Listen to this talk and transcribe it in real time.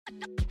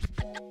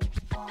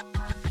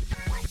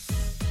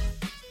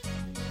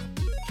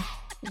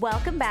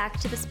Welcome back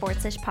to the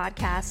Sports-ish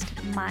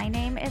podcast. My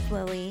name is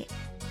Lily,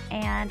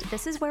 and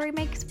this is where we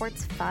make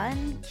sports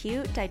fun,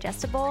 cute,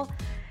 digestible,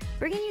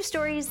 bringing you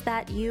stories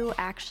that you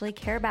actually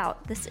care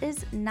about. This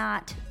is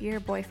not your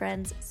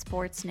boyfriend's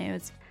sports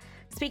news.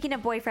 Speaking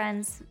of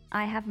boyfriends,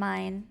 I have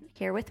mine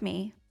here with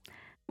me.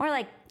 More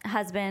like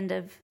husband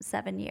of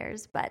 7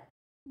 years, but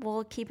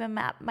we'll keep him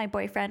at my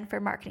boyfriend for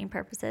marketing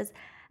purposes.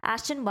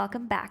 Ashton,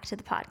 welcome back to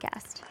the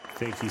podcast.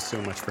 Thank you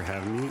so much for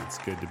having me. It's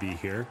good to be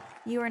here.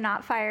 You were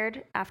not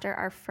fired after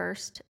our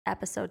first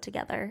episode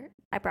together.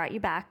 I brought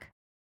you back.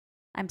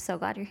 I'm so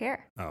glad you're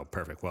here. Oh,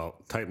 perfect.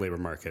 Well, tight labor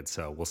market,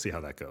 so we'll see how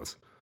that goes.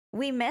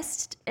 We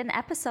missed an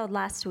episode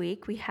last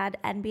week. We had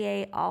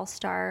NBA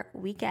All-Star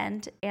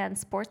Weekend, and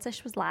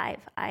Sports-ish was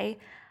live. I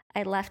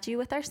left you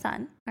with our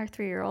son, our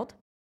 3-year-old,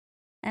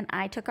 and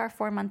I took our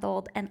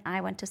 4-month-old, and I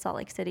went to Salt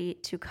Lake City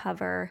to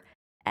cover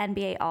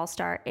NBA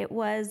All-Star. It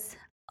was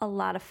a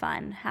lot of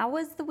fun. How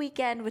was the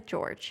weekend with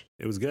George?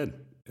 It was good.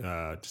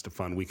 Just a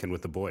fun weekend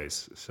with the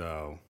boys.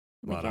 So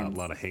a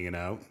lot of hanging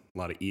out, a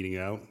lot of eating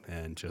out,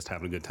 and just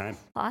having a good time.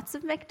 Lots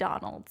of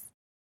McDonald's.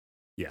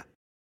 Yeah.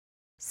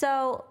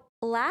 So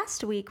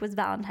last week was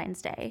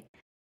Valentine's Day,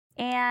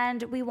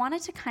 and we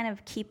wanted to kind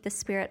of keep the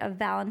spirit of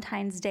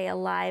Valentine's Day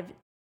alive,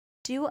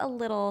 do a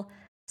little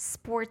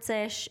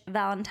sports-ish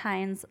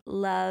Valentine's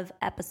love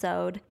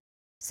episode.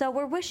 So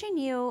we're wishing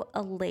you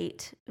a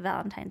late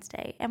Valentine's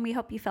Day, and we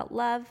hope you felt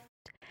loved.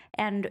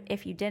 And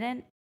if you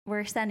didn't,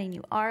 we're sending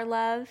you our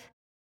love.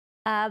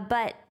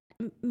 But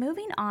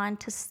moving on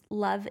to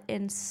love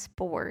in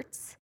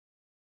sports,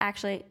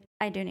 actually,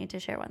 I do need to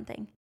share one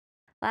thing.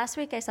 Last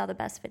week, I saw the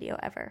best video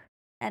ever,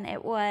 and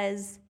it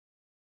was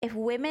if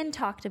women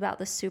talked about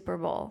the Super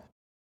Bowl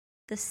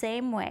the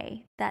same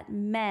way that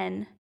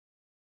men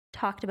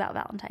talked about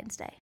Valentine's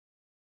Day.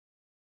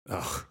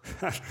 Oh.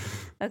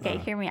 Okay,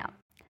 hear me out.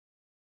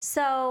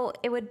 So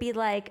it would be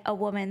like a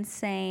woman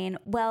saying,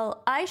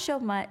 well, I show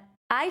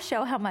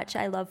how much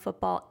I love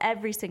football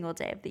every single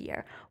day of the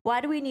year. Why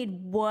do we need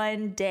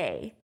one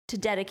day to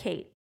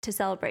dedicate to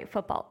celebrate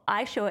football?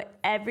 I show it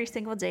every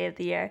single day of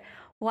the year.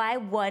 Why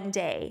one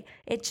day?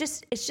 It's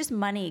just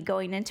money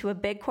going into a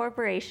big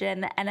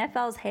corporation, the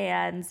NFL's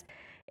hands.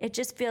 It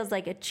just feels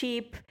like a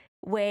cheap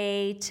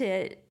way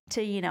to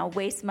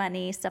waste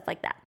money, stuff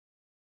like that.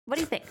 What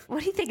do you think?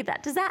 What do you think of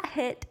that? Does that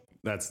hit?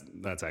 That's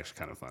actually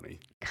kind of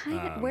funny. Kind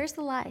of. Where's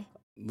the lie?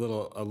 A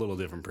little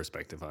different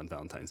perspective on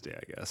Valentine's Day,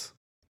 I guess.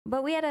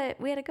 But we had a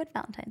good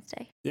Valentine's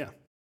Day. Yeah.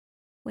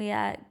 We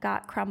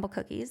got crumble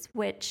cookies,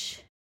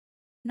 which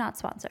not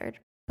sponsored,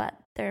 but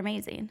they're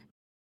amazing.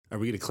 Are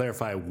we going to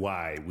clarify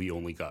why we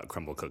only got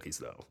crumble cookies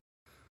though?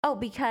 Oh,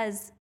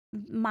 because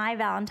my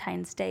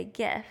Valentine's Day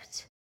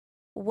gift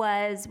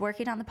was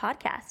working on the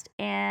podcast,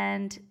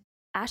 and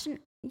Ashton,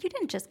 you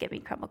didn't just give me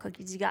crumble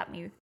cookies. You got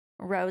me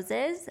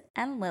roses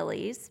and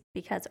lilies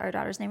because our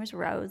daughter's name is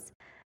Rose.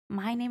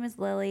 My name is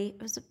Lily.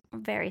 It was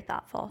very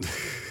thoughtful.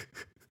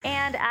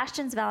 And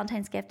Ashton's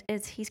Valentine's gift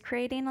is he's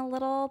creating a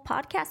little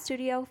podcast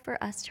studio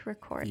for us to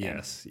record in.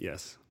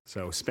 Yes.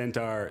 So spent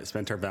our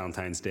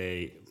Valentine's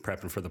Day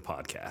prepping for the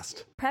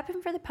podcast.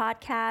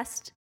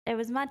 It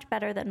was much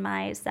better than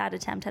my sad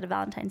attempt at a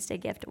Valentine's Day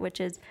gift,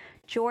 which is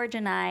George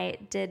and I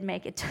did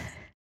make it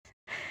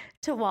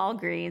to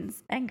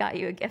Walgreens and got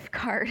you a gift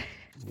card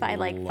by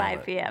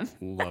 5 p.m.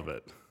 Love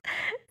it.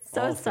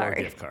 So All sorry.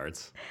 4 gift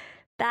cards.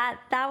 That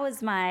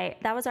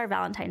was our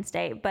Valentine's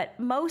Day, but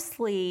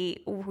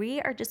mostly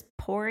we are just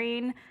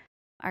pouring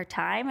our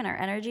time and our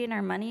energy and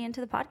our money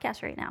into the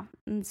podcast right now.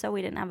 And so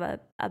we didn't have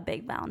a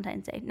big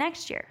Valentine's Day.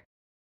 Next year,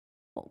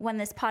 when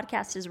this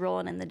podcast is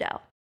rolling in the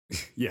dough.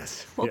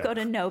 Yes. We'll go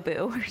to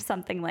Nobu or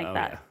something like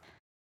that. Yeah.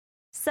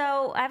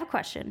 So I have a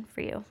question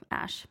for you,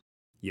 Ash.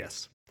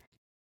 Yes.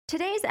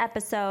 Today's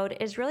episode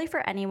is really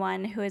for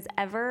anyone who has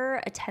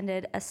ever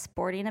attended a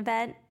sporting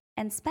event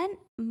and spent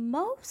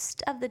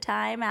most of the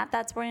time at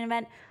that sporting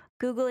event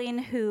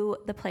Googling who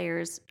the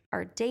players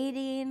are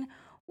dating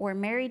or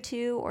married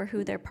to or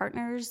who their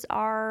partners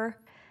are.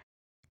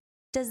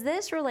 Does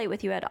this relate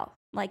with you at all?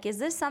 Like, is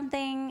this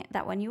something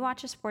that when you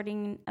watch a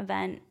sporting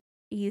event,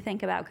 you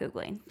think about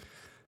Googling?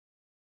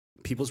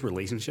 People's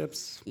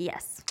relationships?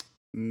 Yes.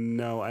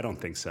 No, I don't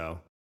think so.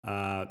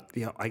 I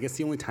guess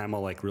the only time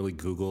I'll really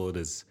Google it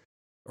is,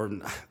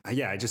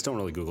 I just don't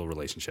really Google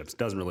relationships. It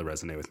doesn't really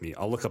resonate with me.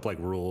 I'll look up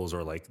rules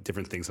or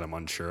different things that I'm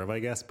unsure of, I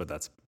guess, but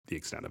that's the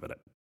extent of it.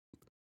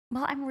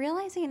 Well, I'm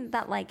realizing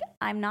that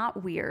I'm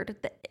not weird.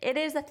 It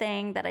is a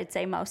thing that I'd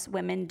say most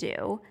women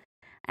do.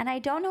 And I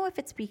don't know if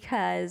it's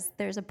because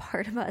there's a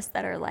part of us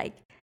that are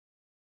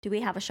do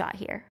we have a shot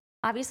here?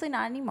 Obviously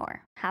not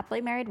anymore.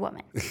 Happily married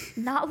woman.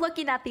 Not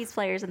looking at these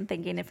players and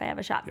thinking if I have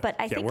a shot. Yeah. But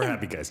I think we're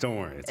happy, guys. Don't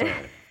worry. It's all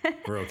right.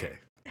 We're okay.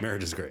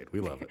 Marriage is great. We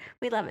love it.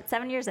 We love it.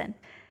 7 years in.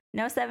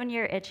 No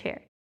 7-year itch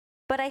here.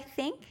 But I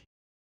think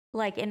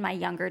in my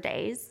younger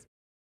days,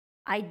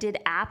 I did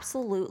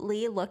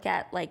absolutely look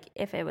at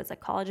if it was a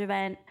college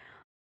event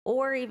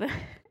or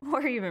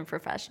even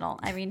professional.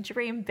 I mean,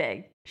 dream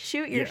big,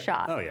 shoot your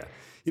shot. Oh yeah.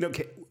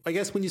 I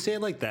guess when you say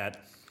it like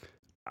that,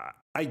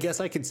 I guess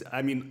I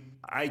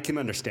can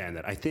understand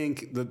that. I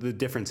think the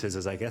difference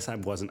is I guess I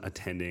wasn't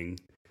attending,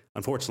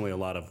 unfortunately, a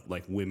lot of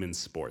like women's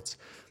sports.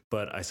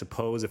 But I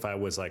suppose if I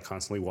was like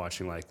constantly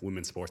watching like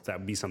women's sports, that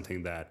would be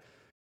something that,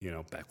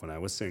 back when I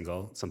was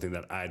single, something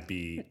that I'd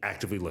be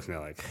actively looking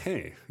at, like,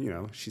 hey,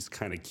 she's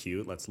kind of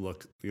cute. Let's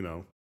look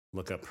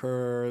up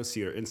her, see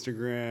her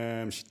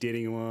Instagram. She's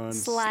dating anyone.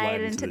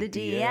 Slide into the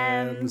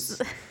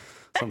DMs.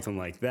 Something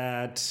like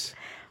that.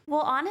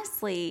 Well,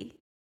 honestly,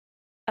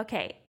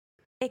 okay,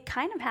 it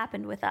kind of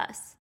happened with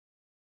us.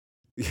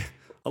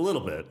 A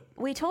little bit.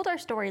 We told our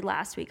story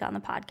last week on the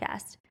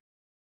podcast.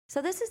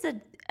 So this is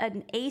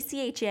an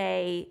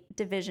ACHA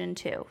Division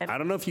II. I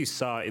don't know if you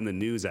saw in the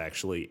news,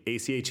 actually,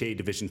 ACHA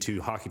Division II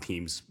hockey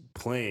teams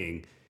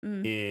playing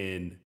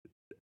in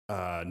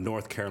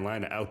North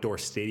Carolina Outdoor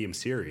Stadium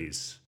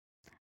Series.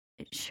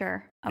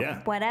 Sure.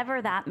 Yeah.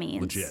 Whatever that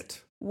means.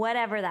 Legit.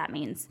 Whatever that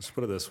means. Let's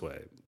put it this way.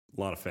 A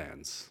lot of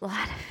fans. A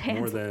lot of fans.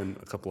 More than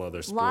a couple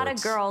other sports. A lot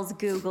of girls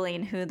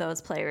Googling who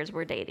those players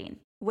were dating,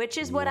 which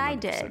is what 100%. I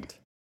did.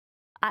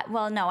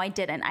 No, I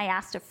didn't. I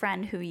asked a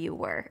friend who you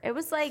were. It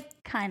was like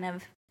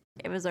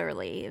it was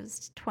early. It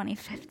was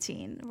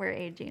 2015. We're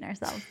aging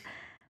ourselves.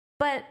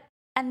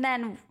 And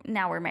then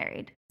now we're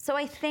married. So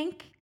I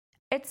think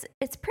it's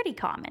pretty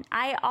common.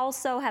 I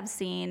also have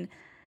seen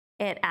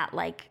it at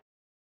like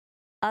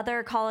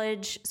other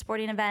college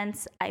sporting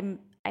events.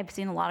 I've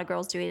seen a lot of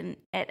girls doing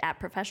it at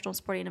professional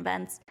sporting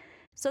events.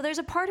 So there's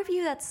a part of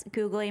you that's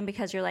Googling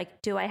because you're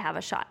like, do I have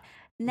a shot?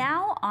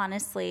 Now,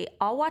 honestly,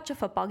 I'll watch a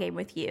football game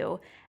with you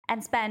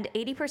and spend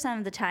 80%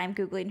 of the time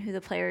Googling who the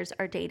players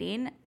are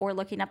dating or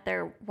looking up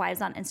their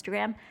wives on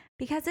Instagram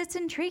because it's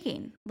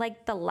intriguing.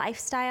 Like the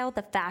lifestyle,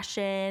 the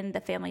fashion,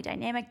 the family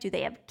dynamic. Do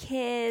they have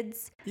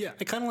kids? Yeah,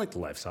 I kind of like the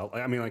lifestyle.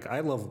 I mean, like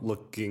I love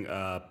looking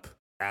up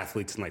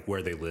athletes and like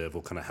where they live,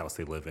 what kind of house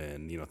they live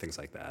in, things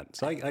like that.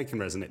 So I can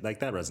resonate. Like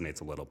that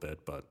resonates a little bit,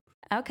 but.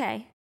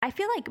 Okay. I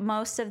feel like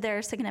most of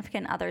their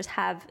significant others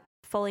have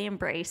fully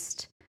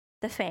embraced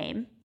the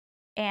fame.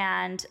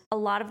 And a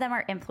lot of them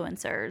are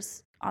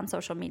influencers on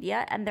social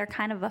media, and they're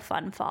kind of a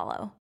fun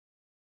follow.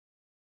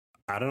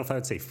 I don't know if I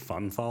would say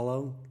fun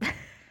follow,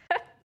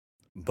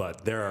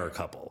 but there are a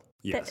couple.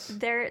 Yes.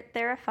 They're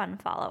a fun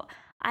follow.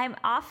 I'm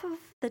off of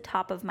the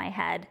top of my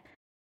head.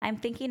 I'm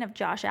thinking of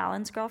Josh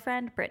Allen's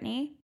girlfriend,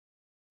 Brittany.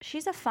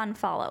 She's a fun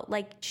follow.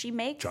 Like she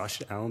makes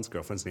Josh Allen's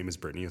girlfriend's name is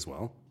Brittany as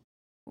well.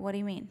 What do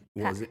you mean?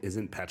 Well,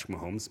 isn't Patrick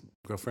Mahomes'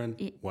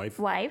 girlfriend, wife,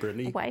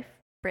 Brittany? Wife,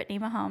 Brittany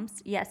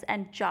Mahomes. Yes,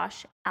 and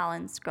Josh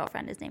Allen's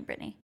girlfriend is named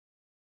Brittany.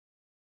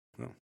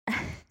 Oh.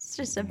 It's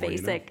just a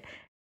basic.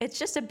 It's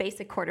just a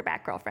basic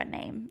quarterback girlfriend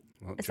name.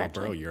 Well, Joe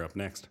Burrow, you're up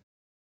next.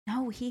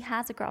 No, he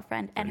has a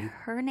girlfriend, and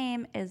her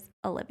name is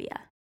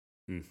Olivia.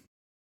 Hmm.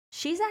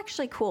 She's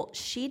actually cool.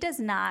 She does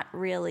not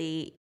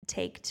really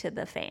take to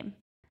the fame.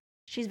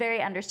 She's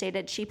very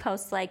understated. She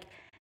posts like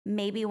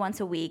maybe once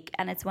a week,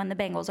 and it's when the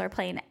Bengals are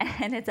playing,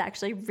 and it's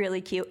actually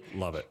really cute.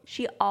 Love it.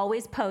 She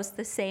always posts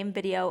the same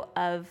video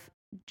of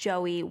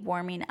Joey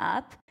warming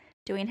up,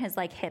 doing his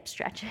like hip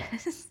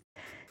stretches.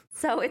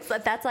 So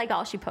that's like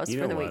all she posts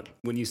for the week.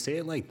 When you say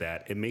it like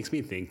that, it makes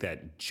me think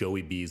that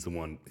Joey B is the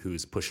one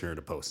who's pushing her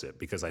to post it,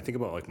 because I think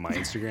about like my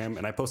Instagram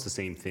and I post the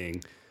same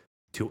thing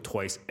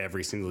twice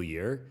every single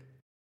year.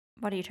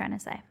 What are you trying to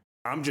say?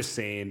 I'm just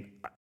saying,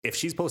 if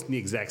she's posting the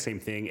exact same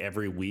thing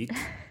every week,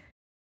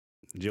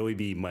 Joey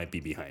B might be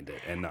behind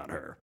it and not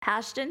her.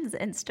 Ashton's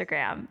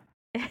Instagram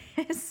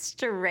is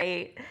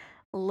straight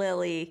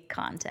Lily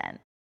content.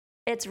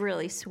 It's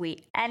really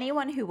sweet.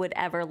 Anyone who would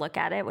ever look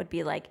at it would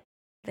be like,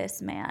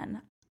 this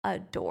man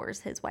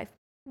adores his wife,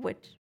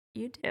 which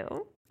you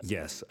do.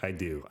 Yes, I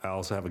do. I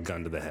also have a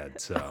gun to the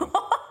head, so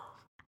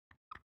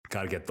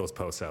got to get those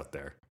posts out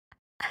there.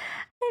 I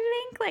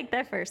think like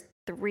the first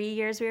 3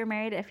 years we were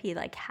married, if he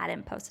like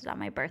hadn't posted on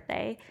my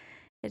birthday,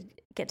 it'd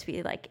get to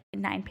be like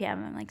 9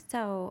 p.m. I'm like,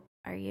 so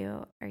are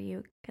you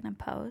gonna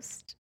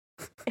post?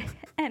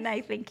 And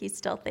I think he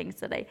still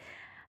thinks that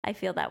I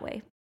feel that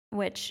way,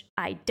 which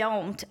I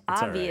don't, it's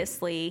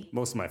obviously. Right.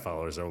 Most of my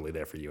followers are only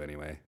there for you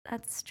anyway.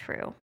 That's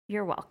true.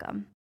 You're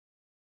welcome.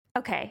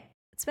 Okay.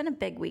 It's been a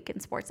big week in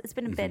sports. It's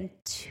been a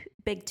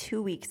big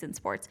 2 weeks in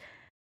sports.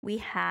 We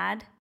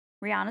had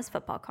Rihanna's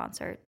football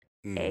concert,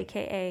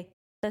 AKA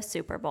the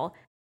Super Bowl.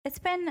 It's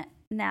been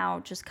now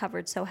just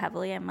covered so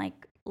heavily. I'm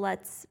like,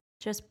 let's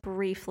just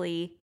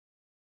briefly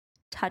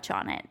touch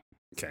on it.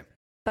 Okay.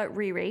 But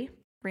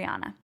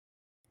Rihanna,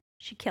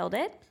 she killed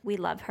it. We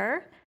love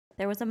her.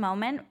 There was a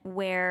moment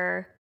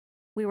where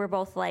we were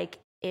both like,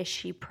 is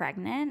she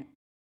pregnant?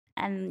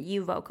 And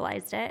you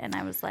vocalized it. And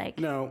I was like,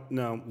 no,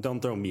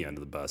 don't throw me under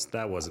the bus.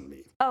 That wasn't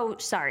me. Oh,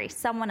 sorry.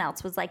 Someone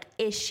else was like,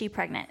 is she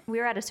pregnant? We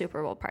were at a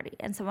Super Bowl party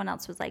and someone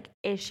else was like,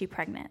 is she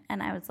pregnant?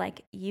 And I was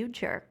like, you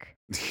jerk.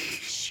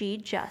 She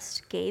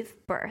just gave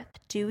birth.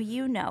 Do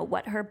you know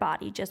what her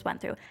body just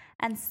went through?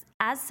 And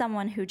as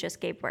someone who just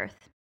gave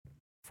birth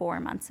 4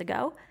 months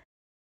ago,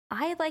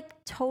 I like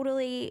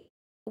totally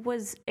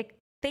was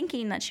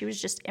thinking that she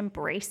was just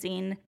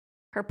embracing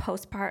her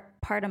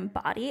postpartum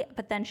body,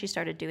 but then she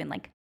started doing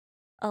like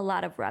a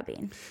lot of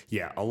rubbing.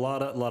 Yeah, a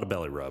lot of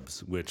belly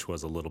rubs, which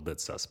was a little bit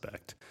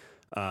suspect.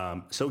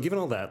 So given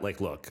all that,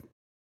 like, look,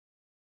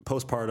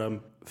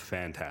 postpartum,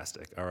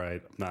 fantastic. All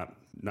right, not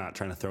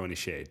trying to throw any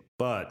shade,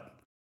 but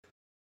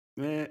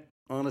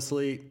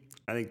honestly,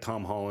 I think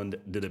Tom Holland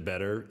did it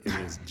better in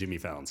his Jimmy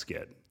Fallon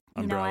skit.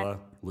 Umbrella,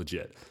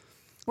 legit.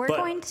 We're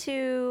going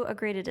to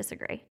agree to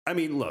disagree. I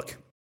mean, look,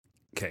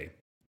 okay,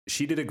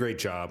 she did a great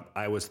job.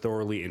 I was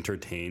thoroughly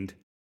entertained.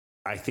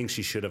 I think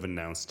she should have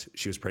announced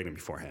she was pregnant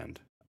beforehand.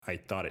 I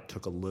thought it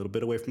took a little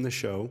bit away from the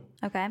show.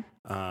 Okay.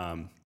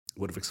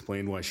 Would have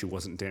explained why she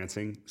wasn't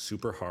dancing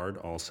super hard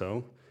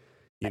also.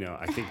 You know,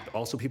 I think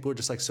also people are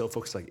just like so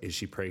focused, like, is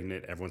she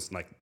pregnant? Everyone's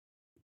like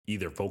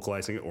either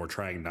vocalizing it or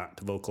trying not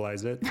to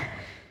vocalize it.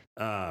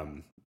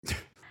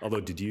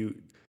 Although, did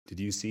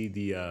you see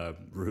the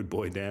rude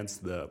boy dance,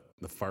 the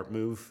fart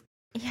move?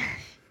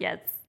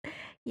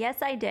 Yes,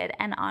 I did.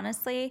 And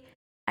honestly,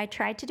 I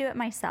tried to do it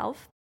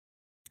myself.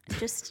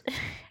 Just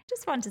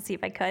wanted to see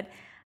if I could.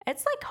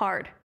 It's like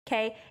hard.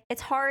 Okay.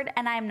 It's hard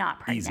and I'm not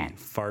pregnant.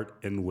 Easy. Fart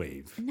and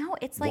wave. No,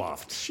 it's like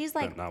Waft, she's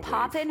like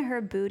popping her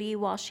booty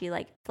while she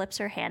like flips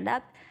her hand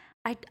up.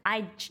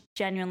 I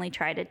genuinely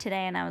tried it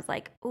today and I was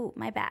like, ooh,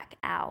 my back,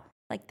 ow.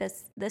 Like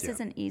this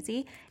isn't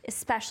easy,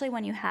 especially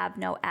when you have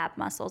no ab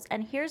muscles.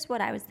 And here's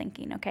what I was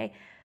thinking, okay?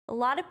 A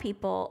lot of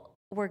people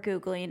were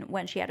Googling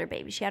when she had her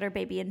baby. She had her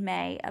baby in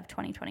May of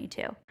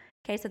 2022.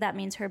 Okay, so that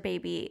means her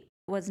baby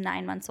was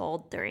 9 months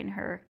old during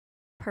her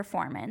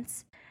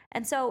performance.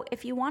 And so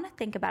if you want to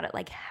think about it,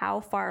 like how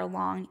far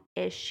along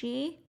is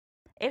she?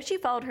 If she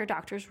followed her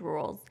doctor's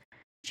rules,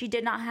 she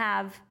did not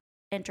have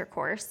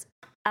intercourse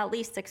at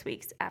least 6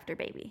 weeks after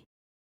baby.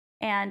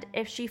 And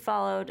if she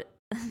followed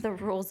the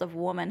rules of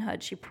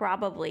womanhood, she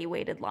probably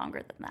waited longer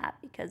than that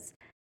because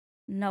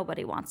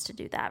nobody wants to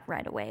do that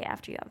right away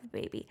after you have a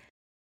baby.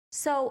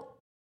 So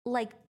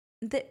like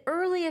the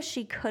earliest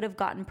she could have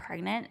gotten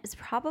pregnant is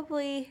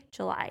probably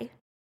July,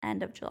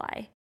 end of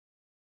July,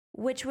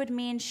 which would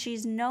mean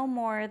she's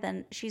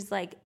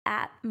like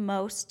at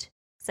most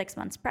 6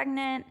 months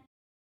pregnant.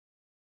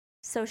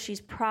 So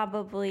she's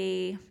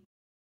probably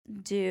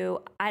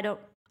due. I don't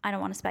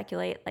want to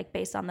speculate, like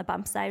based on the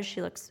bump size,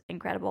 she looks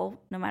incredible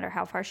no matter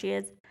how far she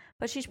is,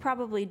 but she's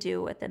probably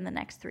due within the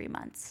next 3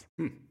 months.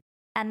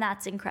 And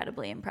that's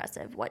incredibly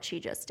impressive what she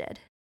just did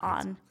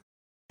on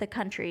the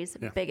country's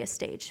biggest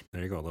stage.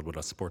 There you go. A little bit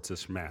of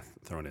sports math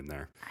thrown in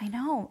there. I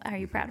know. Are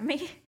you proud of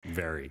me?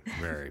 Very,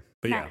 very.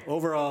 But yeah,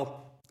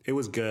 overall, it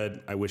was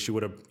good. I wish you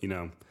would have,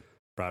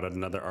 brought out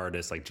another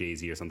artist like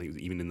Jay-Z or something who's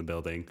even in the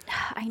building.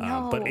 I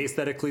know. But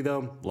aesthetically,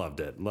 though, loved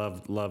it.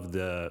 Loved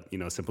the,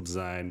 simple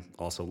design.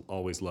 Also,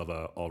 always love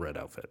a all red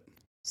outfit.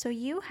 So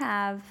you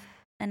have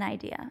an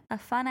idea, a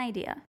fun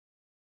idea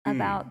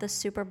about the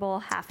Super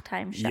Bowl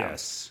halftime show.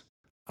 Yes.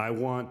 I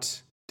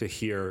want to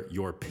hear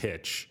your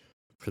pitch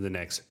for the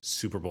next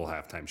Super Bowl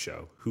halftime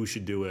show. Who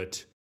should do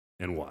it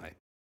and why?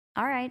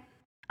 All right.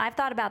 I've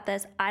thought about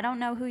this. I don't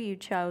know who you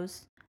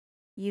chose.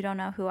 You don't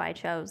know who I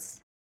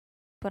chose.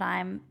 But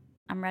I'm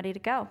ready to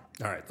go.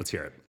 All right, let's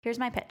hear it. Here's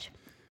my pitch.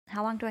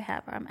 How long do I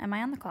have? Am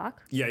I on the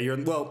clock? Yeah,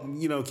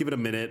 give it a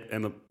minute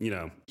and,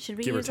 Should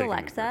we use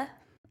Alexa?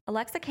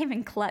 Alexa came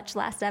in clutch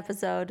last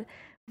episode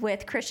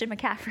with Christian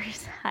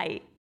McCaffrey's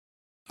height.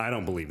 I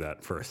don't believe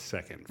that for a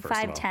second.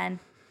 5'10".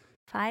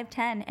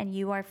 5'10", and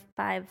you are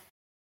 5.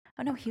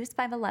 Oh, no, he was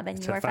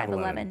 5'11". You are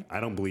 5'11". I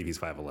don't believe he's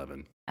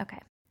 5'11". Okay.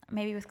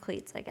 Maybe with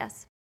cleats, I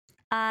guess.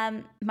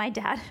 My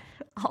dad,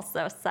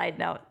 also, side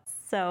note,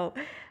 so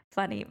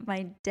funny.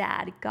 My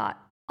dad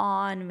got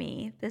on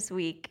me this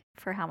week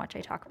for how much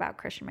I talk about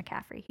Christian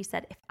McCaffrey. He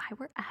said, if I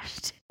were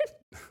Ashton,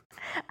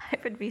 I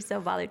would be so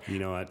bothered. You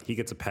know what? He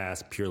gets a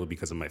pass purely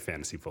because of my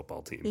fantasy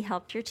football team. He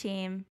helped your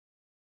team.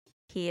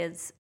 He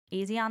is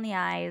easy on the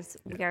eyes.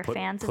 We are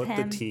fans of him.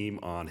 Put the team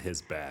on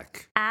his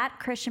back. At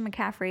Christian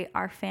McCaffrey,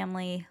 our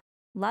family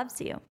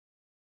loves you.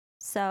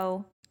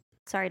 So,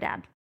 sorry,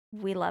 Dad.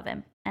 We love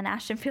him. And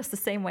Ashton feels the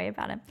same way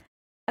about him.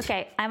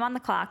 Okay, I'm on the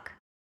clock.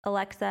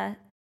 Alexa,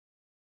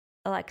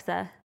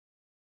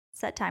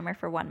 set timer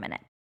for 1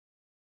 minute.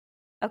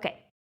 Okay,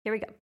 here we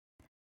go.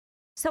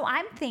 So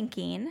I'm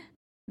thinking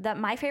that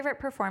my favorite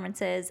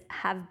performances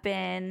have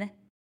been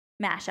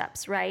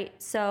mashups, right?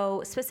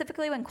 So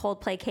specifically when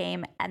Coldplay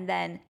came and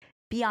then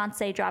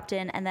Beyonce dropped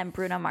in and then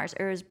Bruno Mars,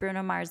 or it was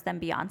Bruno Mars, then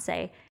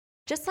Beyonce.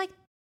 Just like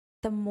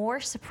the more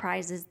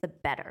surprises, the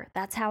better.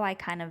 That's how I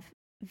kind of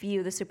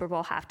view the Super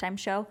Bowl halftime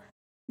show.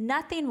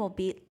 Nothing will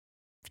beat,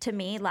 to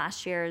me,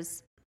 last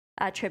year's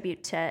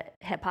tribute to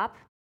hip hop,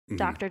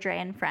 Dr. Dre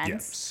and Friends. Yeah,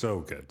 so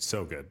good,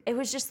 so good. It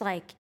was just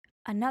like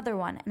another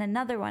one and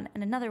another one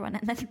and another one.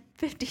 And then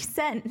 50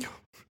 Cent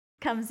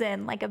comes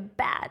in like a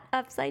bat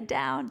upside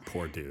down.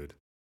 Poor dude.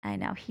 I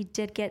know. He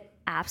did get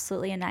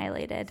absolutely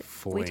annihilated.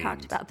 Flamed. We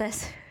talked about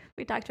this.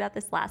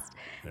 Last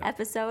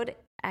episode.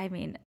 I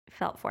mean,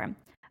 felt for him.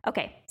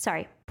 Okay,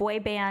 sorry. Boy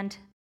band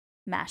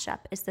mashup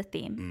is the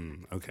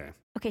theme. Okay.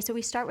 Okay, so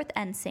we start with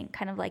NSYNC,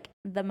 kind of like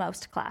the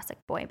most classic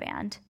boy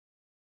band.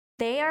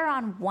 They are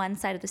on one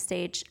side of the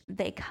stage.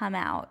 They come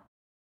out.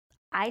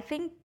 I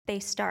think they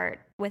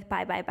start with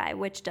Bye, Bye, Bye,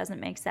 which doesn't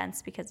make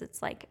sense because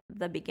it's like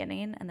the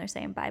beginning and they're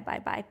saying bye, bye,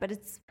 bye. But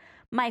it's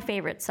my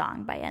favorite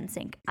song by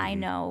NSYNC. I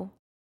know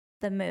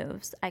the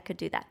moves. I could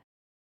do that.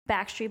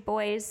 Backstreet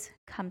Boys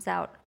comes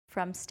out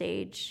from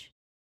stage.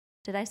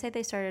 Did I say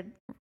they started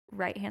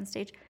right-hand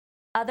stage?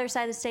 Other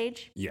side of the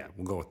stage. Yeah,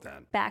 we'll go with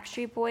that.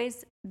 Backstreet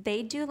Boys,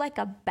 they do like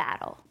a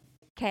battle,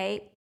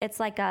 okay?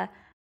 It's like a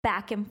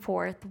back and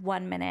forth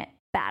 1 minute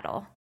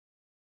battle.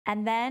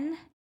 And then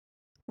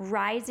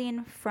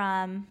rising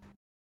from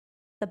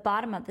the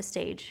bottom of the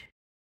stage,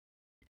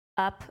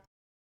 up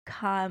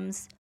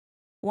comes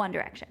One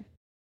Direction,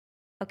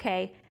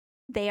 okay?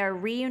 They are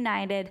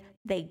reunited.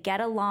 They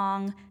get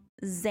along.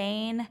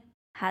 Zayn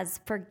has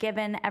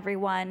forgiven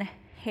everyone.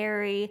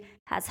 Harry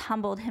has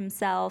humbled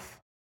himself.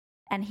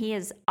 And he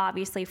is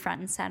obviously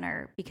front and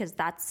center because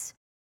that's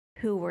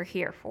who we're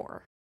here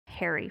for,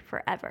 Harry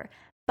forever.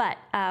 But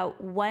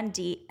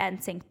 1D,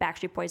 NSYNC,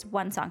 Backstreet Boys,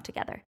 one song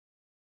together.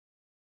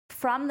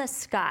 From the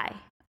Sky,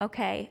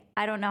 okay?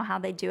 I don't know how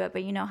they do it,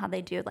 but you know how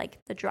they do like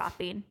the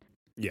dropping.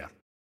 Yeah.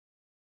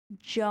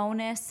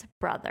 Jonas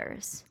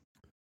Brothers,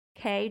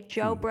 okay?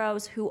 Joe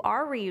Bros, who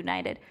are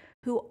reunited,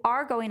 who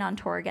are going on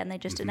tour again. They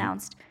just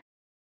announced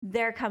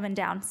they're coming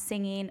down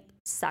singing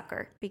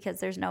Sucker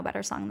because there's no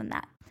better song than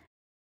that.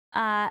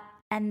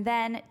 And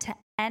then to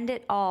end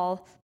it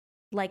all,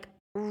 like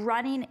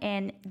running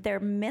in their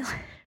military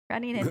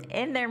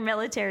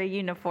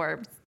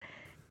uniforms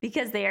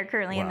because they are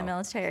currently in the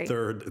military.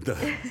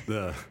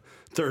 The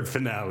third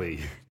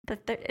finale.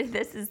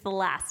 This is the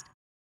last.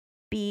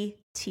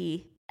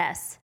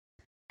 BTS.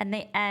 And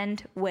they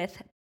end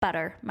with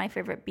Butter, my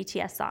favorite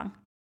BTS song.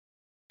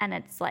 And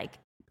it's like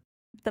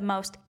the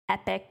most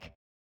epic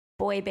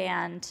boy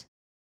band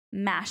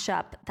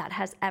mashup that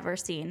has ever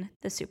seen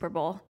the Super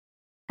Bowl.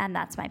 And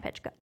that's my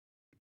pitch.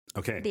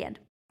 Okay. The end.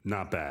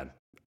 Not bad.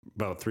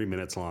 About 3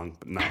 minutes long,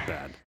 but not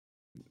bad.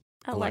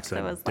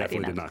 Alexa was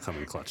definitely did not come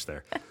in clutch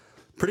there.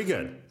 Pretty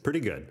good. Pretty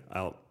good.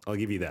 I'll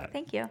give you that.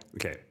 Thank you.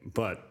 Okay.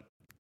 But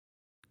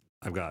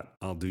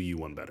I'll do you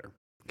one better.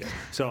 Okay.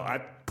 So I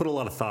put a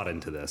lot of thought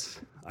into this.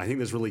 I think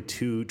there's really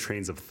two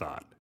trains of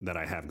thought that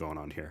I have going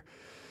on here.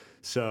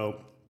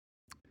 So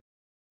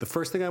the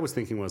first thing I was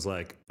thinking was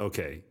like,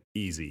 okay,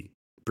 easy.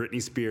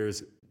 Britney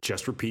Spears,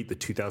 just repeat the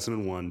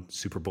 2001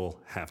 Super Bowl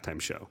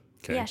halftime show.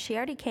 Okay? Yeah, she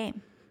already came.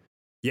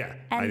 Yeah,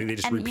 I think they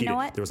just repeated. You know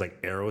what? There was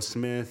like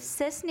Aerosmith.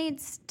 Sis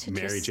needs to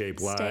Mary just J.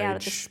 Blige, stay out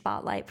of the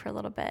spotlight for a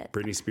little bit.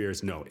 Britney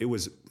Spears. No, it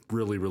was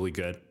really, really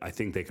good. I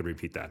think they could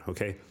repeat that.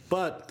 Okay.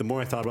 But the more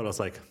I thought about it, I was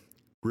like,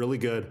 really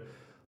good.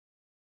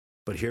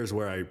 But here's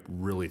where I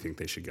really think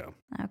they should go.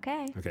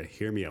 Okay. Okay,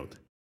 hear me out.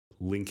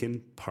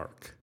 Linkin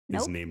Park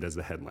is named as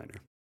the headliner.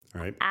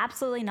 All right.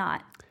 Absolutely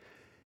not.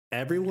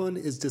 Everyone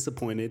is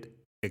disappointed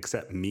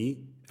except me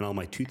and all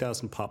my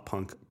 2000 pop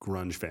punk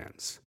grunge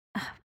fans.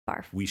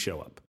 Barf. We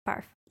show up.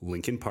 Barf.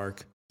 Linkin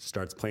Park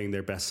starts playing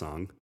their best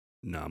song,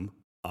 Numb,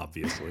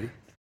 obviously.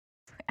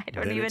 I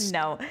don't even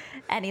know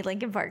any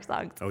Linkin Park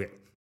songs. Okay.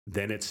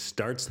 Then it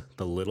starts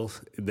the little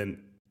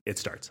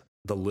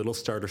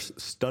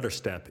stutter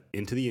step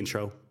into the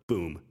intro.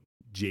 Boom.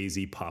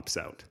 Jay-Z pops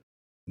out.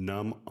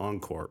 Numb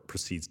encore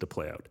proceeds to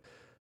play out.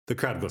 The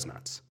crowd goes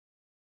nuts.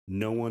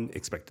 No one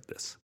expected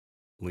this.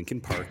 Linkin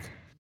Park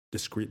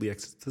discreetly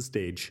exits the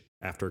stage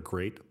after a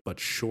great but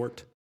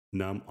short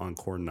Numb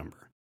encore number.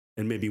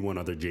 And maybe one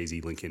other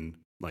Jay-Z Linkin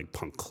like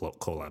punk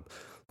collab,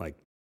 like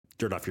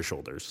Dirt Off Your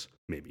Shoulders,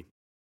 maybe.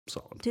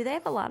 Solid. Do they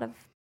have a lot of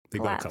They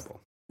collabs? got a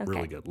couple. Okay.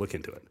 Really good. Look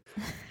into it.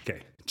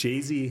 Okay.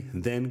 Jay-Z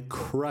then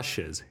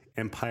crushes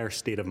Empire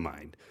State of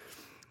Mind.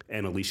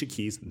 And Alicia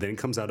Keys then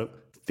comes out of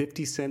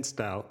 50 Cent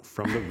style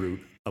from the root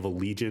of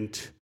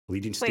Allegiant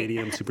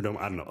Stadium, Superdome.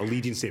 I don't know.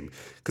 Allegiant Stadium.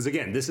 Because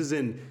again, this is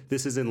in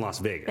Las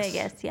Vegas.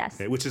 Vegas, yes.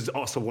 Okay, which is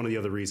also one of the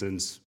other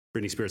reasons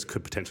Britney Spears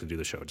could potentially do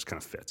the show. It just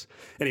kind of fits.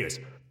 Anyways,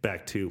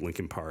 back to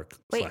Linkin Park.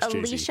 Wait, Jay-Z.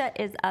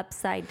 Alicia is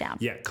upside down.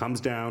 Yeah, comes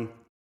down.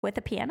 With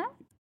a piano?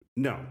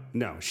 No.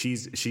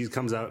 She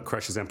comes out,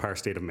 crushes Empire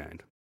State of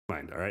Mind.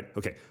 All right?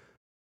 Okay.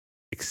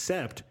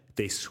 Except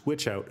they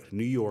switch out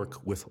New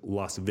York with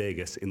Las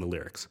Vegas in the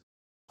lyrics.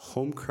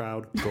 Home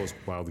crowd goes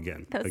wild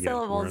again. Those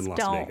syllables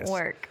don't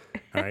work.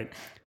 All right?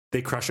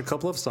 They crush a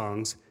couple of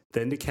songs.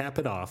 Then to cap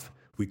it off,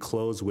 we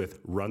close with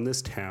Run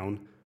This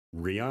Town.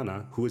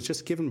 Rihanna, who was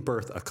just given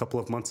birth a couple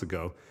of months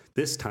ago,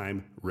 this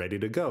time ready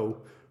to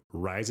go,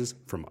 rises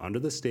from under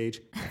the stage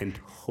and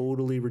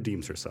totally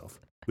redeems herself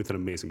with an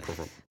amazing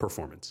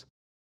performance.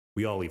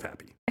 We all leave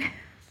happy.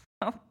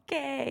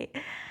 Okay.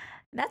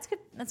 That's good.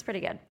 That's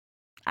pretty good.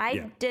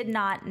 I did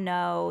not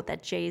know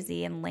that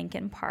Jay-Z and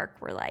Linkin Park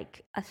were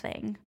like a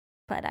thing,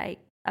 but I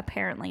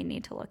apparently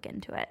need to look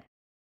into it.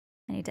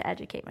 I need to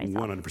educate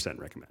myself. 100%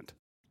 recommend.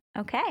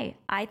 Okay.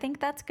 I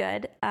think that's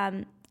good.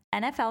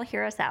 NFL,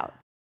 hear us out.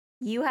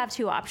 You have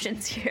two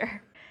options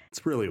here.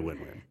 It's really a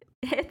win-win.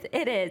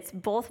 It is.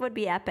 Both would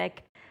be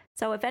epic.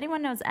 So if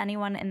anyone knows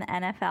anyone in the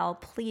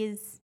NFL,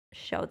 please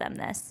show them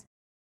this.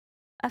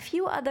 A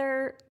few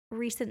other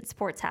recent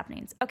sports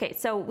happenings. Okay,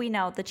 so we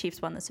know the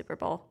Chiefs won the Super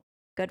Bowl.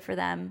 Good for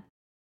them.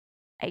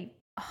 I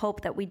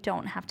hope that we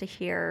don't have to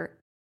hear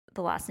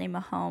the last name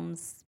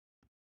Mahomes,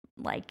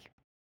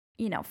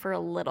 for a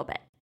little bit.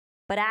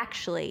 But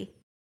actually,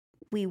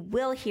 we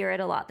will hear it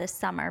a lot this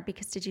summer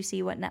because did you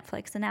see what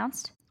Netflix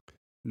announced?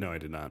 No, I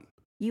did not.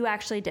 You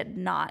actually did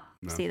not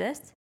see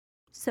this?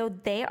 So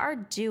they are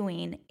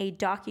doing a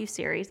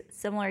docuseries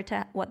similar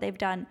to what they've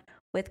done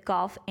with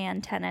golf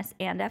and tennis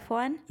and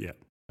F1. Yeah.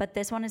 But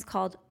this one is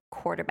called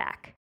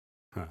Quarterback.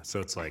 Huh.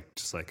 So it's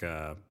just like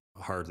a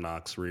Hard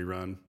Knocks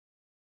rerun?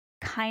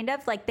 Kind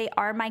of. Like they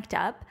are mic'd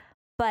up,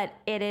 but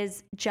it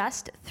is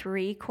just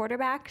 3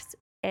 quarterbacks.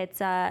 It's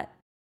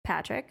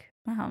Patrick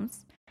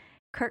Mahomes,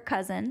 Kirk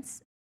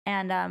Cousins,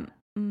 and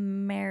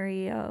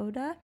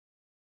Mariota.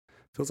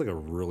 Feels like a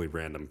really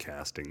random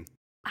casting.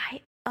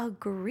 I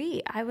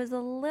agree. I was a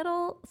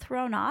little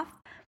thrown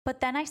off, but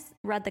then I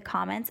read the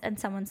comments and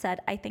someone said,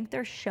 I think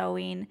they're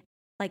showing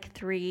like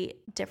 3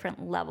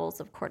 different levels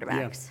of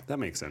quarterbacks. Yeah, that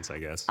makes sense, I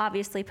guess.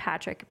 Obviously,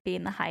 Patrick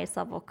being the highest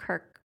level,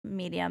 Kirk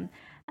medium,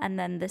 and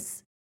then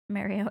this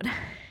Mariota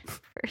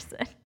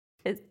person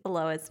is the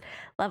lowest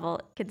level,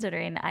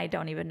 considering I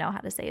don't even know how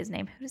to say his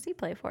name. Who does he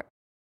play for?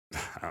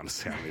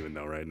 Honestly, I don't even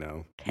know right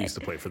now. Okay. He used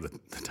to play for the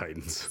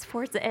Titans.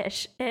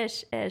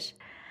 Sports-ish.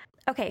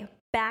 Okay,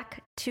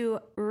 back to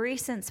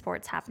recent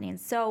sports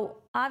happenings. So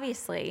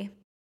obviously,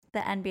 the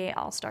NBA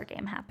All-Star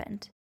Game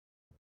happened.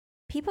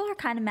 People are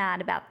kind of mad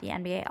about the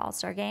NBA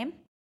All-Star Game.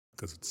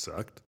 Because it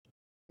sucked?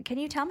 Can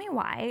you tell me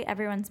why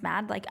everyone's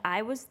mad? Like,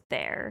 I was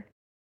there.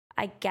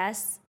 I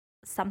guess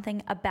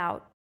something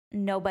about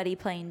nobody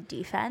playing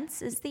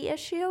defense is the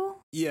issue.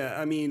 Yeah,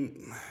 I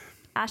mean...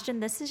 Ashton,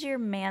 this is your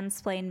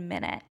mansplain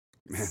minute.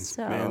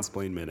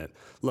 Mansplain minute.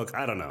 Look,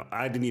 I don't know.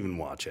 I didn't even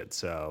watch it,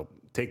 so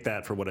take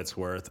that for what it's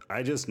worth.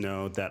 I just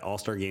know that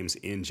All-Star games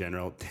in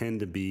general tend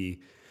to be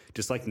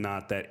just like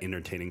not that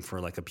entertaining for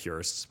like a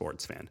pure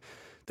sports fan.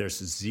 There's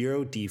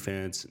zero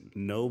defense.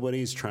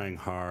 Nobody's trying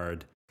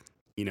hard,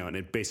 and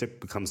it basically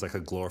becomes like a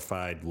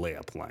glorified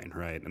layup line,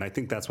 right? And I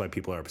think that's why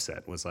people are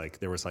upset. Was like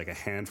there was like a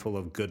handful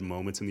of good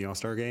moments in the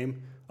All-Star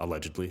game,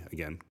 allegedly.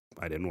 Again,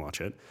 I didn't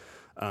watch it.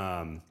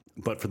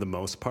 But for the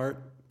most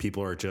part,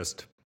 people are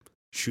just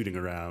shooting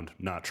around,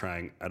 not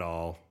trying at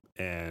all.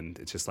 And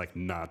it's just like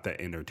not that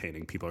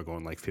entertaining. People are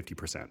going like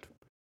 50%.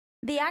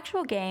 The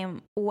actual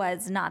game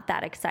was not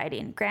that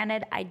exciting.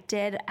 Granted, I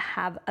did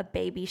have a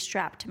baby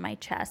strapped to my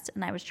chest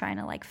and I was trying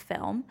to like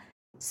film.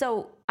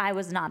 So I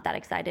was not that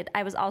excited.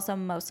 I was also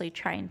mostly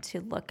trying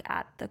to look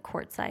at the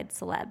courtside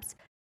celebs.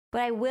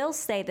 But I will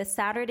say the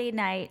Saturday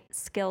night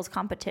skills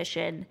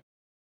competition,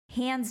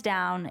 hands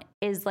down,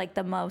 is like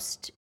the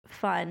most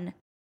fun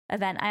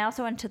event. I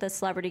also went to the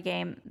celebrity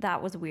game.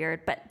 That was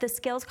weird. But the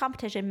skills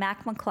competition,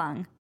 Mac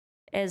McClung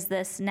is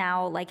this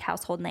now like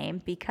household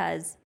name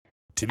because...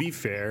 To be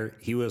fair,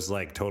 he was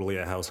like totally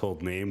a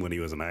household name when he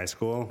was in high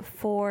school.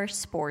 For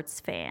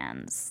sports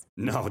fans.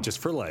 No, just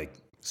for like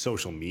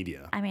social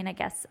media. I mean, I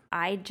guess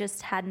I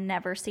just had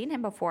never seen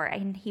him before.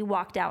 And he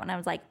walked out and I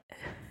was like,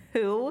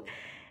 who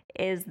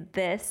is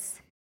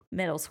this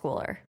middle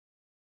schooler?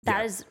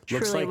 That is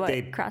truly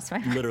like what crossed my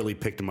mind. Literally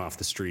picked him off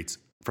the streets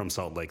from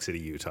Salt Lake City,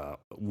 Utah.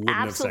 Wouldn't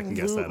have second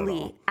guessed that at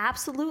all.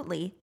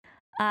 Absolutely.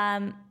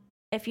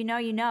 If you know,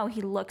 you know,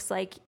 he looks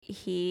like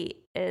he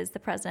is the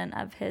president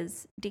of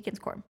his Deacon's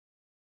Corps.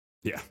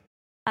 Yeah.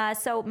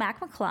 So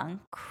Mac McClung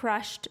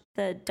crushed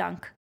the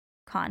dunk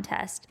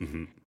contest.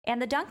 Mm-hmm.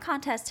 And the dunk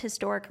contest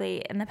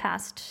historically in the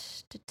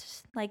past,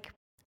 like,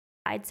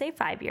 I'd say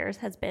 5 years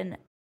has been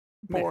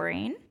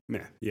boring.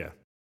 Yeah.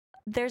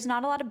 There's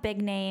not a lot of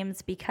big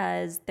names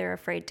because they're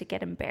afraid to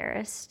get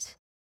embarrassed.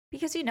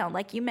 Because,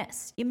 you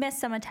miss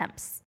some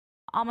attempts.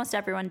 Almost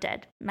everyone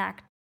did.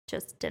 Mac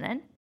just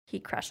didn't. He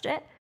crushed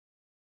it.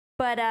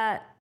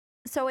 But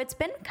so it's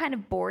been kind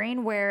of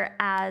boring,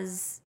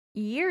 whereas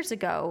years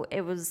ago,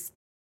 it was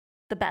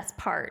the best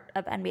part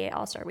of NBA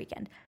All-Star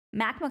Weekend.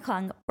 Mac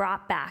McClung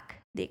brought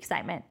back the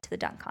excitement to the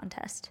dunk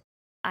contest,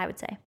 I would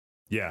say.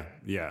 Yeah.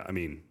 I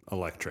mean,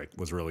 electric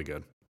was really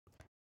good.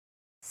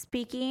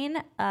 Speaking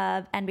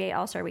of NBA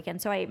All-Star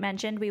Weekend, so I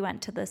mentioned we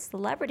went to the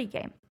celebrity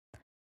game.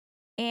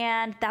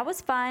 And that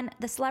was fun.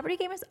 The celebrity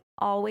game is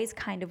always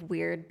kind of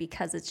weird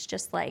because it's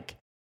just like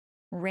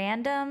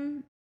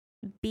random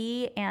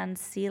B and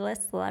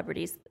C-list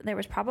celebrities. There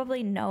was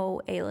probably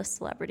no A-list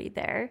celebrity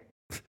there.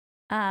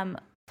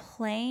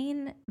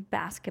 Playing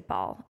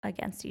basketball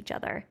against each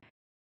other.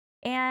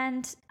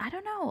 And I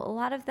don't know, a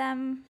lot of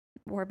them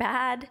were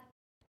bad.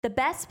 The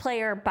best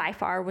player by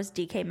far was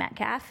DK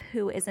Metcalf,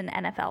 who is an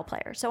NFL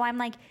player. So I'm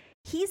like,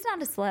 he's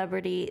not a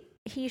celebrity.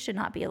 He should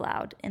not be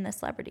allowed in the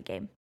celebrity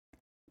game.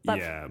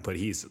 But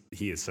he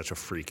is such a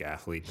freak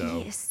athlete,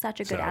 though. He is such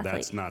a good athlete.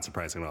 That's not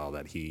surprising at all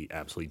that he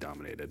absolutely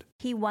dominated.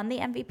 He won the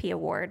MVP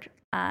award.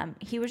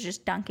 He was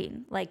just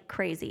dunking like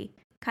crazy.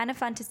 Kind of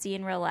fun to see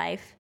in real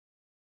life.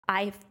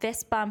 I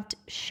fist bumped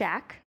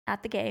Shaq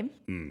at the game.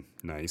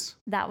 Nice.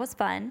 That was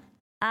fun.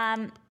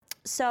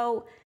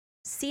 So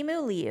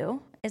Simu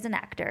Liu is an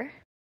actor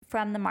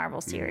from the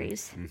Marvel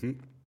series. Mm-hmm.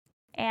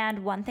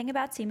 And one thing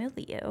about Simu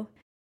Liu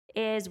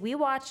is we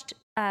watched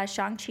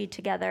Shang-Chi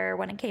together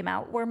when it came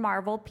out. We're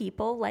Marvel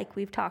people, like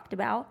we've talked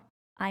about.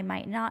 I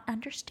might not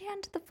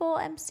understand the full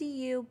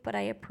MCU, but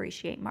I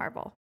appreciate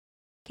Marvel.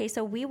 Okay,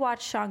 so we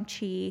watched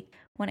Shang-Chi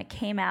when it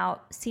came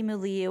out. Simu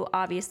Liu,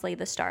 obviously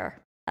the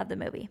star of the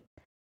movie.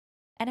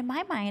 And in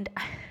my mind,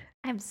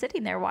 I'm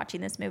sitting there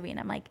watching this movie and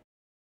I'm like,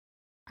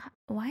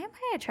 why am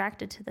I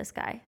attracted to this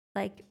guy?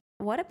 Like,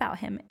 what about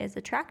him is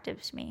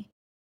attractive to me?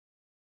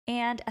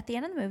 And at the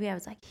end of the movie, I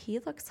was like, he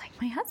looks like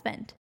my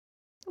husband,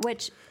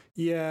 which...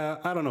 Yeah,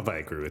 I don't know if I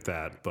agree with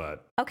that,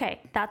 but...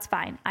 Okay, that's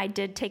fine. I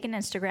did take an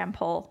Instagram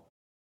poll,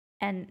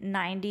 and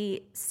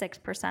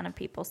 96% of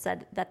people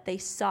said that they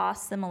saw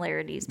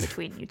similarities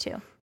between you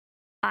two.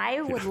 I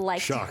would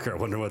like Shocker, I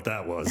wonder what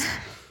that was.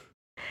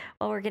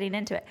 Well, we're getting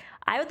into it.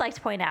 I would like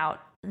to point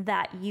out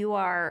that you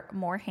are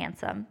more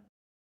handsome.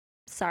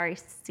 Sorry,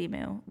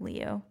 Simu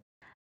Liu.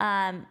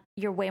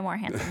 You're way more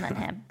handsome than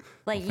him.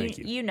 Like, well,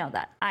 you know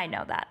that. I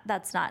know that.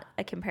 That's not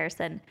a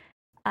comparison.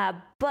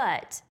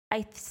 But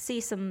I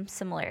see some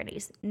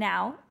similarities.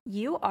 Now,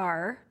 you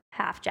are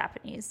half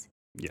Japanese.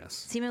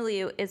 Yes. Simu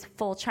Liu is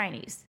full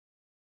Chinese.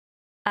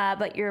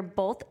 But you're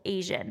both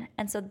Asian.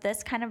 And so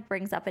this kind of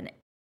brings up an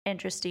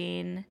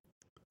interesting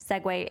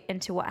segue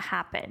into what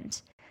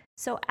happened.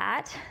 So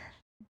at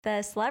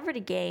the celebrity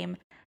game,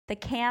 the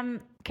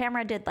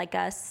camera did like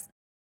a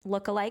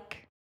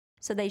look-alike.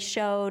 So they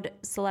showed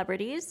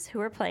celebrities who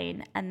were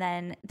playing and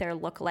then their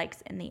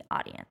lookalikes in the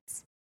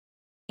audience.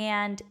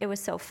 And it was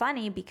so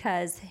funny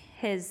because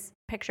his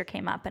picture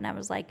came up and I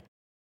was like,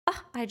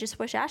 oh, I just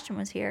wish Ashton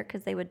was here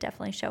because they would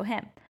definitely show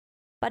him.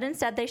 But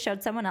instead they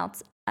showed someone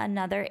else,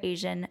 another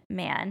Asian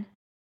man.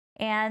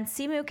 And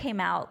Simu came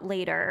out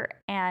later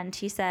and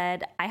he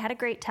said, I had a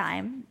great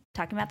time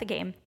talking about the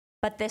game,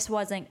 but this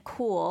wasn't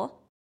cool.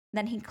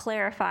 Then he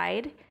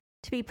clarified,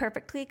 to be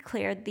perfectly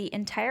clear, the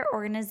entire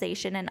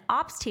organization and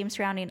ops team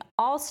surrounding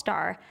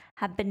All-Star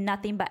have been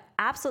nothing but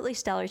absolutely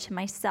stellar to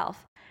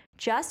myself.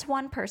 Just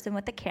one person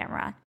with a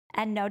camera,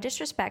 and no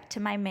disrespect to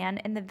my man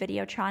in the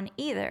Videotron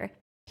either.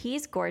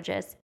 He's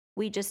gorgeous.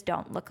 We just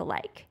don't look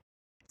alike.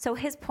 So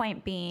his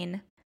point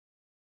being,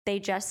 they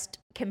just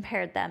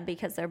compared them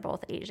because they're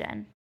both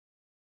Asian.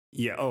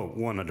 Yeah,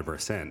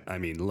 100%. I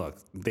mean, look,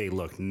 they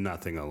look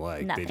nothing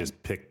alike. Nothing. They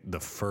just picked the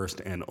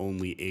first and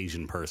only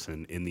Asian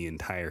person in the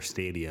entire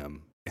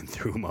stadium and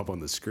threw him up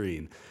on the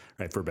screen,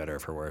 right? For better or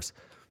for worse.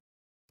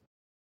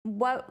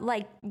 What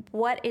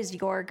is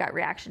your gut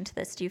reaction to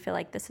this? Do you feel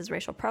like this is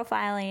racial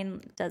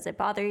profiling? Does it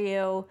bother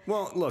you?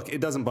 Well, look,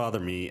 it doesn't bother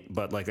me,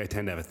 but like I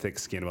tend to have a thick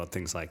skin about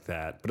things like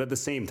that. But at the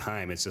same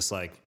time, it's just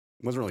like,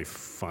 it wasn't really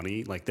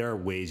funny. Like there are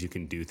ways you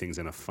can do things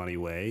in a funny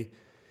way.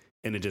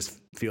 And it just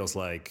feels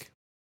like,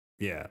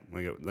 yeah,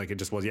 like it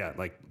just was, yeah,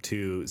 like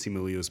to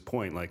Simu Liu's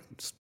point, like it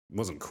just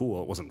wasn't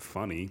cool. It wasn't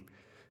funny.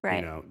 Right.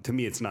 You know, to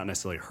me, it's not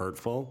necessarily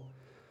hurtful,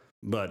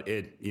 but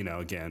it, you know,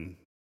 again.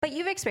 But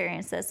you've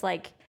experienced this,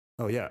 like.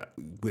 Oh, yeah,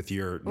 with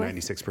your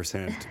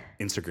 96%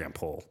 Instagram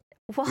poll.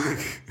 Well,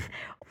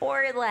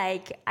 or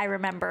like, I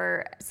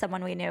remember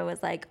someone we knew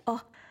was like,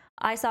 oh,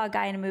 I saw a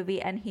guy in a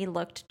movie and he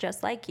looked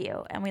just like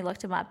you. And we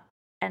looked him up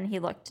and he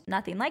looked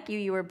nothing like you.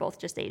 You were both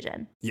just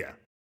Asian. Yeah.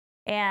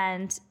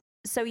 And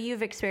so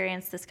you've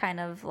experienced this kind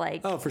of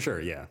like. Oh, for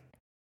sure. Yeah.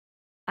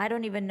 I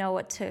don't even know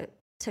what to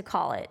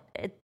call it.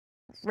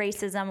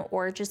 Racism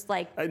or just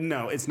like.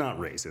 No, it's not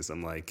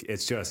racism. Like,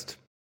 it's just.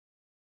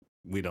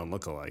 We don't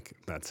look alike.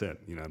 That's it.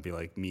 You know, it'd be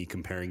like me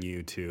comparing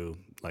you to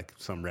like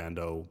some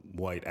rando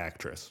white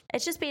actress.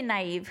 It's just being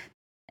naive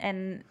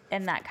in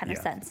that kind of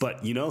sense.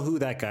 But you know who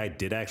that guy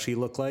did actually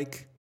look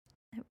like?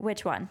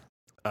 Which one?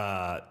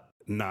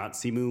 Not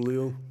Simu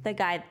Liu. The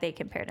guy they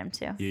compared him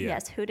to. Yeah.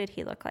 Yes. Who did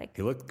he look like?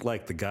 He looked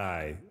like the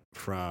guy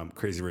from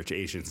Crazy Rich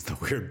Asians, the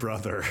weird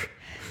brother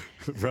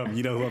from,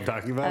 you know who I'm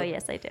talking about? Oh,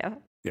 yes, I do.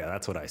 Yeah,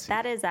 that's what I see.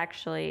 That is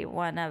actually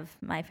one of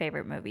my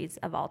favorite movies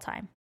of all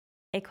time.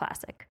 A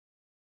classic.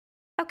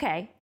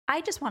 Okay,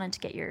 I just wanted to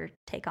get your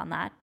take on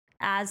that.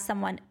 As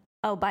someone,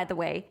 oh, by the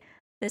way,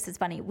 this is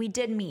funny. We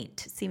did meet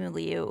Simu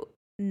Liu,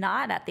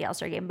 not at the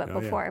All-Star game, but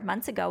before,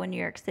 months ago in New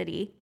York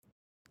City.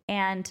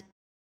 And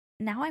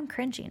now I'm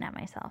cringing at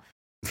myself.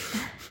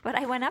 But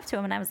I went up to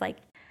him and I was like,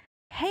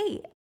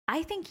 hey,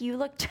 I think you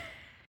looked,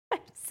 I'm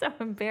so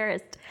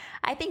embarrassed.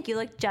 I think you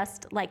look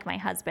just like my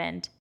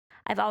husband.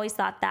 I've always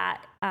thought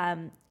that.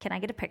 Can I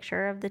get a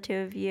picture of the two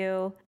of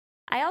you?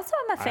 I also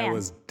am a fan. I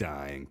was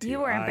dying to. You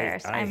were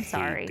embarrassed. I'm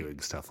sorry. I hate doing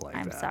stuff like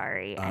that.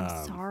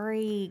 I'm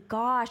sorry.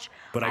 Gosh.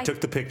 But I took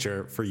the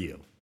picture for you.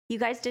 You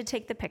guys did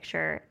take the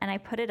picture, and I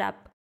put it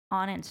up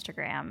on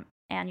Instagram,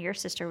 and your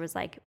sister was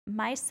like,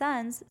 my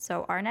sons,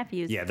 so our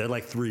nephews. Yeah, they're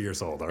like 3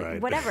 years old, all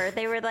right? Whatever.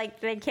 They were like,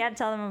 they can't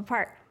tell them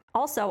apart.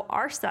 Also,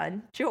 our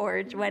son,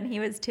 George, when he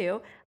was 2,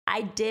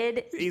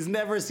 He's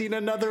never seen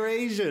another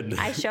Asian.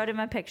 I showed him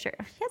a picture.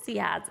 Yes, he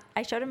has.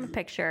 I showed him a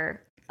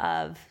picture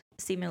of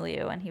Simu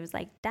Liu, and he was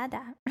like,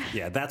 Dada.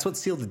 Yeah, that's what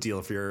sealed the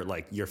deal for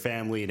your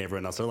family and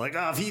everyone else. They're like,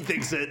 oh, if he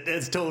thinks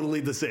it's totally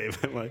the same.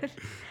 I'm like,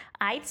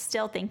 I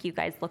still think you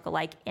guys look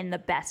alike in the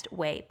best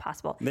way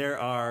possible. There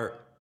are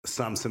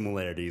some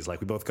similarities.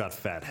 Like, we both got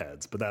fat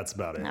heads, but that's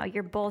about it. No,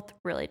 you're both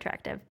really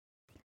attractive.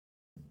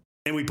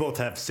 And we both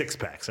have six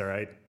packs, all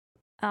right?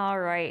 All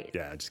right.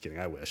 Yeah, just kidding.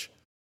 I wish.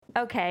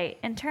 Okay,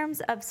 in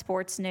terms of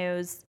sports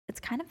news, it's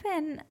kind of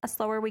been a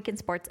slower week in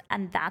sports,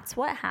 and that's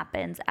what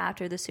happens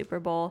after the Super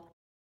Bowl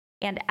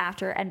and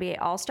after NBA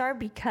All-Star,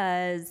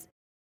 because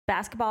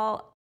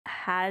basketball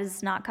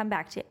has not come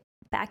back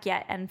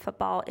yet, and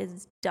football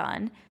is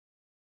done.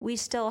 We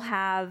still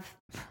have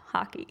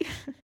hockey.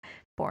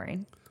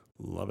 Boring.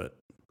 Love it.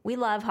 We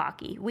love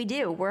hockey. We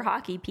do. We're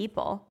hockey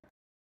people.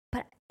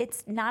 But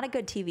it's not a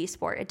good TV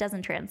sport. It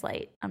doesn't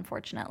translate,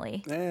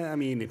 unfortunately. I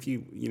mean, if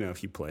you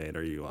play it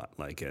or you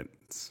like it,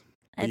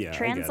 it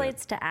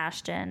translates to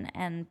Ashton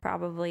and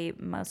probably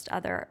most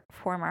other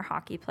former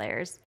hockey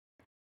players.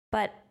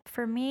 But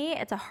for me,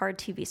 it's a hard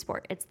TV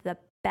sport. It's the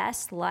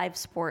best live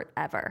sport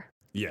ever.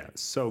 Yeah,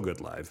 so good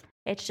live.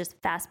 It's just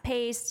fast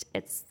paced.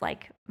 It's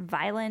like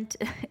violent.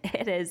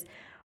 It is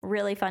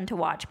really fun to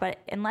watch. But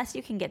unless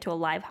you can get to a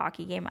live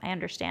hockey game, I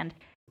understand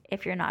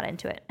if you're not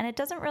into it. And it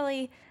doesn't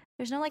really,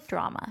 there's no like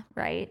drama,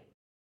 right?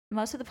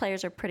 Most of the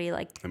players are pretty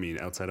like... I mean,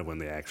 outside of when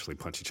they actually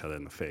punch each other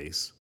in the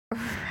face.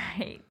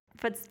 Right.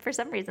 But for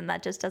some reason,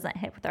 that just doesn't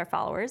hit with our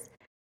followers.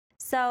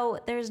 So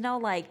there's no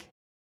like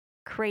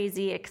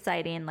crazy,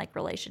 exciting like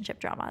relationship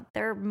drama.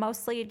 They're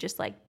mostly just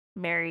like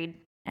married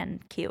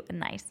and cute and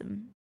nice.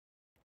 And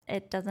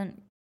it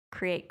doesn't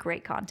create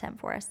great content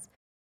for us.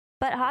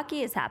 But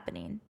hockey is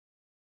happening.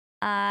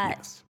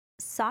 Yes.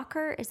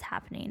 Soccer is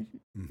happening.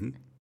 Mm-hmm.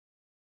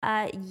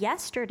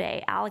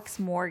 Yesterday, Alex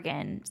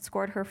Morgan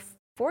scored her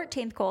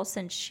 14th goal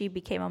since she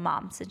became a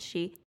mom, since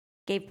she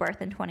gave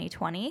birth in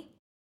 2020,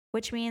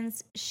 which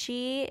means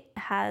she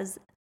has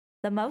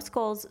the most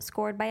goals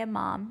scored by a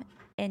mom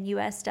in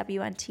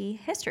USWNT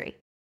history.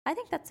 I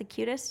think that's the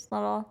cutest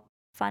little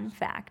fun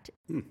fact.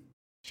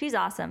 She's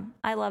awesome.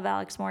 I love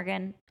Alex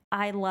Morgan.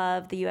 I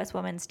love the U.S.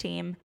 women's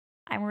team.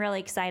 I'm really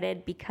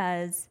excited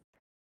because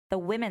the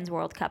Women's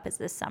World Cup is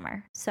this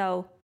summer.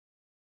 So,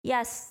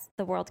 yes,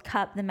 the World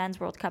Cup, the Men's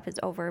World Cup is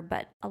over,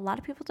 but a lot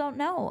of people don't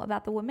know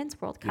about the Women's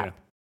World Cup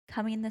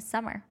coming this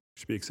summer.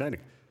 Should be exciting.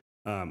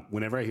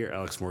 Whenever I hear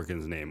Alex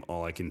Morgan's name,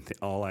 all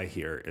I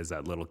hear is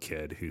that little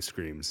kid who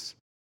screams,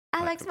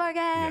 Alex Morgan!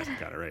 Yeah,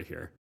 got it right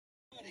here.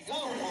 Alex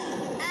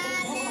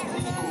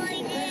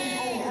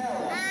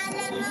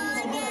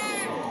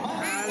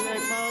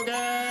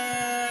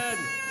Morgan!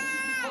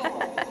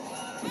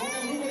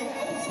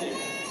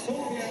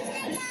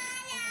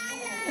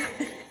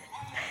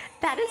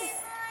 That is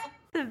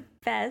the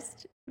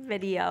best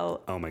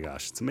video. Oh my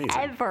gosh, it's amazing.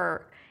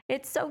 Ever.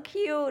 It's so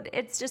cute.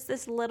 It's just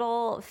this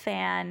little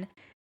fan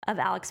of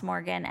Alex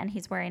Morgan, and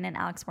he's wearing an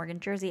Alex Morgan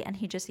jersey, and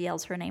he just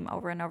yells her name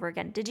over and over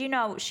again. Did you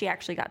know she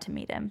actually got to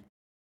meet him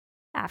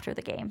after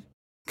the game?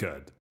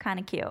 Good. Kind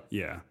of cute.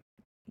 Yeah.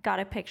 Got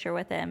a picture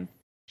with him.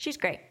 She's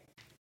great.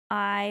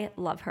 I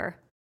love her.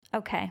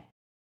 Okay.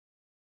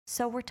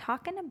 So we're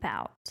talking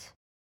about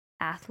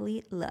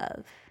athlete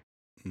love.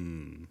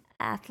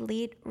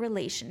 Athlete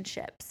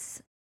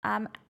relationships.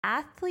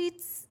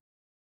 Athletes,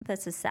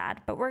 this is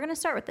sad, but we're going to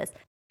start with this.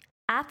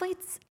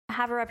 Athletes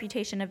have a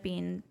reputation of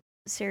being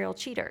serial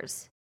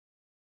cheaters.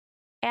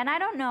 And I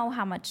don't know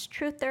how much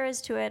truth there is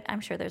to it.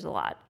 I'm sure there's a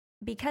lot.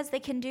 Because they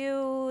can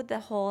do the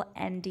whole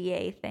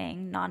NDA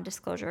thing,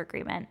 non-disclosure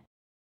agreement.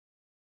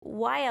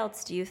 Why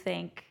else do you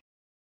think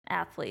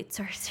athletes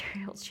are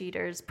serial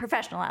cheaters?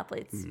 Professional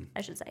athletes,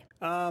 I should say.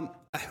 I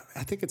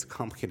think it's a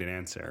complicated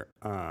answer.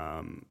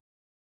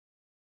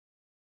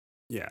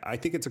 Yeah, I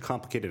think it's a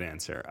complicated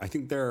answer. I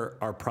think there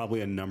are probably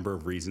a number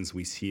of reasons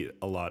we see it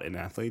a lot in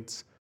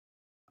athletes.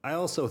 I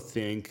also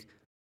think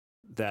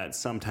that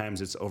sometimes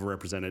it's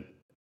overrepresented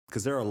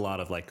because there are a lot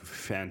of like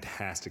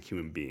fantastic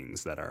human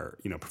beings that are,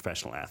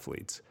 professional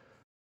athletes.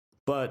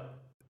 But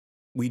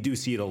we do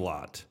see it a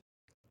lot.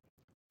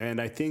 And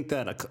I think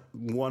that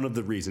one of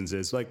the reasons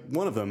is, like,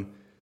 one of them,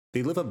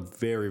 they live a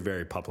very,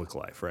 very public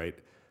life, right?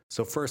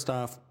 So first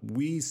off,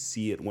 we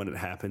see it when it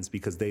happens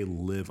because they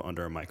live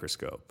under a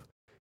microscope.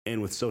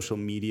 And with social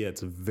media,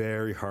 it's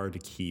very hard to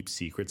keep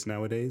secrets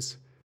nowadays.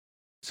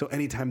 So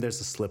anytime there's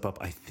a slip up,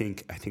 I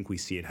think we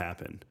see it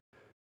happen.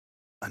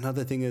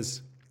 Another thing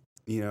is,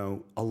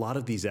 a lot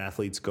of these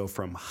athletes go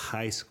from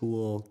high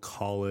school,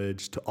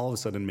 college, to all of a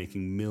sudden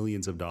making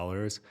millions of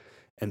dollars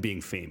and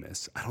being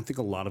famous. I don't think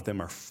a lot of them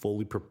are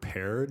fully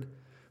prepared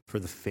for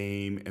the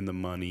fame and the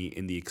money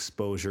and the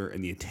exposure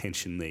and the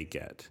attention they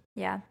get.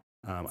 Yeah.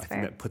 I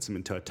think that puts them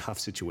into a tough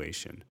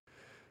situation.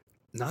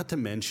 Not to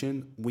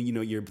mention, when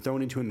you're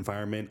thrown into an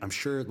environment, I'm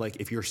sure, like,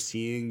 if you're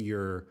seeing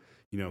your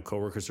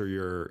coworkers or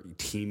your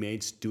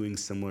teammates doing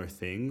similar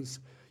things,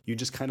 you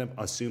just kind of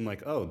assume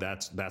like, oh,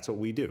 that's what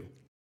we do.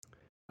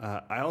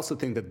 I also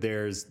think that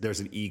there's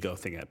an ego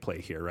thing at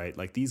play here, right?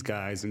 Like, these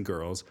guys and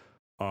girls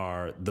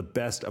are the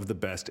best of the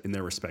best in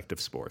their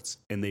respective sports,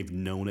 and they've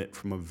known it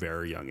from a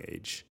very young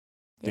age.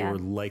 They were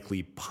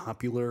likely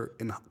popular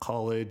in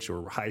college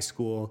or high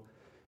school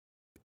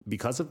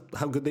because of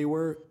how good they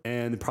were,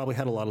 and probably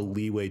had a lot of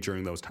leeway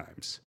during those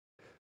times.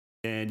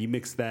 And you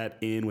mix that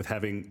in with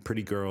having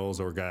pretty girls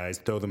or guys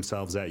throw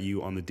themselves at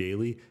you on the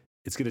daily,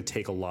 it's going to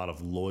take a lot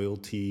of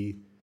loyalty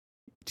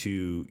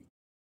to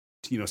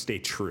stay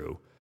true.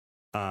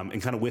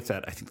 And kind of with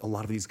that, I think a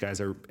lot of these guys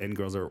and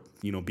girls are,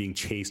 being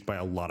chased by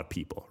a lot of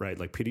people, right?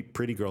 Like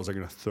pretty girls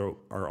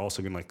are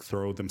also going to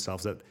throw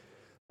themselves at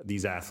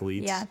these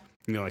athletes. Yeah.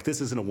 Like this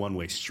isn't a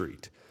one-way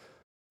street.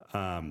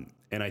 And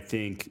I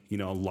think,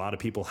 a lot of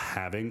people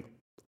having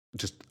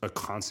just a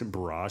constant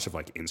barrage of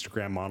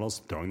Instagram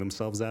models throwing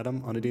themselves at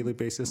them on a daily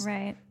basis.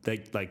 Right.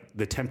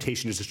 The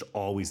temptation is just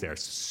always there.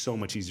 It's so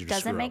much easier to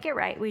Doesn't make it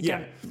right.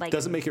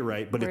 Doesn't make it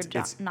right, but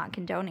it's not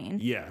condoning.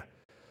 Yeah.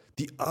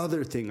 The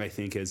other thing I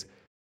think is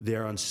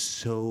they're on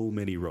so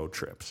many road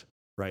trips,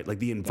 right? Like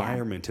the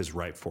environment is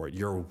right for it.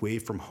 You're away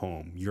from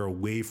home. You're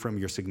away from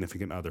your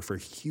significant other for a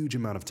huge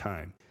amount of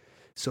time.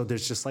 So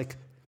there's just an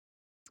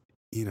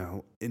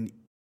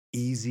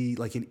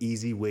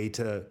easy way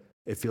to,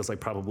 it feels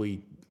like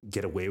probably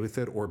get away with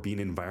it, or be in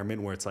an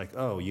environment where it's I've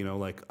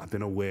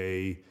been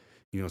away,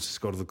 let's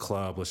just go to the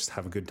club. Let's just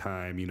have a good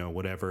time,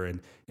 whatever.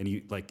 And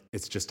you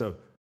it's just a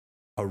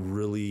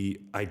really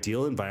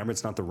ideal environment.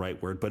 It's not the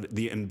right word, but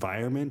the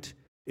environment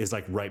is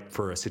ripe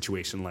for a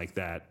situation like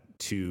that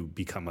to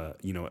become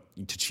to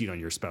cheat on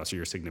your spouse or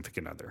your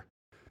significant other.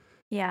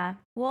 Yeah.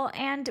 Well,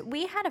 and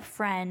we had a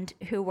friend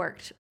who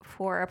worked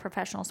for a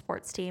professional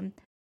sports team.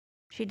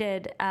 She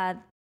did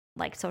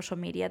social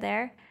media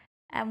there.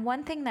 And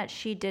one thing that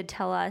she did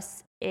tell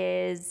us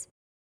is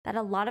that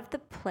a lot of the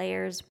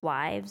players'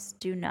 wives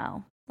do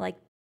know.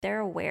 They're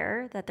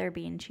aware that they're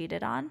being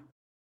cheated on,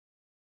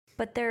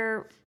 but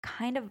they're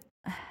kind of,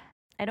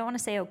 I don't want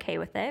to say okay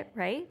with it,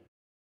 right?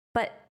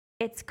 But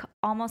it's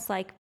almost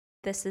like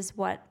this is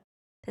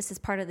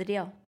part of the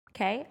deal.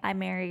 Okay. I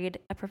married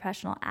a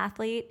professional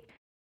athlete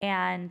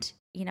and,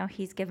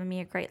 he's given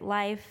me a great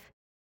life,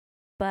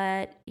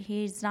 but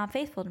he's not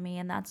faithful to me.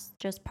 And that's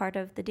just part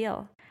of the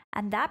deal.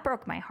 And that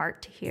broke my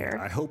heart to hear.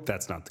 Yeah, I hope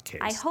that's not the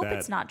case. I hope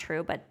it's not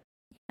true, but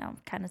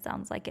kind of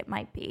sounds like it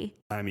might be.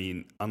 I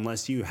mean,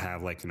 unless you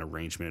have an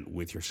arrangement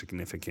with your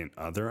significant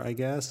other, I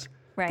guess.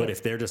 Right. But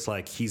if they're just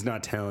he's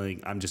not telling,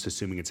 I'm just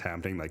assuming it's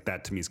happening,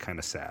 that to me is kind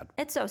of sad.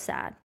 It's so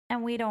sad.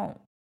 And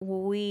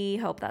we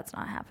hope that's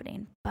not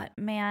happening. But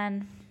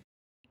man,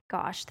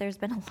 gosh, there's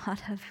been a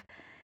lot of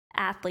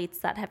athletes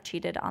that have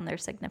cheated on their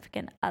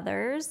significant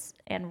others,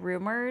 and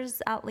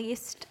rumors at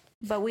least.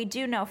 But we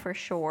do know for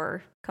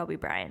sure Kobe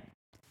Bryant.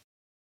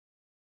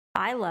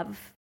 I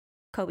love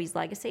Kobe's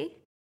legacy.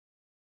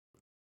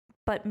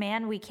 But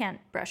man, we can't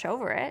brush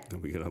over it. Are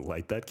we going to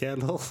light that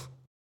candle?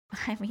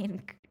 I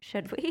mean,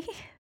 should we?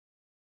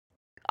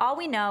 All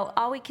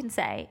we can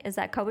say is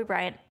that Kobe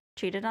Bryant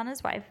cheated on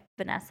his wife,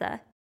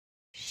 Vanessa.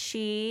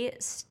 She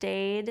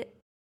stayed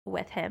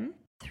with him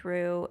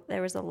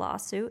there was a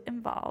lawsuit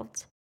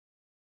involved,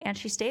 and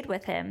she stayed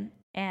with him,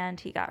 and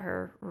he got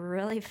her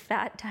really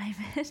fat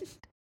diamond.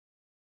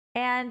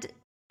 And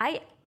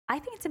I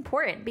think it's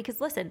important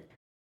because, listen,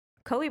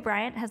 Kobe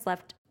Bryant has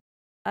left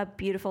a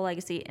beautiful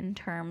legacy in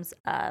terms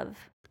of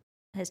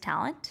his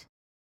talent,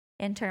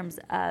 in terms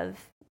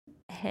of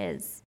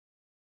his,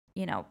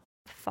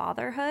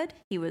 fatherhood.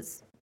 He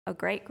was a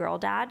great girl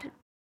dad.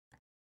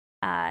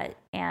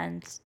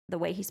 And the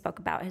way he spoke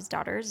about his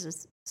daughters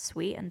is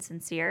sweet and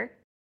sincere,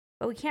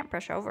 but we can't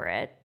brush over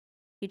it.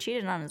 He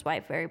cheated on his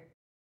wife very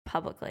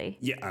publicly.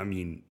 Yeah, I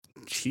mean,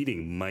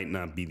 cheating might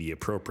not be the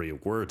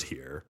appropriate word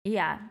here.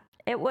 Yeah,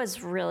 it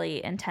was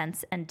really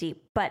intense and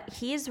deep, but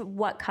he's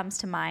what comes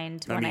to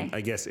mind when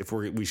I guess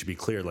we should be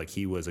clear,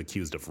 he was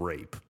accused of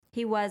rape.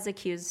 He was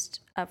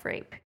accused of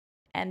rape,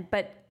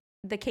 but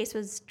the case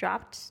was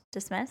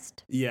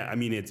dismissed. Yeah, I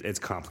mean, it's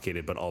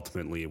complicated, but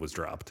ultimately it was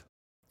dropped.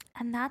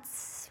 And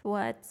that's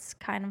what's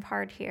kind of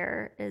hard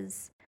here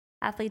is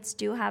athletes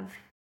do have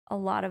a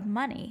lot of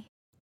money,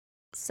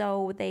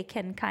 so they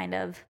can kind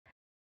of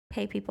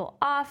pay people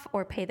off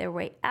or pay their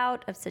way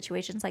out of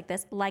situations like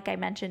this. Like I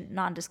mentioned,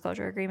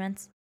 non-disclosure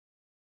agreements.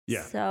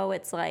 Yeah. So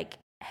it's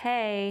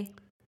hey,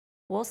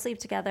 we'll sleep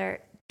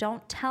together.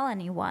 Don't tell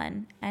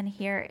anyone. And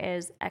here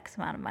is X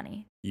amount of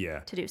money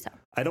to do so.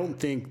 I don't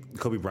think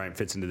Kobe Bryant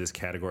fits into this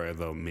category,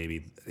 although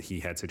maybe he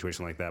had a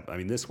situation like that. I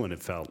mean, this one, it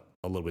felt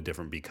a little bit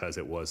different because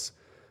it was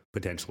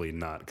potentially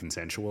not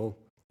consensual.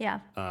 Yeah.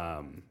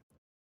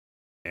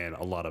 And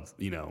a lot of,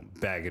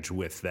 baggage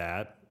with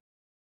that.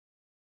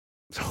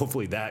 So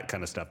hopefully that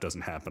kind of stuff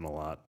doesn't happen a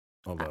lot.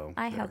 Although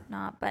I hope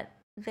not, but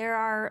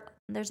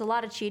there's a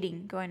lot of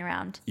cheating going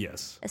around.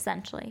 Yes.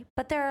 Essentially.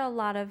 But there are a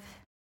lot of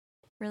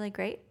really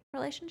great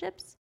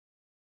relationships.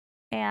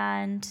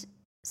 And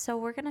so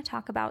we're going to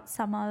talk about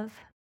some of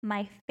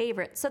my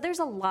favorites. So there's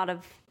a lot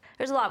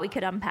we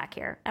could unpack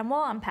here, and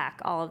we'll unpack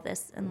all of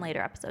this in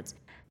later episodes.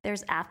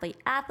 There's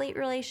athlete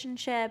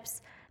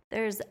relationships.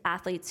 There's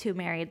athletes who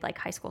married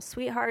high school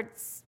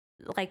sweethearts,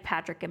 like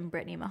Patrick and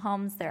Brittany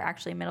Mahomes. They're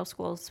actually middle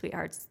school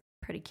sweethearts,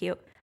 pretty cute.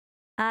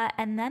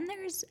 And then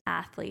there's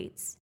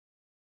athletes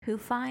who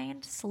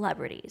find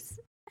celebrities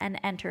and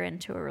enter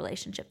into a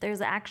relationship.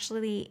 There's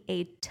actually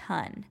a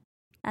ton.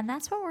 And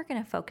that's what we're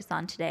going to focus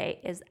on today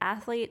is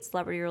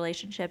athlete-celebrity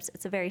relationships.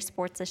 It's a very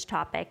sports-ish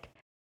topic.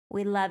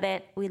 We love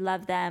it. We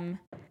love them.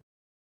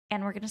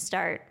 And we're going to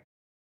start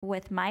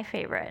with my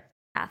favorite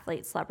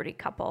athlete-celebrity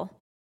couple.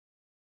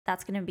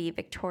 That's going to be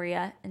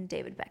Victoria and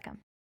David Beckham.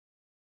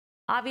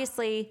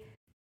 Obviously,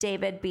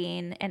 David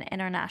being an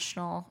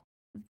international,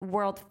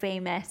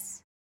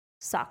 world-famous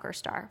soccer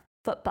star,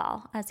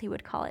 football, as he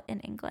would call it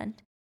in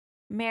England,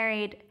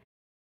 married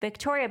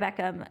Victoria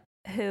Beckham,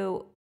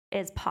 who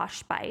is Posh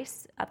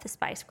Spice of the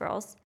Spice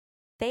Girls.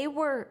 They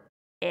were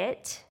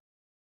it.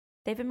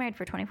 They've been married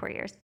for 24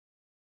 years.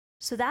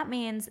 So that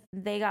means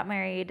they got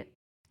married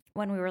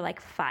when we were like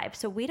 5.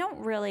 So we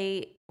don't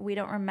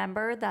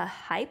remember the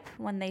hype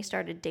when they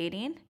started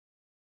dating.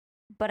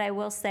 But I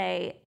will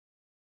say,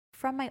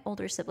 from my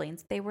older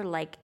siblings, they were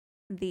like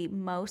the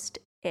most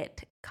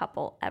it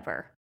couple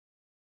ever.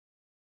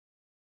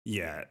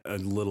 Yeah, a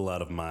little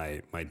out of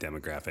my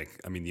demographic.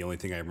 I mean, the only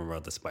thing I remember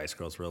about the Spice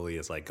Girls really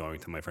is like going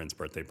to my friend's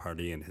birthday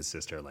party and his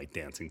sister like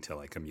dancing to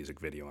like a music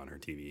video on her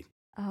TV.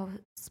 Oh,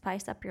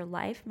 spice up your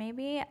life,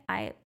 maybe?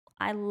 I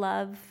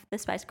love the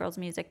Spice Girls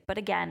music, but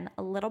again,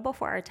 a little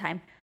before our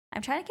time.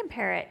 I'm trying to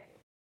compare it.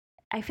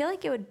 I feel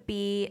like it would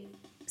be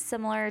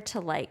similar to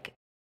like,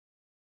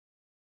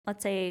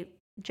 let's say,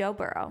 Joe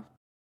Burrow.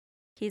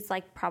 He's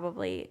like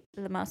probably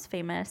the most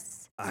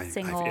famous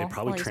single. It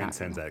probably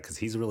transcends that because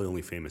he's really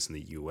only famous in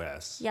the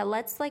U.S. Yeah,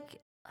 let's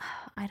like,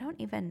 I don't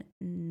even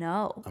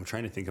know. I'm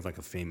trying to think of like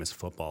a famous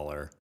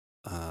footballer,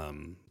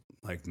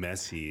 like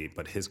Messi,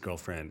 but his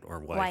girlfriend or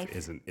wife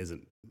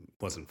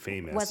wasn't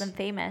famous. Wasn't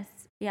famous,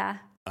 yeah.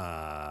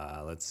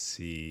 Let's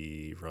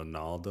see,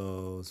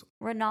 Ronaldo's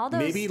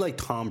maybe like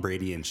Tom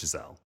Brady and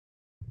Giselle.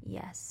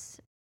 Yes.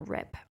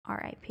 RIP,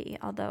 R.I.P.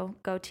 Although,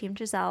 go Team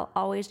Giselle,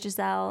 always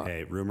Giselle.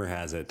 Hey, rumor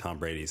has it Tom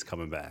Brady's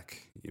coming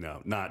back. You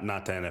know, not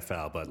to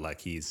NFL, but like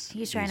he's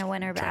trying to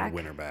win her back. Trying to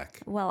win her back.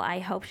 Well, I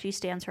hope she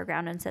stands her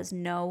ground and says,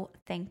 no,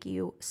 thank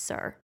you,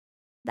 sir.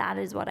 That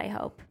is what I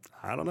hope.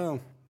 I don't know.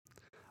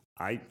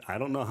 I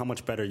don't know how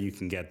much better you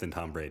can get than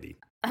Tom Brady.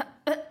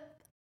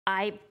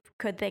 I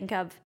could think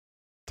of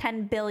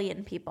 10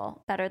 billion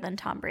people better than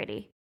Tom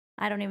Brady.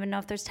 I don't even know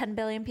if there's 10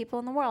 billion people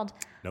in the world.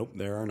 Nope,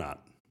 there are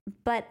not.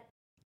 But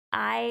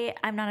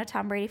I'm not a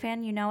Tom Brady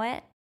fan, you know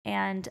it,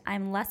 and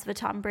I'm less of a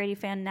Tom Brady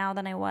fan now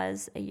than I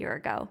was a year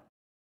ago.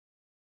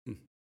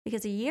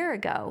 Because a year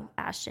ago,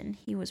 Ashton,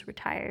 he was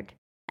retired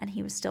and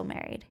he was still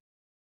married.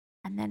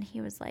 And then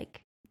he was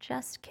like,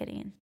 just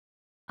kidding.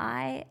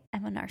 I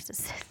am a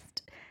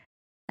narcissist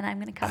and I'm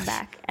going to come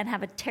back and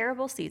have a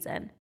terrible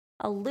season,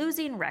 a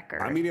losing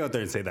record. I'm going to go out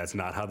there and say that's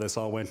not how this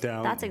all went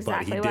down. That's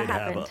exactly what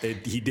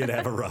happened. He did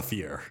have a rough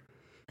year.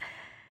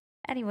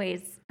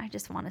 Anyways, I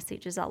just want to see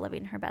Giselle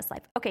living her best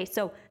life. Okay,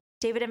 so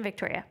David and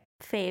Victoria,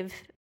 fave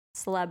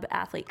celeb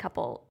athlete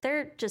couple.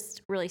 They're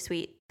just really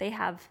sweet.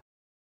 I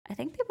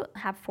think they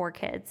have 4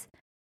 kids.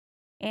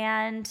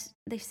 And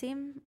they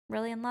seem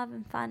really in love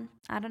and fun.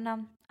 I don't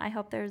know. I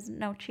hope there's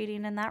no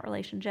cheating in that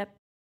relationship.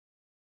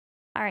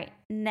 All right,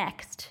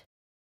 next.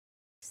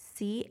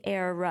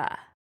 Ciara.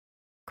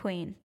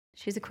 Queen.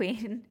 She's a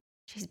queen.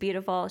 She's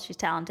beautiful. She's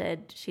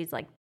talented. She's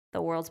like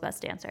the world's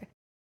best dancer.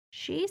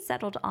 She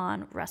settled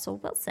on Russell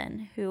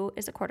Wilson, who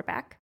is a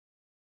quarterback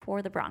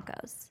for the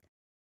Broncos.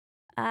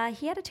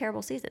 He had a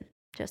terrible season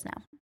just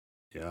now.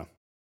 Yeah.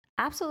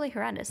 Absolutely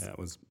horrendous. That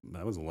was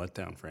a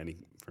letdown for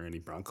any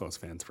Broncos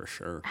fans for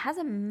sure. Has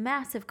a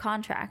massive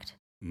contract.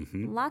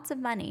 Mm-hmm. Lots of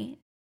money.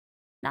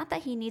 Not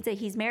that he needs it.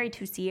 He's married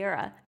to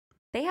Ciara.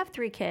 They have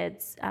 3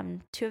 kids,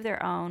 2 of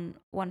their own,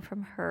 1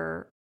 from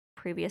her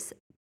previous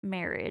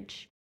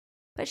marriage.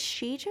 But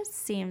she just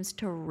seems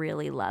to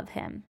really love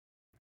him.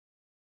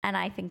 And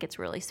I think it's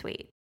really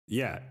sweet.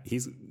 Yeah,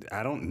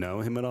 I don't know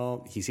him at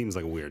all. He seems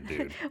like a weird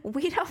dude.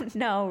 We don't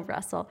know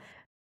Russell.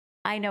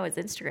 I know his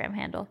Instagram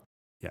handle.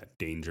 Yeah,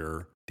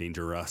 Danger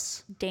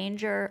Russ.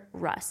 Danger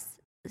Russ.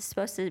 It's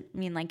supposed to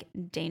mean like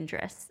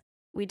dangerous.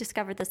 We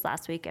discovered this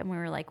last week and we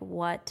were like,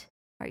 what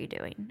are you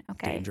doing?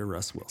 Okay. Danger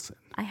Russ Wilson.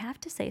 I have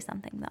to say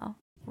something though.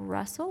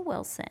 Russell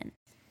Wilson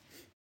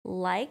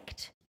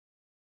liked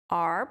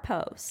our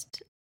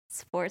post,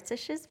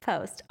 Sportsish's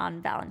post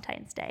on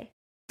Valentine's Day.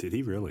 Did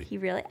he really?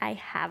 I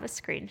have a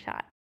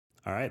screenshot.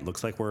 All right.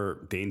 Looks like we're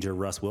Danger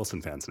Russ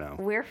Wilson fans now.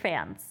 We're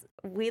fans.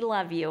 We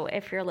love you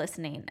if you're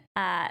listening.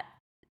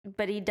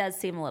 But he does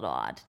seem a little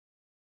odd.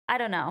 I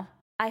don't know.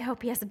 I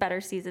hope he has a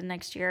better season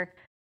next year.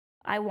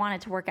 I want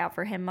it to work out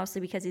for him, mostly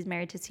because he's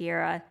married to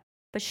Ciara.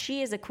 But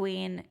she is a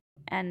queen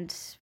and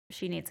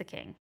she needs a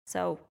king.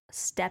 So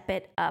step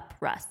it up,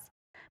 Russ.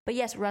 But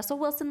yes, Russell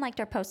Wilson liked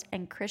our post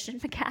and Christian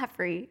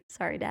McCaffrey,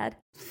 sorry, Dad,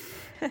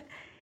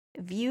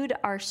 viewed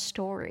our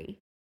story.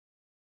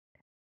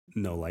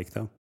 No like,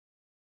 though?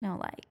 No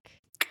like.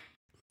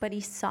 But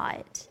he saw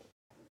it.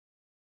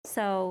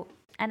 So,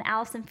 and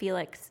Allison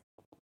Felix,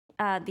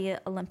 the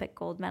Olympic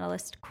gold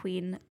medalist,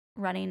 queen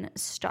running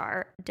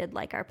star, did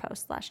like our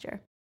post last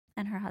year.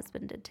 And her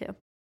husband did too.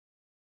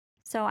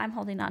 So I'm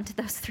holding on to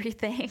those 3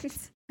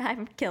 things.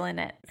 I'm killing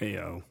it.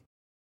 Ayo.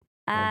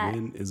 A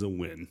win is a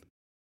win.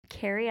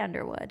 Carrie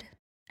Underwood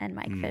and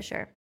Mike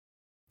Fisher.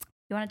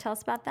 You want to tell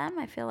us about them?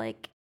 I feel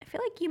like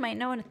you might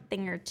know a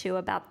thing or two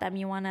about them.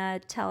 You want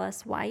to tell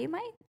us why you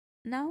might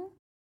know?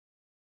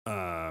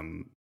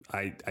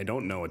 I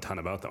don't know a ton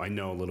about them. I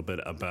know a little bit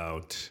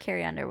about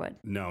Carrie Underwood.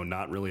 No,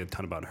 not really a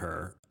ton about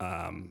her.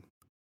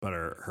 But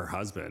her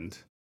husband.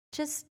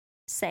 Just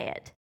say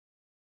it.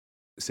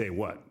 Say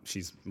what?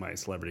 She's my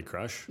celebrity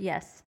crush?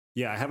 Yes.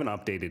 Yeah, I haven't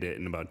updated it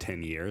in about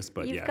 10 years,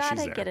 but You've got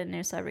to get a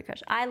new celebrity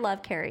crush. I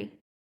love Carrie.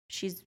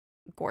 She's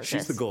gorgeous.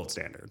 She's the gold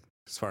standard,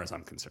 as far as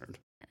I'm concerned.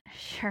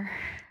 Sure.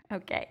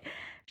 Okay.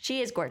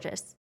 She is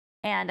gorgeous,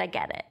 and I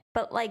get it.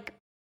 But, like,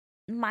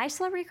 my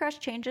celebrity crush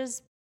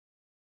changes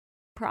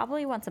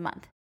probably once a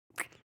month.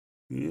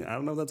 Yeah, I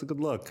don't know if that's a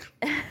good look.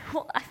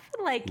 Well, I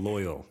feel like...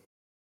 Loyal.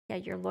 Yeah,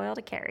 you're loyal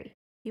to Carrie.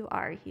 You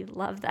are. You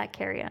love that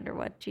Carrie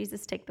Underwood.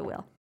 Jesus, take the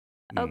wheel.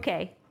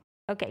 Okay.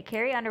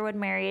 Carrie Underwood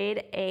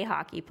married a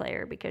hockey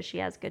player because she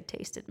has good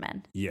taste in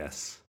men.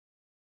 Yes.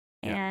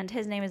 And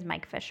his name is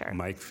Mike Fisher.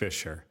 Mike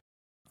Fisher.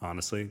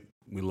 Honestly,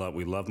 we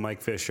love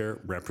Mike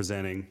Fisher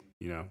representing,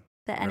 the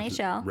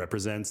NHL.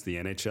 Represents the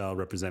NHL,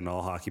 representing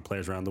all hockey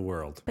players around the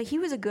world. But he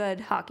was a good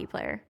hockey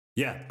player.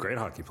 Yeah, great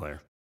hockey player.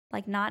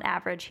 Like, not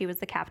average. He was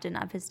the captain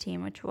of his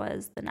team, which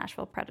was the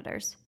Nashville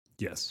Predators.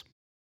 Yes.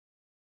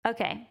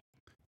 Okay.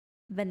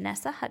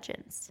 Vanessa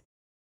Hudgens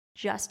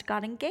just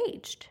got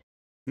engaged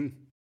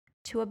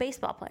to a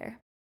baseball player.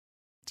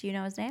 Do you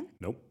know his name?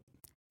 Nope.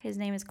 His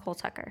name is Cole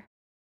Tucker.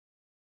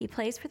 He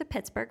plays for the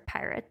Pittsburgh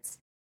Pirates.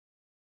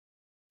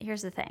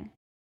 Here's the thing.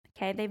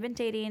 Okay, they've been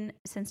dating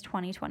since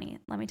 2020.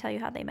 Let me tell you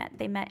how they met.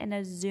 They met in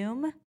a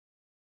Zoom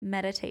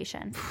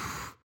meditation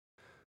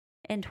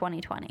in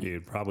 2020.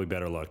 You'd probably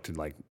better luck to,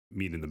 like,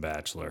 meet in The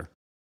Bachelor.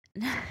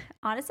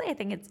 Honestly, I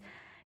think it's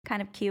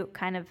kind of cute,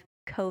 kind of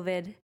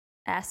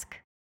COVID-esque.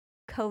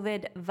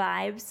 COVID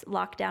vibes,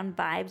 lockdown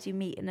vibes. You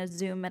meet in a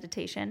Zoom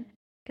meditation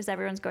because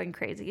everyone's going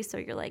crazy. So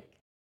you're like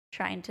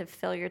trying to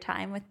fill your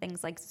time with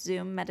things like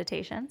Zoom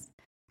meditations.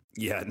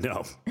 Yeah,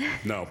 no,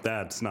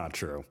 that's not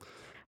true.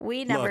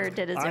 We never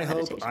did a Zoom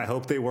meditation. I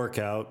hope they work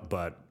out,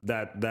 but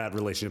that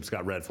relationship's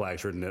got red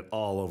flags written it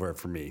all over it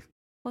for me.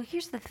 Well,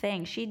 here's the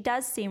thing. She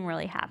does seem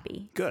really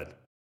happy. Good.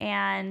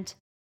 And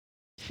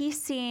he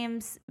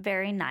seems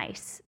very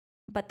nice,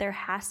 but there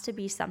has to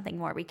be something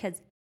more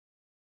because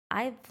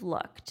I've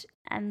looked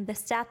and the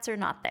stats are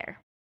not there.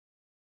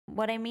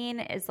 What I mean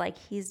is, like,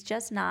 he's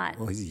just not.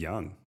 Well, he's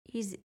young.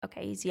 He's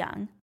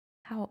young.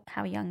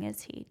 How young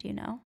is he? Do you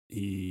know?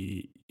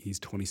 He's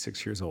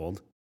 26 years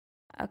old.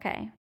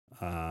 Okay.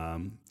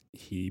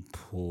 He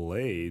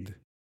played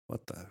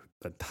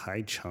the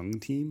Taichung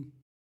team?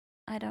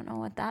 I don't know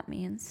what that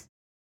means.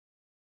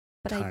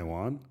 But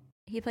Taiwan?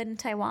 He played in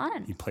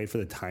Taiwan. He played for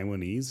the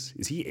Taiwanese.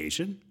 Is he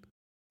Asian?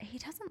 He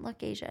doesn't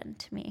look Asian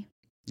to me.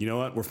 You know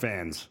what? We're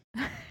fans.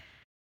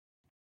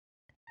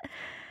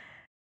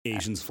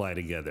 Asians fly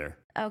together.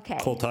 Okay.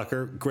 Cole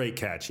Tucker, great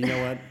catch. You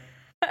know what?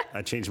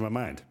 I changed my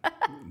mind.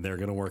 They're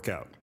going to work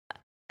out.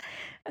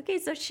 Okay,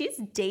 so she's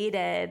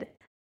dated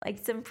like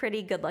some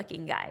pretty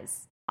good-looking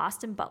guys.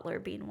 Austin Butler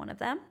being one of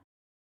them.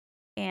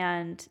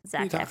 And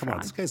Zac Efron. What are you talking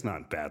about? This guy's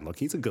not bad look.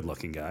 He's a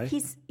good-looking guy.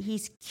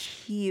 He's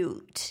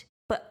cute.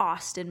 But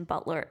Austin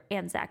Butler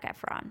and Zac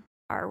Efron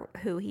are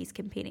who he's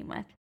competing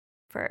with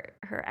for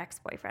her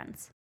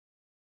ex-boyfriends.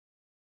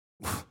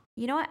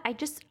 You know what?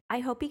 I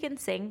hope he can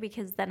sing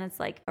because then it's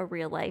like a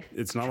real life.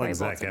 It's not like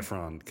Zac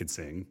Efron could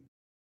sing.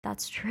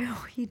 That's true.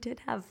 He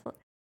did have.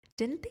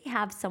 Didn't they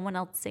have someone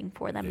else sing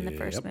for them in the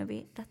first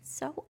movie? That's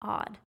so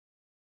odd.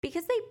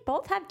 Because they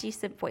both have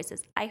decent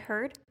voices. I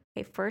heard,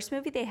 first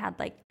movie they had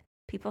like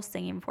people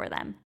singing for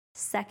them.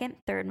 Second,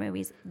 third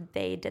movies,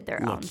 they did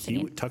their own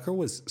singing. Tucker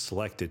was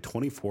selected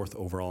 24th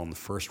overall in the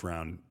first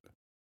round.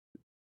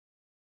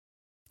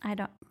 I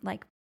don't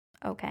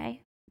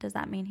okay. Does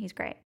that mean he's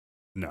great?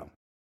 No.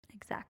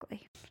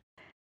 Exactly.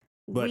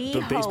 But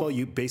baseball,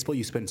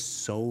 you spend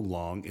so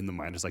long in the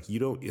minors. Like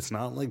it's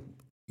not like,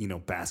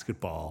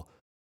 basketball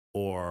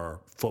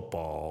or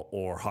football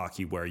or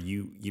hockey where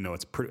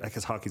it's pretty, I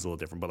guess hockey's a little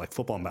different, but like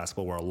football and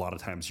basketball where a lot of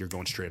times you're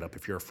going straight up.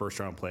 If you're a first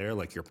round player,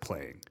 like you're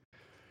playing,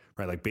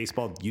 right? Like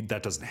baseball,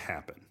 that doesn't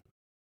happen.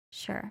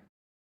 Sure.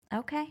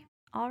 Okay.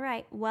 All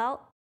right.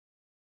 Well,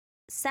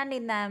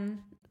 sending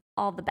them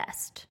all the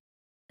best,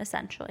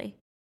 essentially.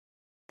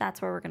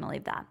 That's where we're going to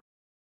leave that.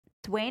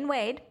 Dwayne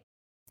Wade,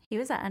 he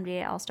was at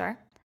NBA All-Star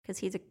because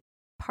he's a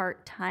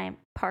part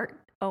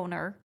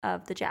owner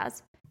of the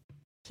Jazz.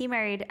 He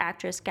married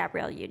actress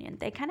Gabrielle Union.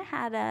 They kind of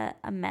had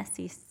a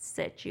messy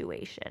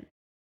situation.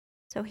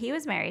 So he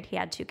was married. He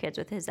had 2 kids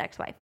with his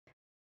ex-wife.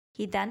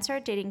 He then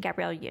started dating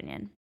Gabrielle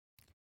Union.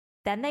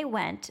 Then they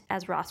went,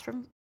 as Ross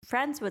from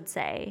Friends would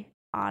say,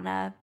 on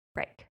a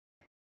break.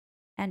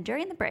 And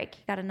during the break,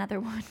 he got another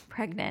one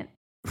pregnant.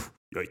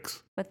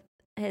 Yikes. With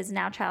his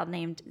now child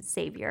named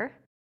Xavier.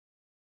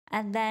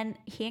 And then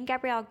he and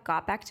Gabrielle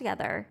got back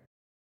together,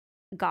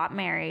 got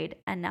married,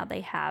 and now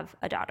they have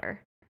a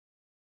daughter.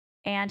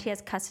 and he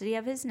has custody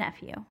of his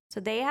nephew. So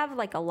they have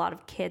like a lot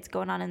of kids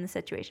going on in the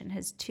situation.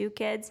 His 2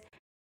 kids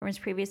from his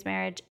previous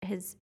marriage,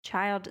 his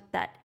child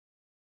that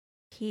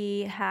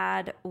he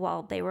had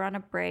while they were on a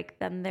break,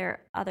 then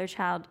their other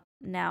child,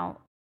 now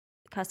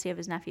custody of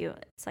his nephew.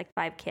 It's like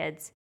 5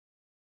 kids.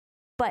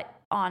 But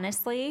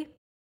honestly,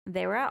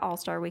 they were at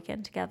All-Star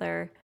Weekend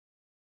together.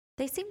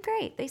 They seem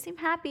great. They seem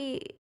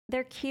happy.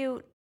 They're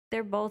cute.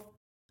 They're both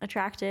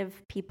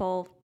attractive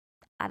people.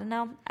 I don't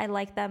know. I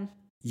like them.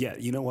 Yeah,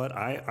 you know what?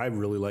 I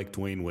really like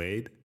Dwayne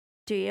Wade.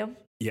 Do you?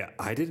 Yeah,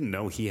 I didn't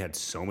know he had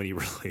so many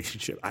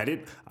relationships. I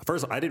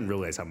didn't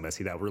realize how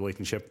messy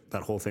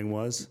that whole thing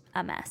was.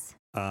 A mess.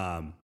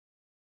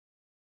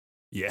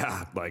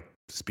 Yeah, like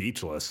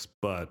speechless.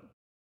 But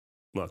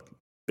look,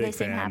 big they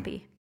seem fan.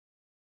 Happy.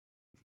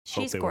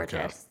 She's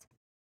gorgeous.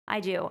 I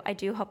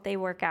do hope they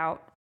work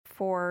out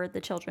for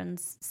the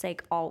children's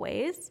sake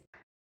always.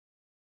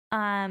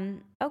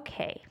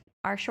 Okay.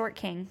 Our short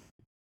king.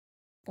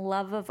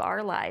 Love of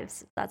our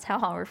lives. That's how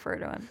I'll refer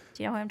to him.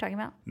 Do you know who I'm talking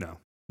about? No.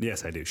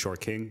 Yes, I do.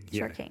 Short king.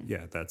 Short king.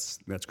 Yeah, that's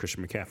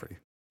Christian McCaffrey.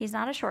 He's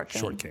not a short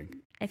king. Short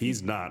king.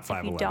 He's not 5'11".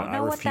 If you don't know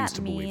I what refuse that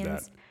to believe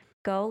that.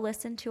 Go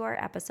listen to our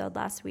episode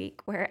last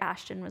week where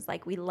Ashton was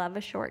like, we love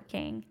a short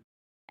king.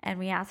 And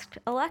we asked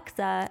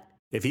Alexa.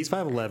 If he's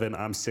 5'11",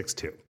 I'm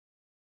 6'2".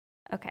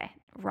 Okay,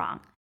 wrong.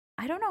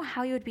 I don't know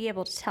how you would be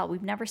able to tell.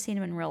 We've never seen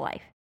him in real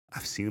life.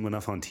 I've seen him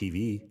enough on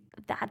TV.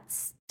 That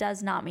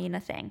does not mean a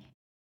thing.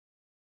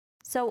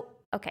 So,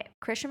 okay,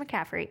 Christian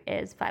McCaffrey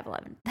is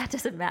 5'11". That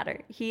doesn't matter.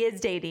 He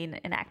is dating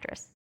an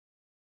actress.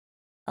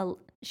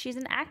 She's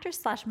an actress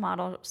 /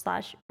 model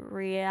 /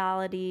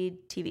 reality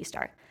TV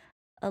star.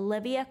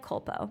 Olivia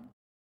Culpo.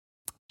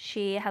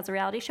 She has a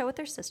reality show with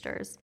her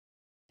sisters,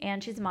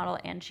 and she's a model,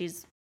 and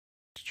she's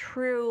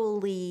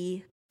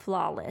truly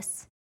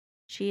flawless.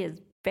 She is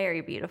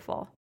very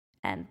beautiful,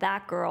 and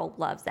that girl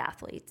loves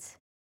athletes.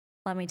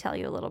 Let me tell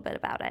you a little bit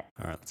about it.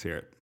 All right, let's hear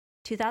it.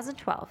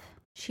 2012,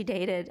 she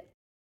dated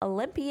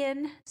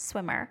Olympian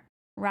swimmer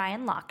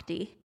Ryan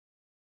Lochte,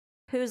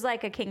 who's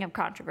like a king of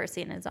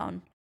controversy in his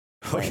own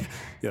way.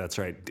 Yeah, that's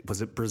right.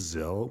 Was it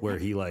Brazil where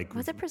he like...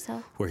 Was it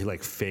Brazil? Where he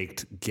like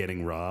faked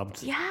getting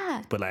robbed?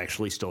 Yeah. But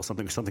actually stole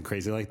something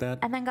crazy like that?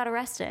 And then got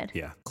arrested.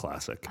 Yeah,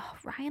 classic. Oh,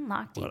 Ryan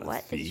Lochte,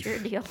 what is your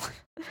deal?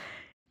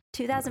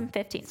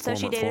 2015. So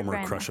she dated former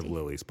Ryan crush Lochte. of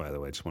Lily's, by the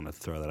way. Just want to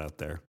throw that out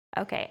there.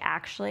 Okay,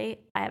 actually,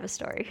 I have a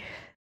story.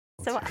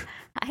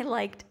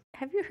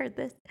 Have you heard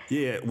this?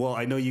 Yeah, well,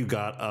 I know you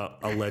got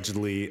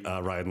allegedly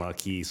Ryan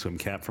Lochte swim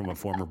cap from a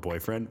former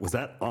boyfriend. Was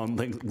that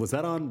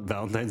on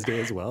Valentine's Day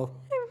as well?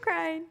 I'm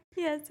crying.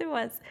 Yes, it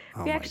was.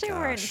 Oh we actually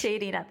weren't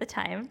dating at the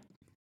time.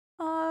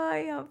 Oh,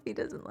 I hope he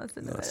doesn't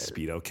listen to this.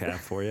 Speedo cap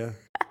for you.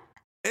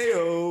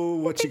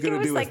 Ayo, what you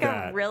gonna do with that? It was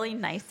like a really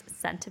nice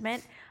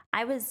sentiment.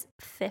 I was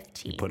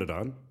 15. You put it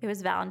on? It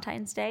was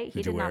Valentine's Day.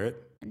 Did you wear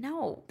it?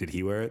 No. Did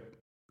he wear it?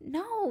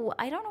 No,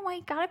 I don't know why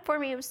he got it for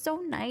me. It was so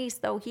nice,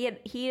 though. He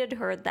had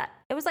heard that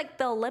it was like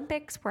the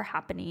Olympics were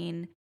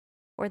happening,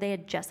 or they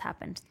had just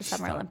happened, the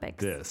Summer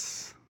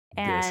Olympics.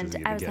 And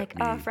I was like,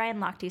 oh, Ryan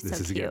Lochte's so cute. This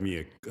is getting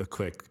me a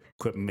quick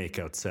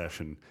makeout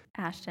session.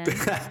 Ashton.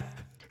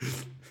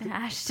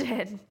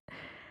 Ashton.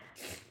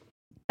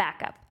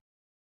 Back up.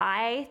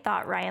 I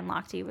thought Ryan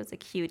Lochte was a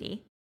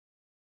cutie.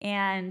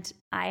 And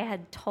I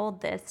had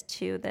told this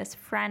to this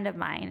friend of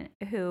mine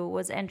who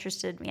was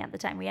interested in me at the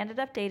time. We ended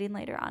up dating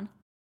later on.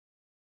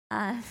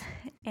 And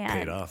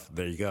paid off.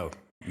 There you go.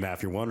 Now,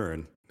 if you're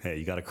wondering, hey,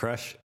 you got a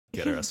crush?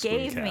 Get her a swim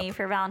cap. He gave me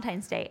for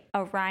Valentine's Day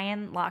a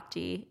Ryan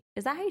Lochte.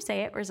 Is that how you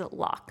say it, or is it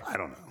Lock? I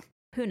don't know.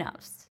 Who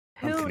knows?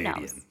 I'm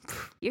Canadian.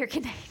 You're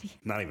Canadian.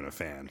 Not even a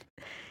fan.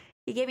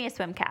 He gave me a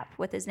swim cap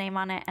with his name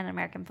on it and an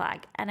American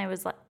flag, and it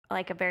was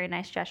like a very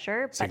nice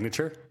gesture.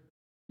 Signature?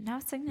 No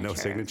signature. No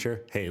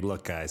signature? Hey,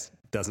 look, guys,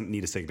 doesn't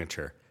need a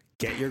signature.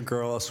 Get your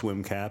girl a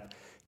swim cap,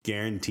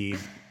 guaranteed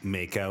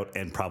makeout,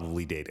 and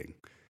probably dating.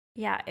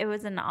 Yeah, it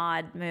was an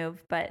odd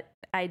move, but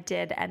I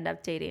did end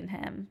up dating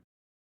him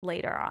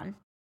later on.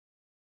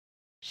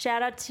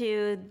 Shout out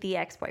to the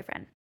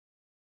ex-boyfriend.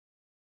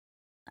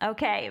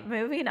 Okay,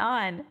 moving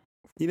on.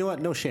 You know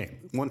what? No shame.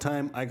 One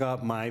time I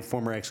got my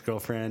former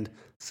ex-girlfriend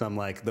some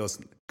like those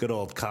good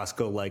old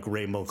Costco like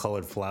rainbow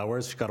colored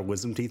flowers. She got her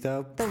wisdom teeth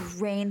out. The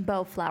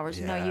rainbow flowers.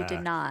 Yeah. No, you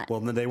did not. Well,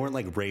 they weren't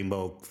like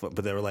rainbow, but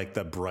they were like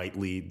the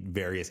brightly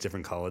various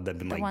different colored that had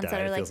been the like ones dyed.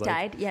 That are like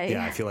dyed? Yeah,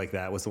 yeah. I feel like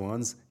that was the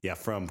ones. Yeah,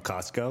 from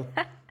Costco.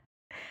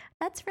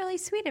 That's really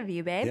sweet of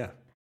you, babe. Yeah.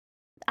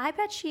 I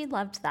bet she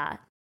loved that.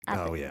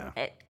 Yeah.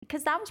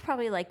 Because that was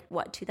probably like,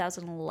 what,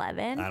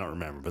 2011? I don't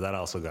remember, but that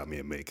also got me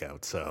a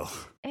makeout, so.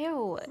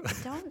 Ew,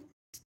 don't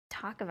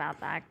talk about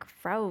that.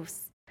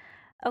 Gross.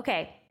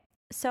 Okay,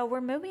 so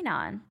we're moving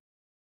on.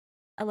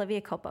 Olivia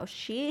Culpo,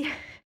 she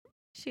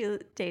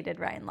dated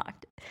Ryan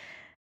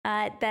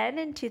Lochte. Then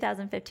in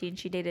 2015,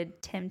 she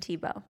dated Tim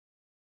Tebow,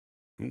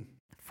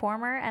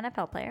 former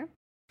NFL player.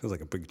 Feels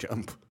like a big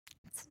jump.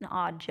 It's an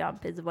odd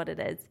jump is what it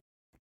is.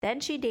 Then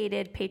she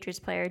dated Patriots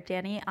player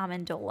Danny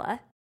Amendola.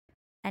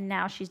 And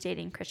now she's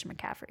dating Christian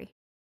McCaffrey.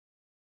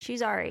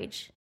 She's our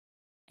age.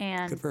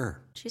 And good for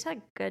her. She's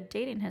had good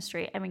dating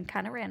history. I mean,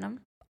 kind of random.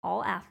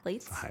 All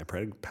athletes.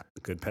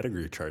 Good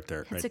pedigree chart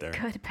there. It's a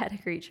good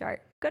pedigree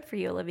chart. Good for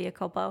you, Olivia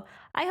Culpo.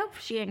 I hope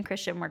she and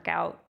Christian work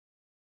out.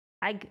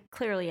 I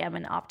clearly am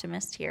an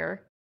optimist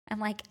here. I'm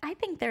like, I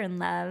think they're in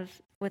love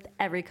with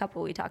every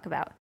couple we talk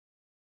about.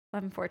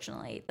 But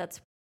unfortunately, that's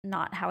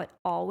not how it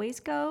always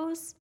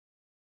goes.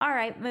 All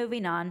right,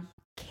 moving on.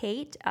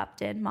 Kate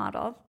Upton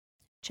model,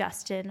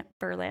 Justin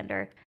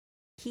Verlander.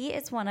 He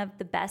is one of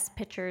the best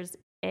pitchers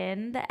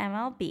in the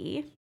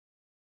MLB.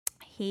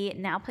 He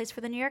now plays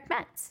for the New York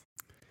Mets.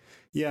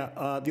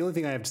 Yeah, the only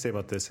thing I have to say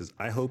about this is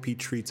I hope he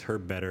treats her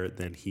better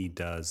than he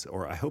does,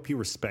 or I hope he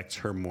respects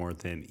her more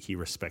than he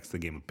respects the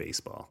game of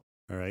baseball.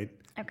 All right?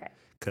 Okay.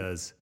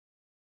 Because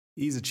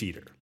he's a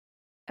cheater.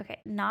 Okay,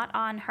 not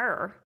on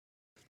her.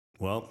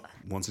 Well,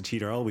 once a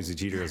cheater, always a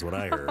cheater is what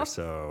I heard,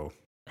 so...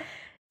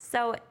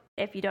 So,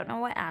 if you don't know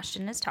what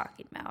Ashton is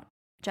talking about,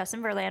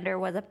 Justin Verlander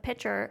was a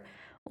pitcher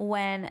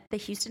when the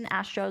Houston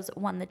Astros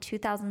won the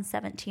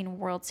 2017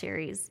 World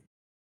Series,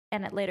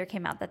 and it later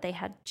came out that they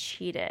had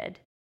cheated,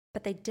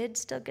 but they did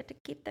still get to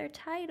keep their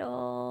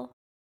title.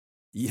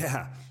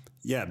 Yeah,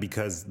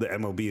 because the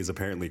MLB is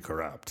apparently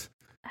corrupt.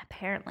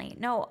 Apparently.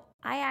 No,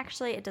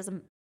 it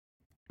doesn't,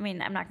 I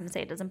mean, I'm not going to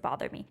say it doesn't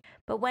bother me,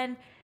 but when,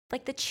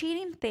 like, the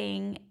cheating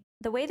thing,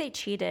 the way they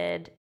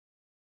cheated,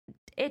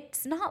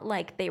 it's not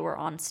like they were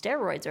on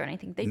steroids or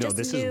anything.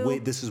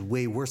 This is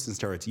way worse than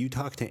steroids. You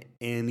talk to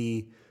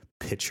any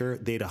pitcher,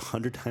 they'd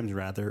 100 times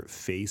rather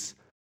face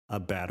a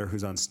batter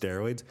who's on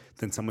steroids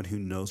than someone who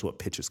knows what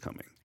pitch is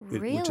coming.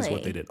 Really? Which is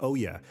what they did. Oh,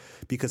 yeah.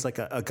 Because like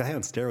a guy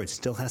on steroids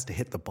still has to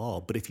hit the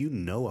ball. But if you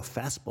know a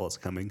fastball is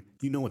coming,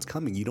 you know it's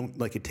coming. You don't,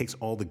 like, it takes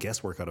all the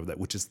guesswork out of that,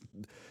 which is,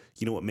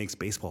 what makes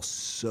baseball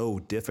so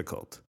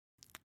difficult.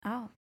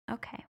 Oh,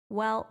 okay.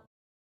 Well,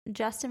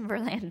 Justin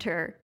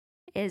Verlander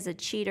is a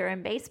cheater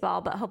in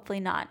baseball, but hopefully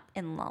not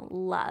in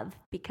love,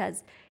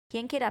 because he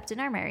and Kate Upton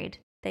are married.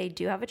 They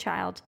do have a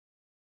child,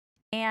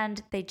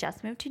 and they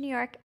just moved to New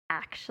York,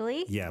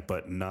 actually. Yeah,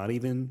 but not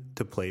even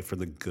to play for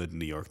the good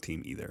New York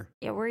team either.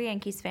 Yeah, we're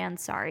Yankees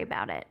fans. Sorry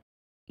about it.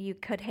 You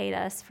could hate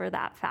us for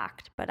that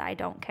fact, but I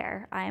don't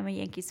care. I am a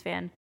Yankees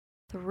fan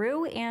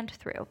through and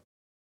through.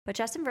 But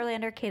Justin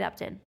Verlander, Kate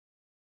Upton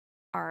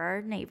are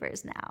our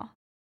neighbors now.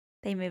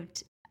 They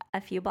moved a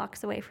few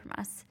blocks away from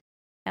us.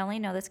 I only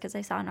know this because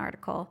I saw an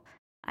article.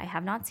 I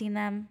have not seen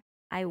them.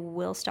 I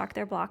will stalk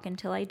their block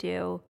until I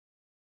do.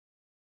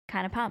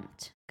 Kind of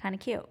pumped. Kind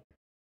of cute.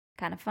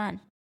 Kind of fun.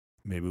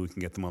 Maybe we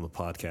can get them on the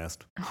podcast.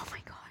 Oh my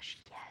gosh,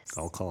 yes.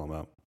 I'll call them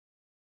up.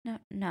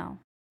 No.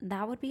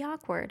 That would be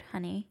awkward,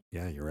 honey.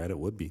 Yeah, you're right. It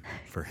would be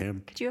for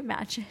him. Could you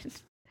imagine?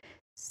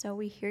 So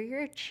we hear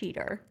you're a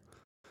cheater.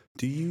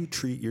 Do you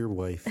treat your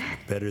wife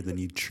better than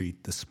you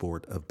treat the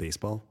sport of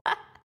baseball?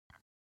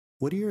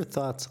 What are your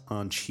thoughts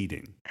on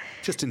cheating,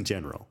 just in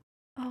general?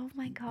 Oh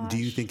my gosh. Do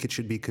you think it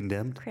should be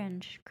condemned?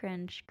 Cringe.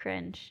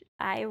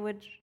 I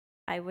would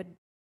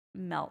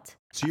melt.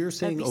 So you're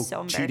saying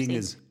cheating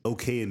is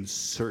okay in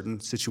certain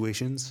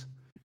situations?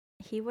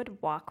 He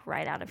would walk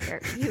right out of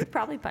here. He would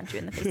probably punch you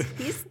in the face.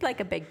 He's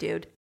like a big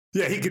dude.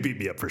 Yeah, he could beat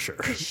me up for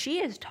sure. She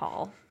is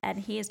tall, and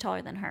he is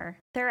taller than her.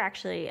 They're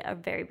actually a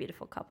very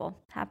beautiful couple.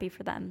 Happy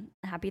for them.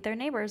 Happy they're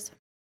neighbors.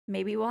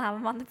 Maybe we'll have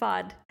them on the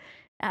pod.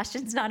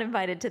 Ashton's not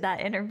invited to that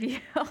interview.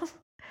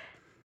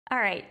 All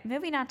right,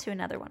 moving on to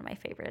another one of my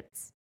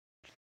favorites.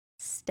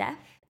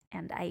 Steph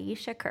and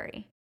Ayesha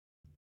Curry.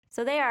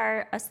 So they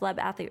are a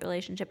celeb-athlete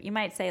relationship. You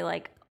might say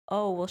like,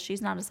 oh, well,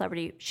 she's not a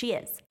celebrity. She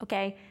is,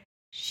 okay?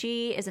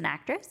 She is an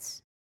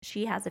actress.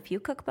 She has a few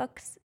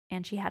cookbooks,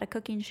 and she had a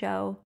cooking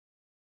show.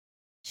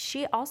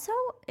 She also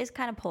is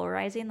kind of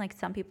polarizing. Like,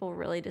 some people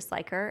really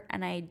dislike her,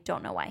 and I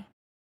don't know why.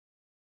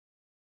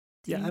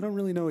 I don't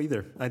really know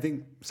either. I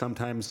think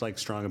sometimes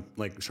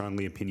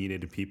strongly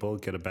opinionated people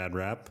get a bad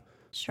rap.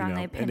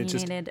 Strongly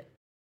opinionated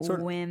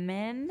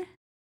women?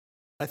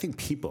 I think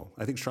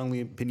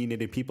strongly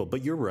opinionated people.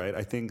 But you're right.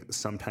 I think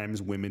sometimes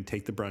women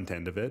take the brunt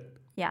end of it.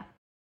 Yeah.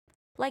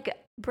 Like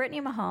Brittany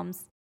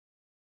Mahomes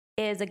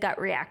is a gut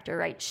reactor,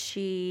 right?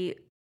 She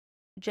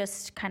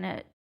just kind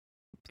of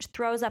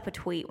throws up a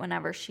tweet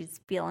whenever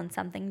she's feeling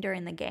something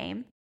during the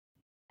game.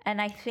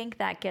 And I think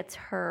that gets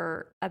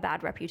her a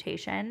bad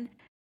reputation.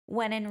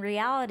 When in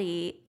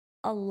reality,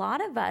 a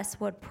lot of us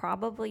would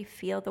probably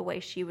feel the way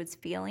she was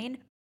feeling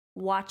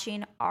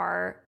watching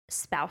our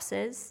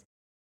spouses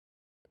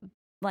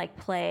like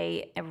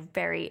play a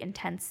very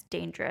intense,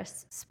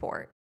 dangerous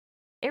sport.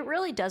 It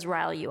really does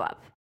rile you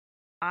up.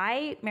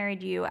 I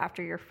married you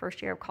after your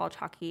first year of college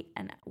hockey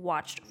and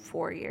watched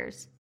 4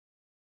 years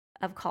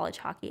of college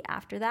hockey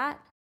after that.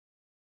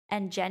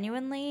 And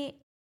genuinely,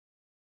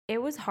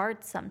 it was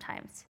hard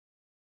sometimes.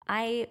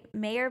 I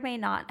may or may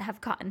not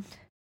have gotten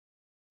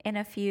in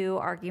a few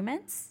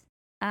arguments.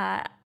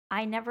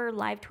 I never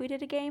live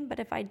tweeted a game, but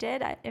if I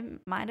did, it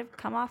might have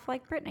come off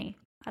like Brittany.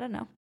 I don't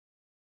know.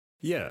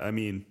 Yeah, I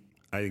mean,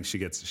 I think she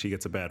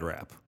gets a bad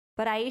rap.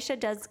 But Ayesha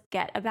does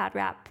get a bad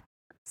rap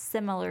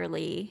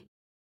similarly.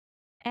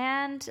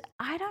 And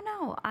I don't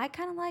know. I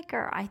kind of like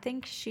her. I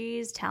think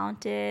she's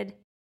talented.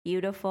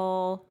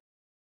 beautiful,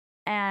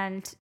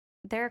 and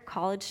they're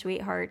college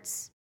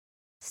sweethearts.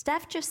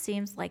 Steph just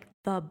seems like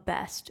the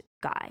best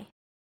guy.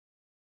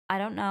 I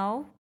don't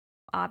know,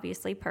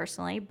 obviously,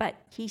 personally, but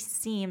he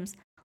seems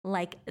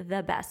like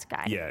the best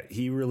guy. Yeah,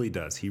 he really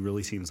does. He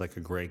really seems like a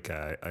great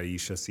guy.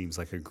 Ayesha seems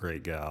like a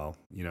great gal.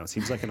 You know,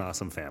 seems like an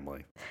awesome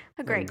family.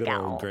 A great good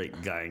gal. Old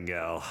great guy and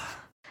gal.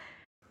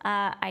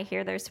 I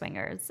hear they're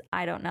swingers.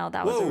 I don't know.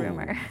 That was a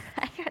rumor.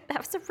 I heard that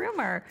was a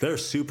rumor. They're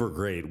super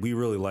great. We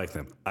really like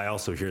them. I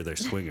also hear they're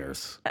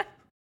swingers.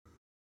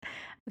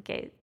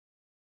 Okay.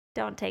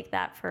 Don't take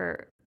that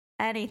for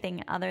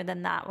anything other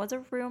than that was a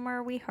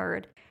rumor we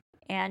heard.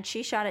 And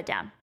she shot it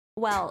down.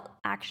 Well,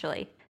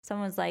 actually,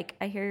 someone was like,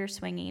 I hear you're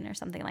swinging or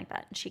something like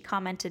that. And she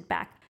commented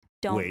back,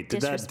 don't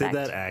disrespect. Did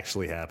that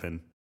actually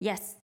happen?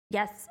 Yes.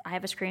 I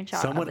have a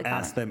screenshot. Someone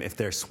asked them if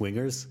they're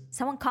swingers.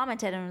 Someone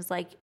commented and was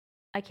like,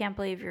 I can't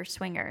believe you're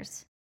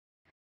swingers.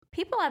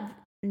 People have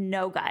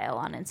no guile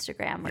on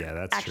Instagram or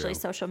that's actually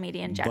true. Social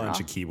media in general. Bunch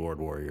of keyboard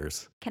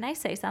warriors. Can I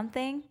say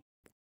something?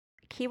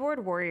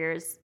 Keyboard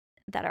warriors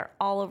that are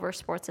all over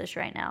Sportsish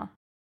right now.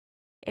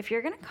 If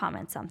you're going to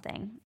comment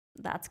something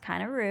that's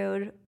kind of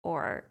rude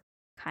or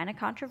kind of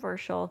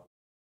controversial,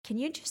 can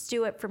you just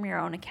do it from your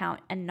own account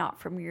and not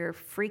from your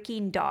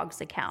freaking dog's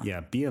account?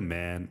 Yeah, be a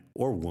man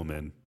or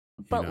woman.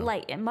 But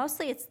like,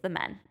 mostly it's the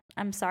men.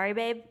 I'm sorry,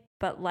 babe,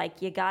 but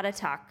like, you got to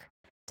talk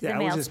to the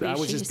male species. I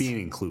was just being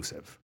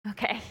inclusive.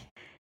 Okay.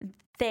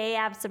 They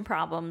have some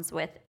problems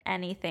with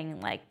anything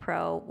like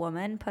pro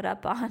woman put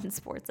up on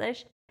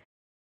Sportsish,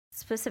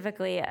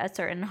 specifically a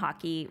certain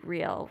hockey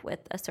reel with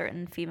a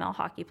certain female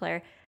hockey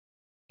player.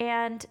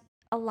 And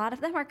a lot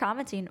of them are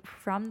commenting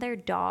from their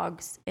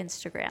dogs'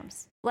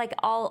 Instagrams. Like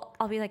I'll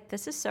be like,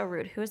 this is so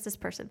rude. Who is this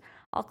person?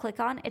 I'll click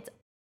on, it's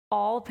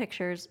all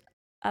pictures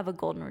of a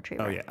golden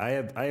retriever. Oh yeah,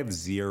 I have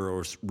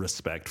zero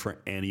respect for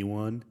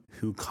anyone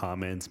who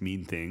comments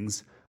mean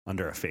things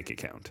under a fake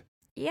account.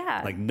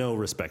 Yeah. Like no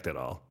respect at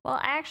all. Well,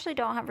 I actually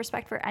don't have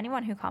respect for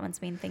anyone who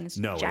comments mean things.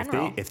 No,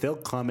 general. if they'll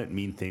comment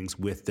mean things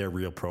with their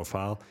real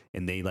profile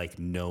and they like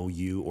know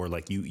you or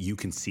like you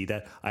can see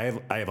that, I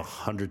have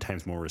 100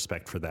 times more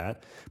respect for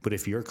that. But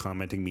if you're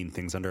commenting mean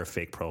things under a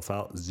fake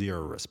profile,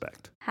 zero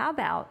respect. How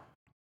about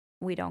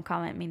we don't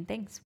comment mean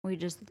things? We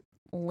just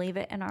leave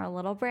it in our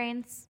little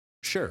brains.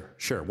 Sure,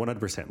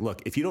 100%.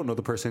 Look, if you don't know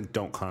the person,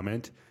 don't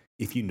comment.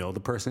 If you know the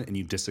person and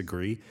you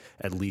disagree,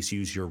 at least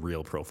use your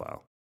real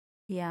profile.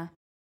 Yeah.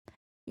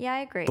 Yeah, I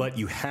agree. But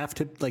you have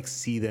to like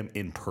see them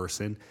in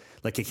person.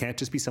 Like it can't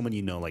just be someone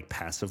you know like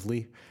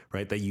passively,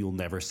 right? That you'll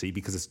never see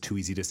because it's too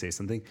easy to say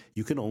something.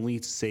 You can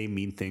only say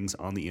mean things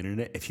on the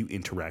internet if you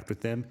interact with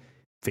them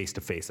face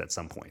to face at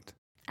some point.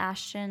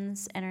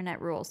 Ashton's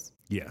internet rules.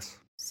 Yes.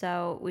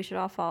 So we should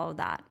all follow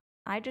that.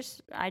 I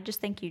just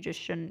think you just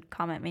shouldn't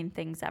comment mean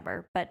things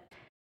ever. But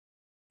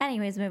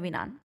anyways, moving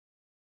on.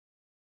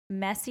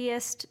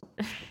 Messiest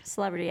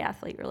celebrity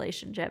athlete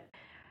relationship.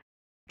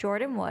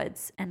 Jordyn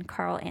Woods and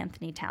Karl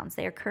Anthony Towns.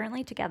 They are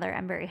currently together.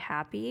 I'm very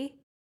happy.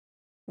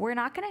 We're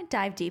not going to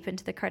dive deep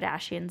into the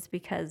Kardashians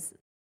because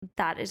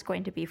that is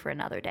going to be for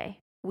another day.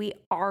 We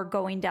are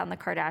going down the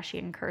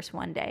Kardashian curse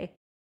one day,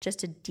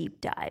 just a deep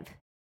dive.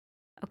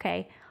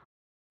 Okay?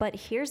 But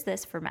here's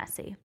this for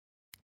Messi.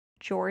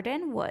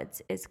 Jordyn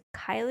Woods is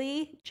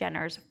Kylie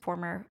Jenner's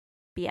former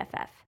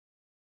BFF.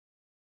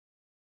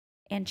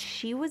 And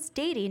she was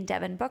dating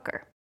Devin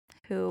Booker,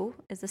 who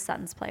is a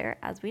Suns player,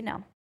 as we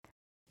know.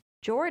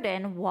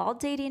 Jordyn, while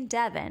dating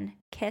Devin,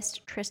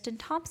 kissed Tristan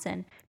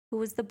Thompson, who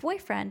was the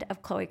boyfriend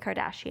of Khloe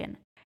Kardashian,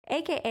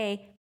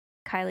 aka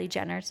Kylie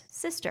Jenner's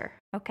sister.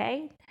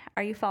 Okay?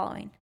 Are you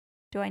following?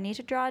 Do I need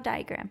to draw a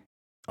diagram?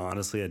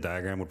 Honestly, a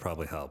diagram would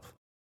probably help.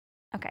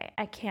 Okay,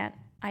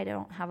 I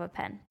don't have a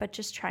pen, but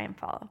just try and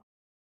follow.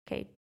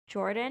 Okay,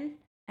 Jordyn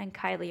and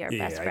Kylie are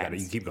best friends. Yeah, I got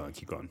it. You keep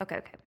going.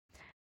 Okay.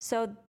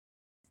 So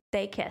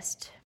they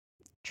kissed.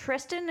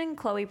 Tristan and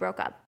Khloe broke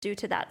up due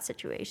to that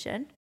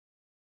situation.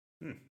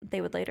 They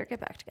would later get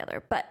back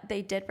together, but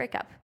they did break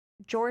up.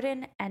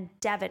 Jordyn and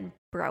Devin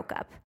broke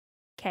up.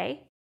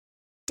 Okay?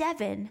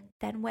 Devin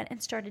then went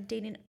and started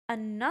dating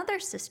another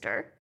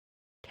sister,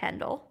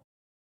 Kendall.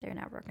 They're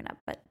now broken up,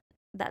 but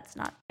that's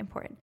not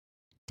important.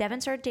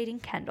 Devin started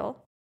dating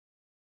Kendall.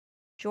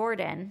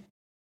 Jordyn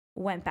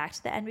went back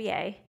to the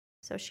NBA.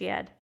 So she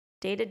had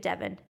dated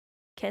Devin,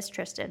 kissed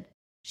Tristan.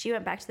 She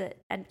went back to the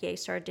NBA,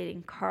 started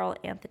dating Karl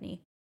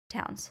Anthony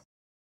Towns,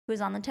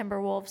 who's on the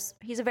Timberwolves.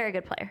 He's a very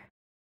good player.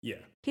 Yeah.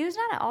 He was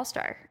not an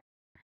all-star.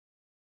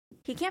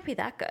 He can't be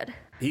that good.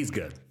 He's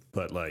good,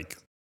 but like,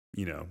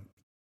 you know,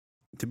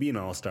 to be an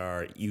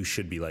all-star, you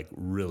should be like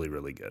really,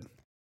 really good.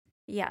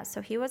 Yeah,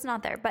 so he was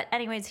not there. But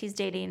anyways, he's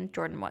dating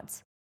Jordyn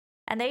Woods.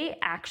 And they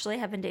actually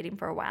have been dating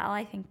for a while,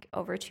 I think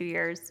over 2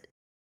 years.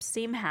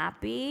 Seem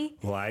happy.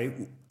 Well,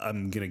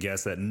 I'm going to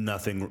guess that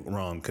nothing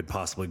wrong could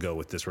possibly go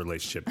with this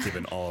relationship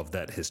given all of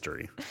that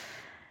history.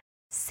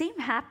 Seem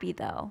happy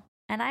though.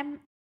 And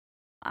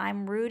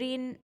I'm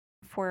rooting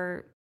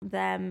for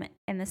them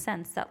in the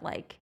sense that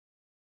like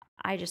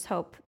I just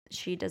hope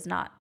she does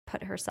not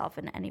put herself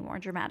in any more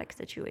dramatic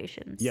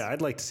situations. Yeah,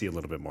 I'd like to see a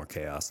little bit more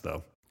chaos,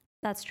 though.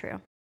 That's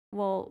true.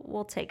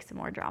 We'll take some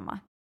more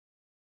drama.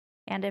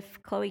 And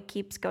if Khloe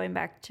keeps going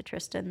back to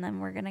Tristan, then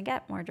we're going to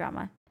get more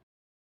drama.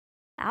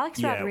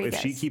 Alex Rodriguez. If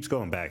she keeps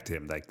going back to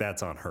him, like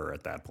that's on her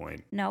at that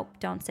point. Nope,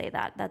 don't say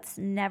that. That's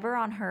never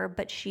on her,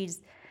 but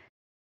she's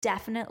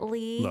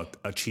definitely... Look,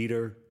 a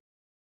cheater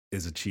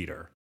is a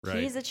cheater, right?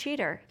 He's a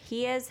cheater.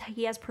 He has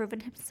proven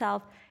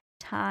himself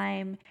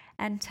time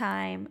and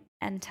time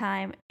and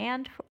time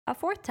and a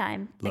fourth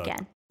time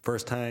again.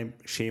 First time,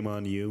 shame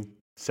on you.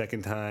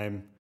 Second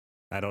time,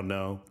 I don't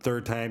know.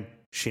 Third time,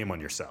 shame on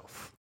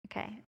yourself.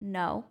 Okay.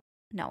 No,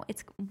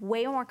 it's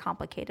way more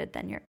complicated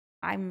than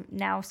I'm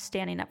now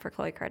standing up for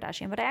Khloe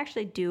Kardashian, but I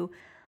actually do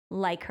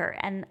like her.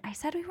 And I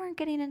said we weren't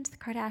getting into the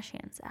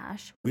Kardashians,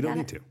 Ash. We don't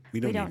need to. We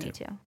don't need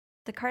to.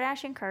 The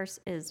Kardashian curse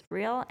is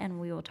real, and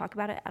we will talk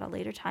about it at a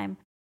later time.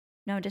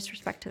 No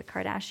disrespect to the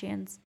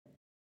Kardashians.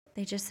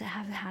 They just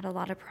have had a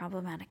lot of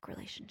problematic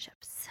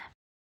relationships.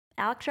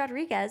 Alex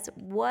Rodriguez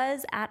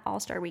was at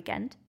All-Star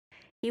Weekend.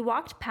 He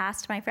walked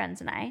past my friends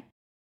and I,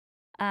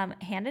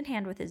 hand in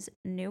hand with his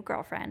new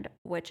girlfriend,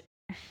 which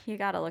you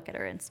got to look at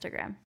her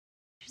Instagram.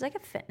 She's like a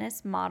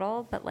fitness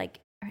model, but like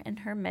in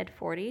her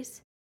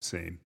mid-40s.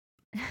 Same.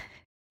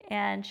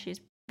 And she's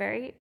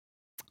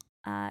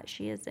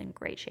she is in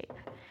great shape.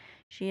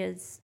 She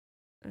is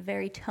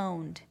very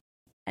toned,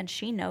 and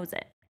she knows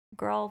it.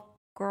 Girl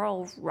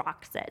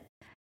rocks it.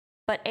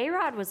 But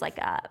A-Rod was like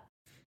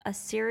a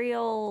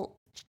serial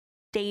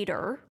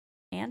dater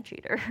and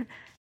cheater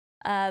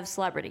of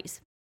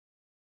celebrities.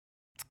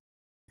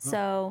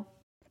 So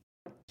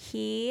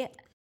he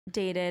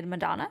dated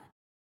Madonna.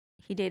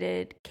 He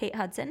dated Kate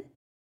Hudson.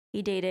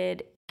 He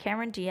dated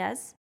Cameron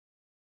Diaz.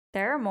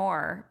 There are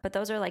more, but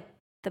those are like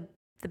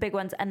the big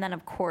ones. And then,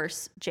 of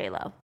course,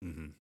 J-Lo.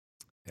 Mm-hmm.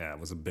 Yeah, it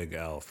was a big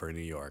L for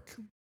New York.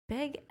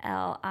 Big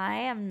L. I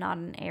am not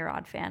an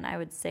A-Rod fan. I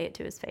would say it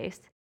to his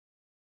face.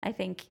 I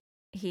think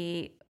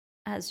he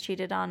has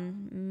cheated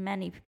on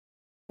many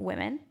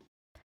women,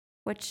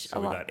 which so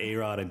we got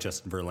A-Rod and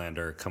Justin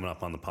Verlander coming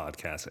up on the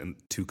podcast and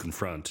to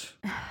confront.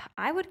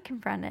 I would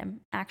confront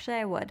him. Actually,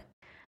 I would.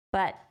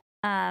 But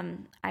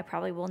I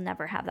probably will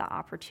never have that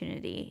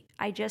opportunity.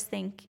 I just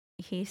think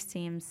he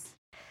seems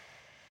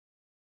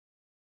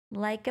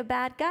like a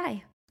bad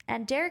guy.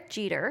 And Derek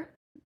Jeter,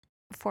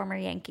 former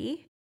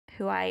Yankee,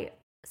 who I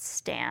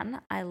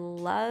stan. I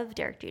love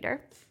Derek Jeter.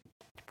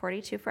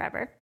 42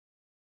 forever.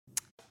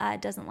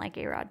 Doesn't like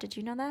A-Rod. Did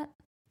you know that?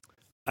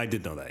 I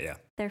did know that, yeah.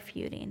 They're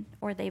feuding,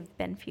 or they've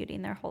been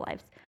feuding their whole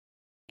lives.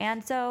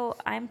 And so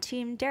I'm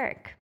Team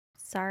Derek.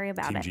 Sorry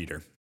about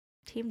it.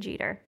 Team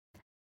Jeter.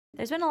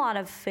 There's been a lot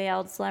of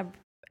failed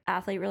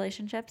celeb-athlete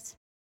relationships.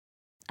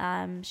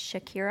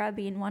 Shakira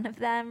being one of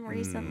them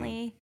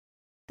recently.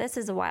 This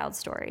is a wild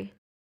story.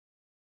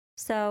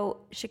 So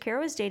Shakira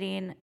was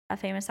dating a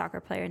famous soccer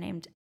player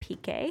named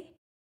Piqué.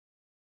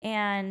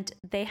 And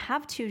they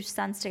have 2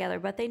 sons together,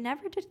 but they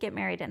never did get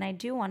married. And I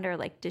do wonder,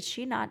 like, did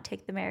she not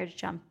take the marriage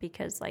jump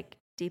because, like,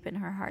 deep in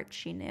her heart,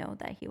 she knew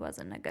that he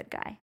wasn't a good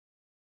guy?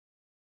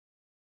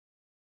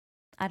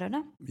 I don't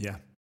know. Yeah.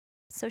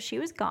 So she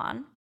was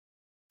gone,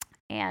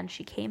 and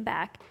she came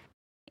back,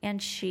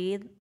 and she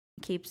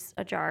keeps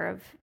a jar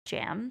of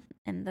jam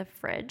in the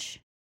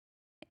fridge.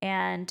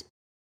 And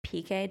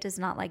Piqué does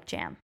not like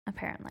jam,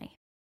 apparently.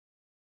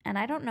 And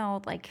I don't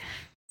know, like...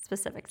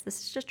 specifics.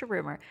 This is just a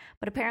rumor,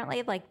 but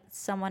apparently like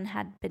someone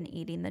had been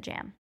eating the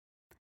jam,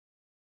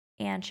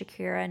 and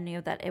Shakira knew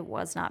that it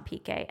was not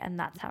Piqué, and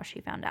that's how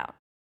she found out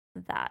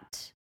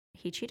that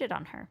he cheated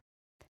on her.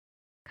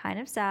 Kind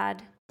of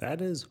sad.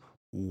 That is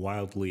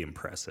wildly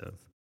impressive.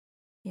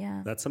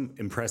 Yeah. That's some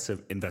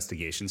impressive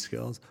investigation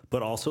skills,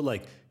 but also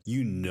like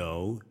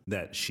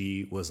that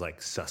she was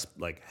like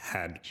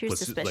she was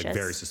suspicious. Like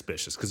very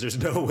suspicious, because there's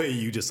no way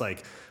you just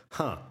like,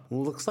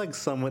 looks like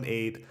someone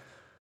ate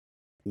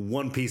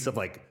one piece of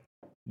like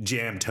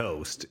jam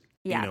toast,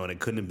 and it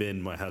couldn't have been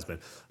my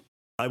husband.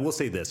 I will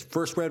say this,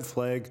 first red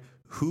flag,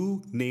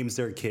 who names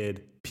their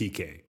kid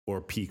Piqué or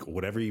Peak or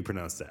whatever you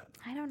pronounce that?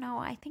 I don't know.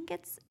 I think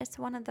it's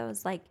one of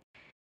those like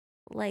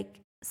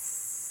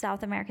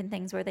South American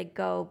things where they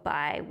go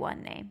by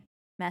one name.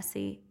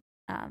 Messi.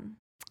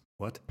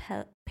 What?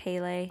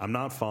 Pele. I'm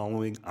not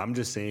following. I'm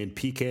just saying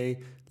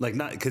Piqué, like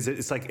not, because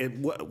it's like,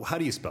 how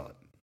do you spell it?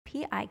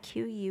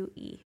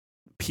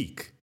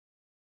 Pique.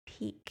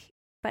 Peak.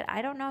 But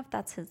I don't know if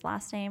that's his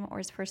last name or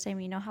his first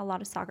name. You know how a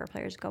lot of soccer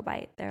players go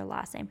by their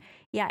last name.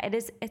 Yeah, it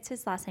is. It's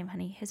his last name,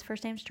 honey. His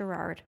first name's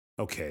Gerard.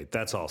 Okay,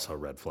 that's also a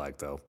red flag,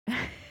 though.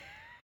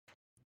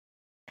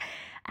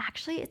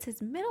 Actually, it's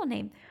his middle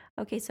name.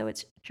 Okay, so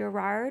it's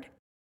Gerard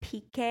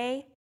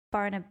Piqué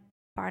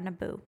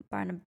Barnabou.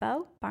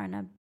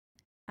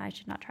 I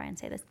should not try and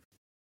say this.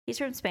 He's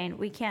from Spain.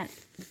 We can't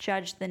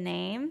judge the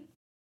name.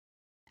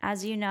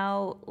 As you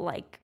know,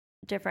 like,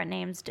 different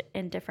names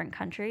in different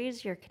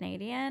countries. You're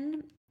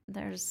Canadian.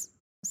 There's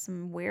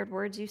some weird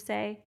words you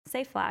say.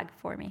 Say flag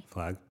for me.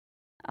 Flag.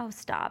 Oh,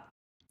 stop.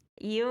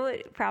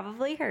 You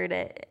probably heard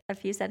it a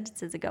few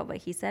sentences ago, but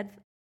he said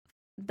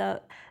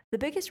the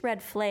biggest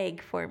red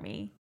flag for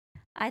me.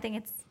 I think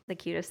it's the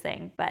cutest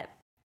thing, but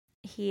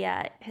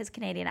his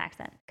Canadian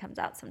accent comes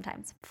out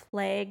sometimes.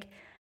 Flag,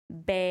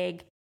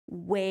 bag,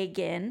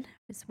 wagon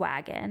is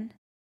wagon.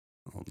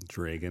 Oh,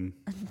 dragon.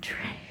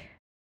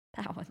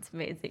 That one's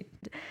amazing.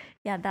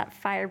 Yeah, that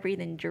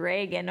fire-breathing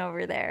dragon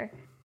over there.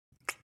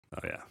 Oh,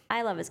 yeah.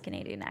 I love his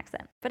Canadian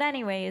accent. But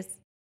anyways,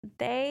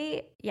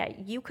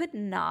 you could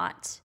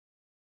not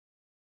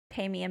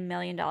pay me $1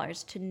 million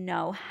to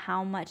know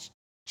how much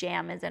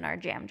jam is in our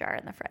jam jar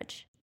in the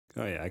fridge.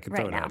 Oh, yeah. I could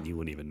throw it out and you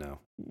wouldn't even know.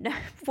 No,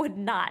 would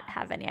not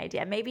have any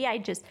idea. Maybe I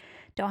just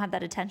don't have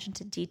that attention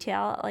to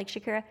detail like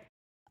Shakira.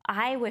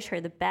 I wish her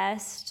the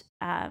best.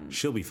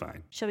 She'll be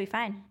fine. She'll be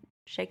fine.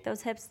 Shake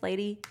those hips,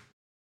 lady.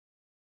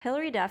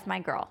 Hilary Duff, my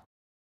girl.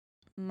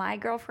 My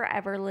girl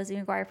forever. Lizzie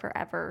McGuire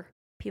forever.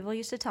 People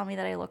used to tell me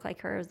that I look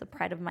like her. It was the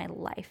pride of my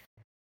life.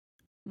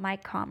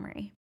 Mike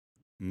Comrie.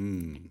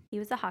 He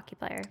was a hockey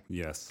player.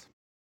 Yes.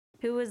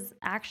 Who was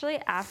actually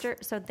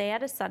so they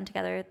had a son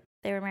together.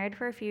 They were married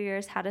for a few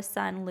years, had a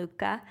son,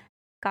 Luca,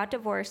 got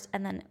divorced,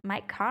 and then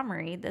Mike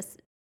Comrie, this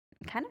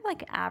kind of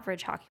like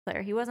average hockey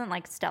player. He wasn't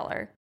like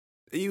stellar.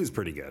 He was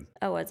pretty good.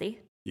 Oh, was he?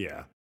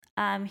 Yeah.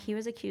 He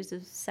was accused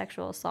of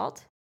sexual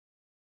assault.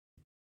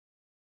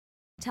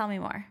 Tell me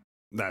more.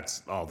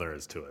 That's all there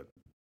is to it.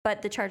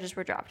 But the charges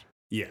were dropped.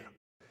 Yeah.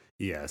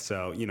 Yeah.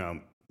 So,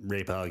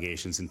 rape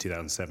allegations in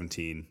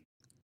 2017.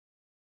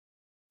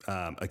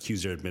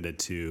 Accuser admitted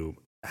to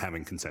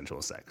having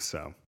consensual sex.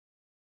 So.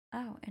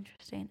 Oh,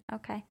 interesting.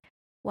 Okay.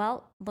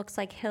 Well, looks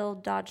like Hill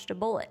dodged a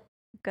bullet.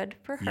 Good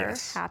for her.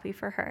 Yes. Happy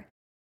for her.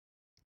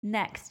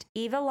 Next,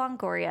 Eva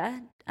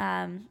Longoria.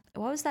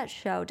 What was that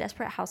show?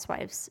 Desperate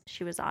Housewives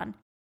she was on.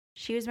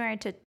 She was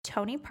married to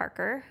Tony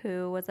Parker,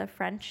 who was a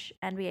French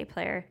NBA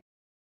player.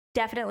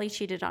 Definitely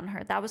cheated on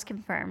her. That was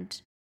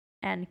confirmed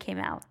and came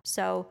out.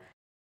 So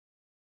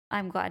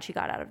I'm glad she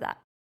got out of that.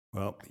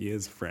 Well, he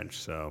is French,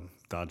 so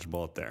dodge a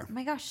bullet there. Oh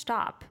my gosh,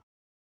 stop.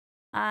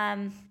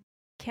 Kim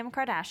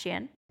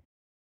Kardashian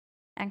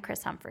and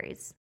Chris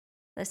Humphries.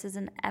 This is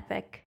an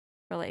epic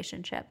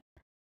relationship.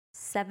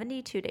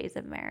 72 days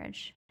of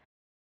marriage.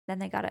 Then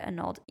they got it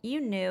annulled.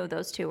 You knew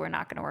those two were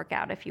not going to work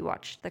out if you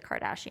watched the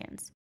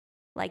Kardashians.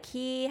 Like,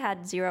 he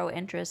had zero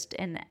interest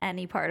in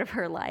any part of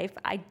her life.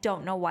 I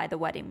don't know why the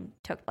wedding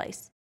took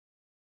place.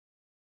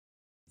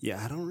 Yeah,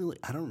 I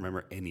don't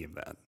remember any of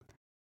that.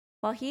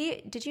 Well,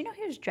 did you know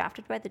he was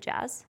drafted by the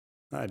Jazz?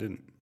 I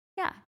didn't.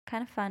 Yeah,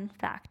 kind of fun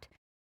fact.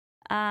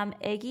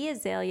 Iggy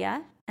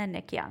Azalea and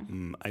Nick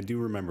Young. I do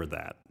remember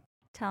that.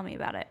 Tell me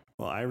about it.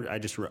 Well,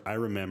 I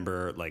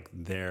remember like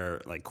their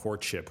like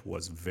courtship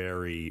was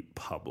very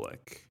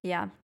public.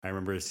 Yeah. I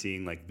remember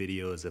seeing like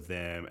videos of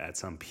them at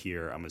some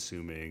pier, I'm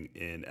assuming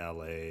in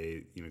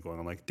LA, going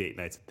on like date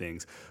nights and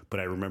things. But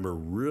I remember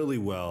really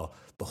well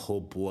the whole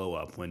blow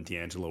up when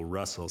D'Angelo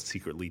Russell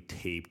secretly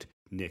taped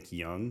Nick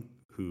Young,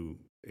 who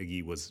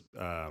Iggy was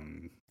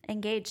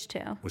engaged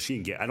to. Was she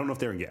engaged? I don't know if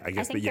they're engaged. I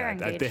guess, but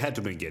yeah, they had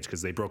to be engaged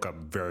because they broke up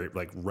very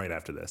like right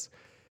after this.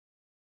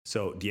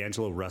 So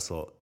D'Angelo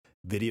Russell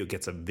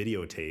gets a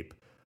videotape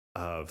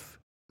of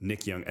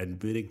Nick Young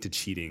admitting to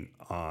cheating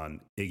on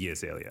Iggy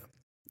Azalea.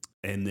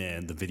 And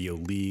then the video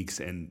leaks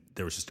and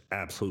there was just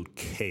absolute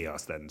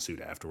chaos that ensued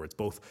afterwards,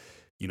 both,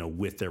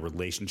 with their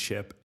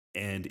relationship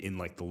and in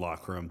like the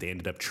locker room. They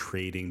ended up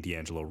trading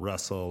D'Angelo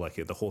Russell. Like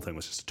the whole thing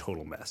was just a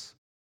total mess.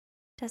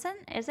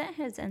 Isn't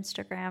his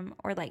Instagram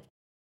or like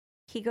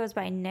he goes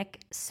by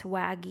Nick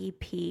Swaggy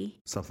P?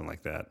 Something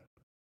like that.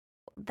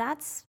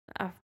 That's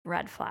a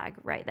red flag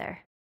right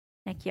there.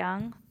 Nick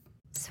Young,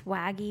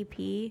 Swaggy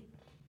P,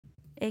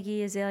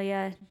 Iggy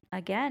Azalea,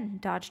 again,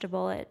 dodged a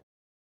bullet.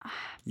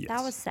 Yes.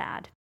 That was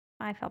sad.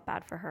 I felt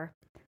bad for her.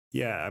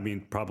 Yeah, I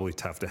mean, probably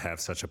tough to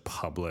have such a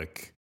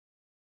public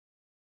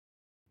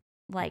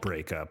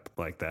breakup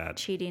like that.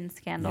 Cheating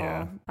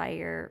scandal by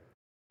your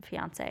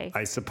fiance.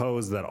 I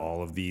suppose that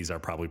all of these are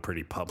probably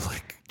pretty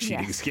public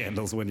cheating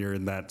scandals when you're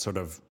in that sort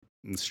of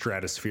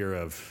stratosphere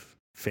of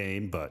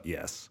fame, but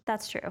yes.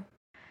 That's true.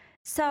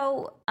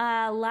 So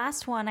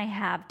last one I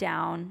have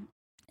down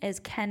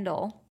is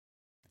Kendall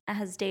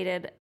has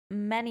dated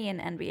many an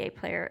NBA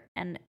player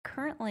and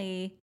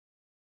currently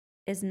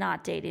is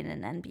not dating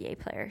an NBA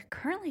player.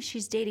 Currently,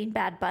 she's dating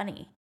Bad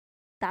Bunny.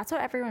 That's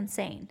what everyone's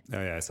saying.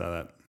 Oh, yeah, I saw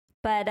that.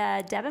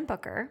 But Devin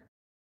Booker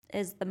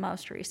is the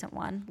most recent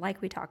one.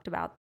 Like we talked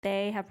about,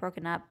 they have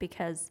broken up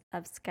because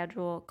of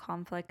schedule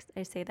conflicts.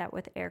 I say that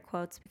with air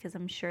quotes because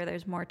I'm sure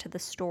there's more to the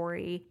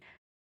story.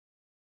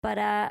 But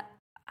I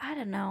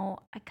don't know.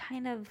 I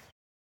kind of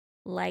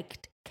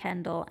liked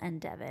Kendall and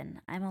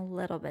Devin. I'm a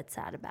little bit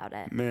sad about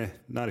it. Meh,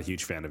 not a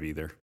huge fan of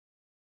either.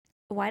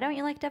 Why don't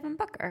you like Devin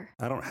Booker?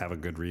 I don't have a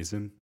good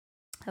reason.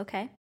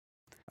 Okay.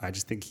 I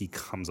just think he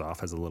comes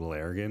off as a little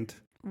arrogant.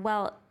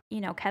 Well,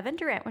 Kevin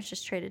Durant was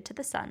just traded to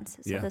the Suns.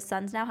 So the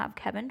Suns now have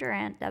Kevin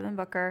Durant, Devin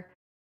Booker,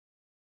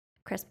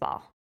 Chris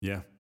Paul.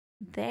 Yeah.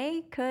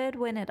 They could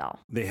win it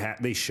all.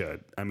 They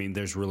should. I mean,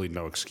 there's really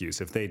no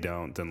excuse. If they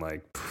don't, then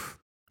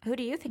Who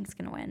do you think's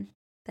going to win?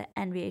 The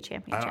NBA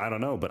championship. I don't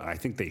know, but I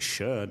think they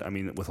should. I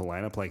mean, with a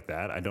lineup like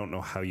that, I don't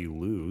know how you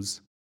lose.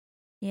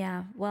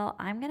 Yeah. Well,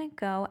 I'm going to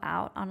go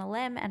out on a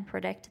limb and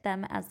predict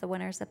them as the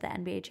winners of the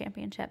NBA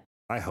championship.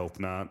 I hope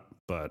not,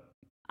 but...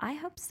 I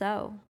hope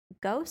so.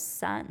 Go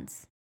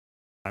Suns.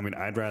 I mean,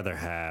 I'd rather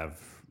have...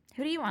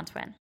 Who do you want to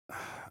win?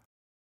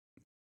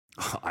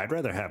 I'd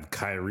rather have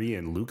Kyrie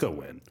and Luka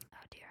win.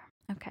 Oh, dear.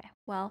 Okay.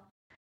 Well,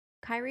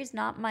 Kyrie's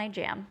not my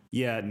jam.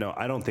 Yeah, no,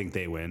 I don't think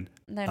they win.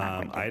 They're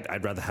not going to.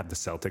 I'd rather have the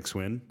Celtics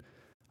win.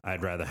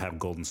 I'd rather have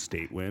Golden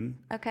State win.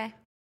 Okay.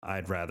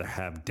 I'd rather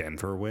have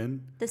Denver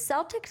win. The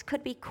Celtics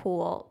could be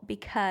cool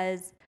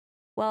because,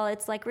 well,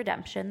 it's like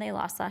redemption. They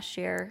lost last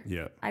year.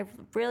 Yeah. I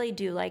really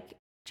do like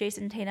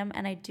Jason Tatum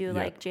and I do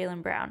like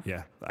Jaylen Brown.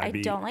 Yeah. I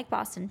don't like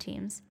Boston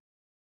teams.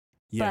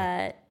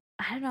 Yeah.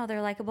 But I don't know.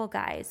 They're likable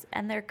guys.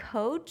 And their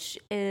coach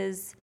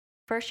is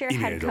first year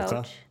head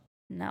coach.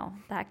 No,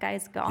 that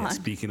guy's gone. Yeah,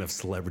 speaking of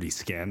celebrity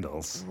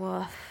scandals.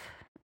 Woof.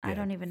 I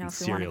don't even know if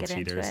we want to get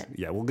into it.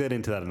 Yeah, we'll get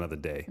into that another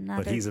day.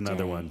 But he's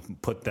another one.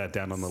 Put that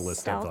down on the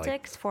list of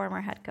Celtics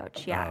former head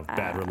coach. Yeah.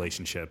 Bad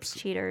relationships.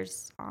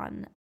 Cheaters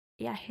on.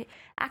 Yeah.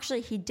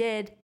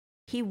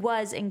 He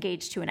was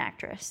engaged to an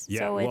actress. Yeah.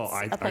 So well,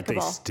 aren't they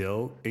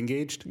still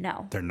engaged?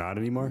 No. They're not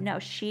anymore? No.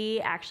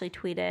 She actually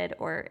tweeted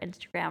or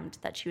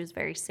Instagrammed that she was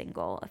very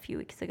single a few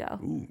weeks ago.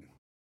 Ooh.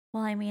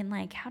 Well, I mean,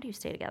 like, how do you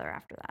stay together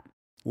after that?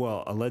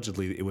 Well,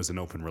 allegedly, it was an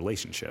open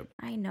relationship.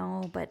 I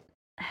know, but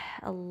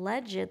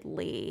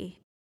allegedly,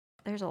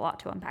 there's a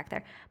lot to unpack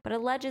there. But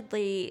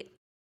allegedly,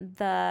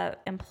 the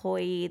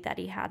employee that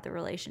he had the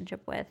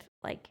relationship with,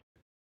 like,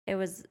 it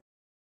was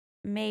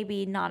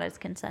maybe not as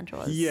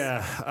consensual as...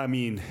 Yeah, I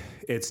mean,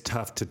 it's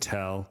tough to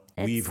tell.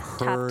 We've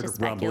heard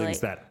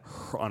rumblings that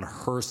on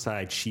her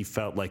side, she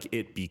felt like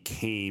it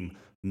became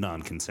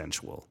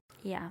non-consensual.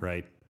 Yeah.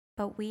 Right?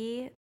 But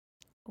we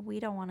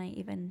don't want to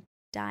even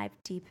dive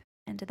deep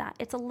into that.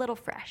 It's a little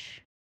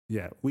fresh.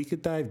 Yeah, we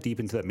could dive deep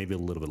into that maybe a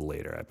little bit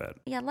later, I bet.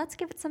 Yeah, let's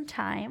give it some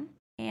time.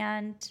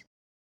 And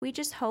we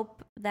just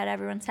hope that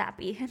everyone's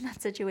happy in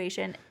that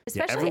situation.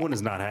 Especially, everyone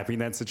is not happy in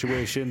that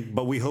situation,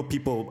 but we hope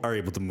people are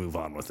able to move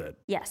on with it.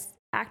 Yes.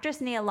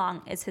 Actress Nia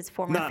Long is his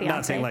former fiance.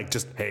 Not saying like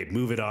just, hey,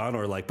 move it on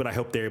or like, but I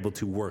hope they're able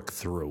to work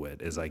through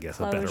it is, I guess,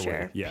 a better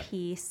way. Yeah.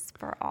 Peace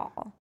for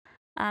all.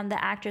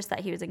 The actress that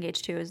he was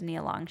engaged to is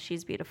Nia Long.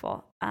 She's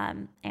beautiful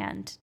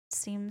and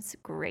seems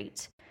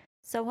great.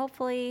 So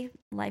hopefully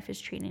life is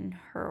treating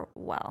her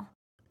well.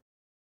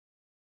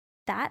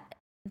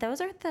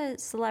 Those are the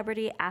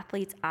celebrity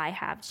athletes I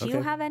have. Do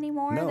you have any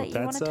more that you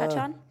want to touch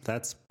on?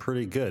 That's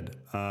pretty good.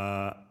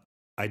 I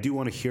do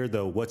want to hear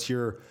though, what's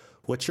your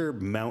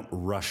Mount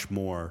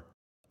Rushmore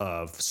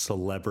of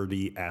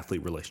celebrity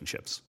athlete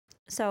relationships?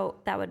 So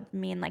that would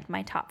mean like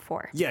my top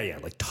 4. Yeah,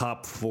 like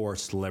top 4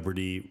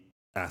 celebrity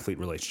athlete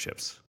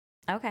relationships.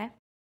 Okay.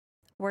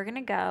 We're going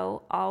to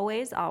go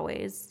always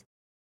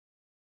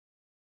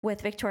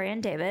with Victoria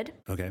and David.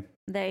 Okay.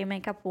 They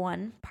make up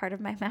one part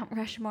of my Mount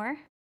Rushmore.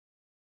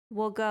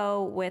 We'll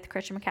go with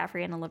Christian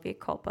McCaffrey and Olivia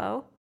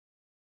Culpo,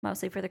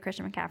 mostly for the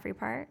Christian McCaffrey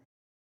part.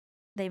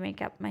 They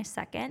make up my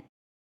second.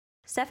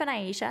 Steph and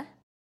Ayesha.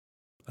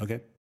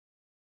 Okay.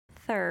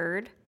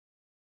 Third.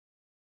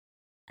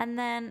 And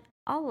then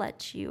I'll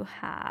let you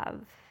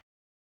have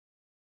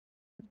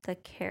the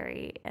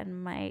Carrie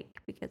and Mike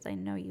because I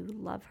know you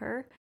love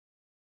her.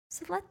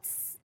 So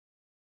let's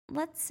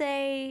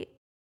say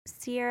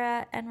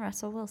Sierra and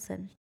Russell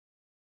Wilson.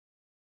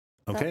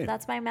 Okay.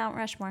 That's my Mount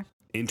Rushmore.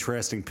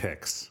 Interesting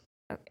picks.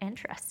 Oh,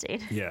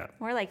 interesting. Yeah.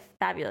 More like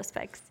fabulous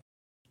picks.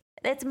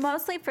 It's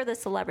mostly for the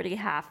celebrity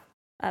half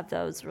of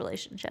those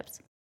relationships.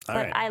 But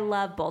right. I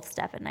love both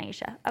Steph and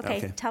Ayesha.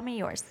 Okay, tell me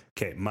yours.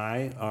 Okay,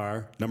 mine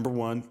are number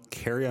 1,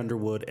 Carrie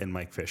Underwood and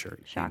Mike Fisher.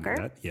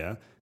 Shocker. Yeah.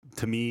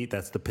 To me,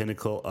 that's the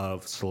pinnacle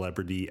of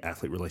celebrity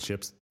athlete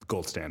relationships.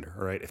 Gold standard.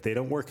 All right. If they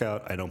don't work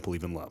out, I don't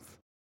believe in love.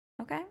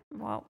 Okay.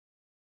 Well.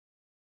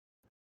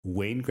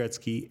 Wayne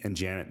Gretzky and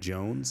Janet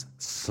Jones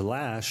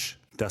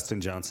 /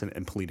 Dustin Johnson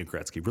and Polina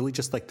Gretzky. Really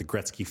just like the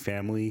Gretzky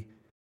family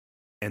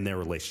and their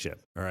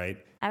relationship. All right.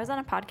 I was on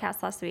a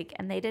podcast last week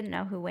and they didn't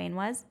know who Wayne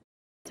was.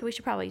 So we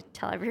should probably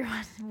tell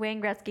everyone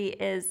Wayne Gretzky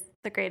is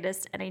the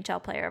greatest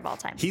NHL player of all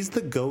time. He's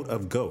the GOAT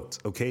of GOATs.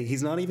 Okay.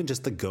 He's not even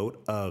just the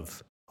GOAT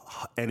of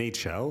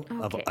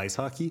NHL, of ice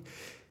hockey.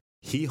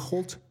 He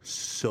holds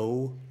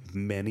so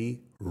many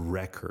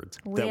records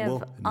that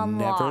will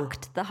never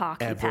the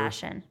hockey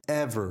passion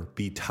ever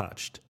be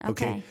touched.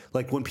 Okay.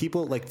 Like when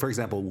people, like for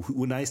example,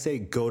 when I say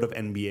GOAT of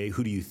NBA,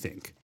 who do you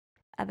think?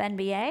 Of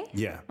NBA?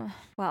 Yeah.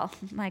 Well,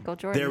 Michael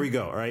Jordan. There we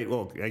go. All right.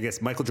 Well, I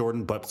guess Michael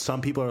Jordan, but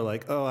some people are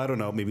like, oh, I don't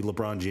know, maybe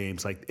LeBron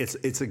James. Like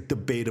it's a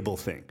debatable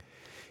thing.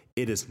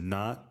 It is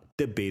not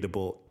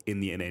debatable in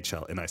the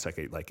NHL in ice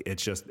hockey. Like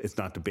it's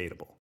not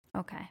debatable.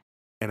 Okay.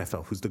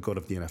 NFL. Who's the GOAT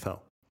of the NFL?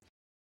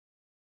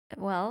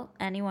 Well,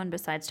 anyone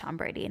besides Tom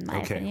Brady, in my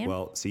opinion. Okay,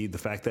 well, see, the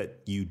fact that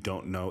you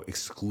don't know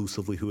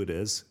exclusively who it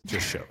is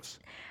just shows.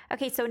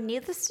 Okay, so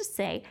needless to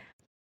say,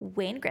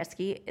 Wayne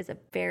Gretzky is a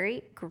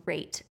very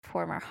great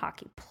former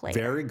hockey player.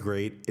 Very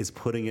great is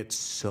putting it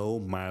so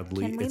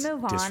mildly. Can we it's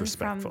move on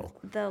disrespectful.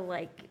 from the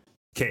like?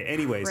 Okay.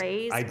 Anyways,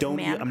 I don't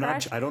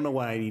know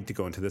why I need to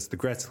go into this. The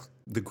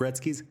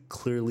Gretzkys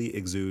clearly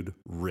exude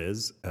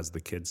riz, as the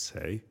kids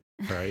say.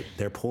 All right,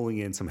 they're pulling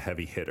in some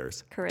heavy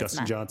hitters. Charisma.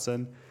 Dustin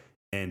Johnson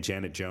and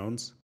Janet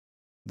Jones.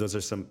 Those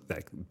are some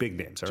like big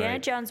names. All Janet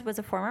right? Jones was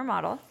a former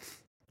model.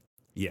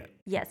 Yeah.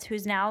 Yes,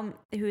 who's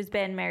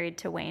been married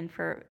to Wayne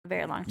for a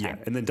very long time.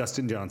 Yeah, and then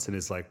Dustin Johnson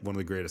is like one of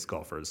the greatest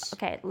golfers.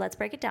 Okay, let's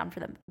break it down for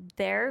them.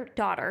 Their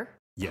daughter,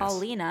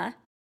 Paulina,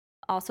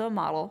 also a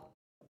model,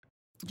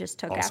 just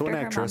took also after an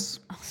her actress.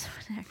 mom. Also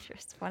an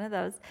actress. One of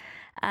those.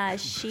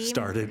 She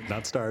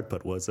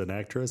but was an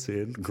actress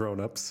in Grown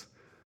Ups.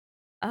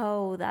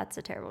 Oh, that's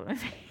a terrible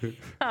movie.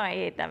 Oh, I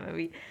hate that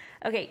movie.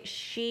 Okay,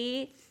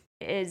 she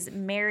is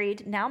married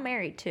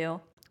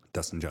to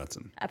Dustin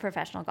Johnson, a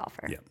professional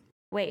golfer. Yeah.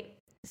 Wait,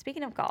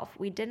 speaking of golf,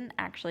 we didn't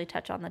actually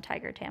touch on the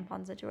Tiger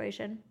tampon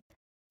situation.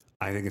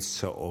 I think it's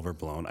so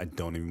overblown. I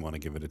don't even want to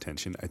give it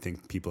attention. I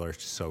think people are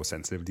so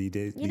sensitive these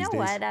days. You know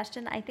what,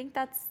 Ashton? I think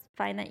that's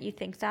fine that you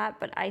think that,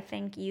 but I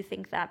think you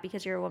think that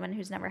because you're a woman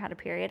who's never had a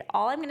period.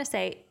 All I'm going to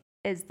say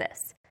is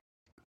this.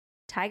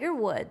 Tiger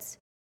Woods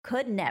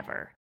could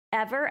never,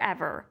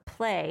 ever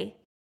play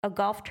a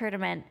golf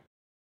tournament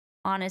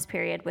on his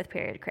period with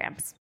period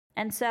cramps.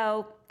 And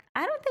so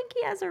I don't think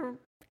he has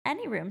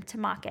any room to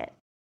mock it.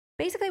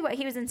 Basically what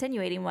he was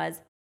insinuating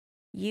was,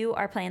 you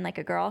are playing like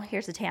a girl.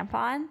 Here's a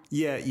tampon.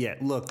 Yeah.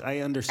 Look,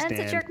 I understand.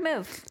 And it's a jerk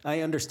move.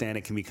 I understand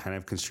it can be kind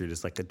of construed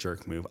as like a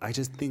jerk move. I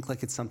just think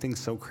like it's something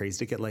so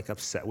crazy to get like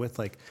upset with.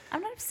 Like,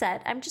 I'm not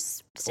upset. I'm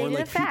just stating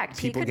a fact.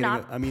 He could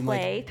not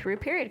play through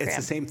period cramps.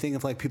 It's the same thing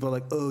if like people are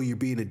like, oh, you're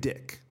being a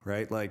dick,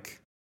 right? Like,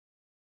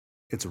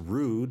 it's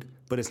rude,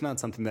 but it's not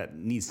something that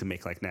needs to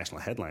make like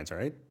national headlines,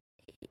 right?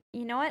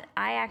 You know what?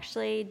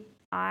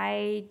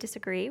 I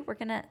disagree.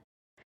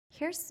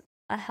 Here's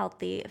a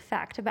healthy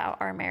fact about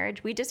our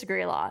marriage. We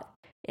disagree a lot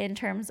in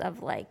terms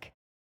of like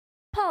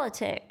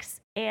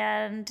politics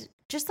and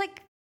just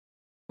like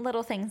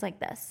little things like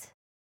this.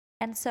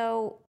 And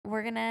so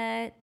we're going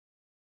to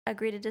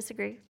agree to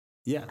disagree.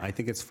 Yeah, I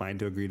think it's fine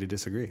to agree to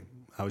disagree.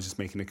 I was just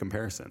making a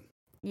comparison.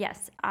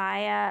 Yes,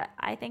 I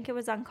think it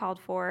was uncalled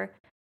for.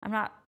 I'm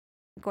not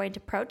going to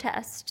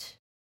protest.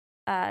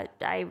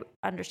 I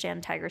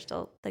understand Tiger's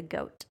still the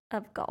GOAT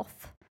of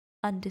golf.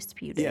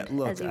 Undisputed. Yeah,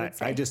 look, as you would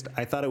say.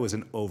 I thought it was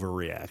an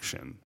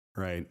overreaction,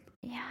 right?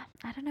 Yeah,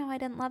 I don't know. I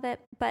didn't love it.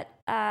 But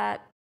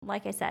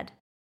like I said,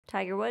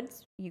 Tiger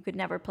Woods, you could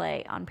never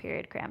play on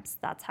period cramps.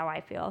 That's how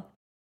I feel.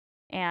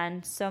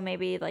 And so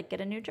maybe like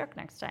get a new joke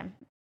next time.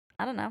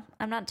 I don't know.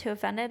 I'm not too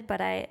offended, but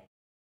I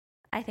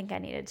think I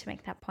needed to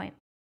make that point.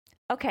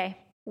 Okay,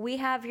 we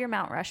have your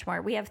Mount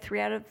Rushmore. We have 3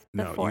 out of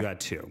the 4. No, you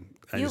got 2.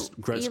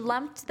 You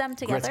lumped them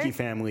together? Gretzky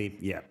family,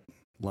 yeah.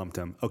 Lumped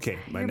them. Okay,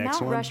 my Your next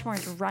Mount one. Rushmore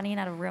is running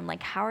out of room.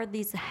 Like, how are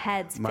these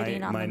heads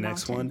fitting on the mountain? My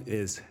next one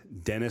is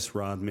Dennis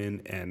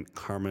Rodman and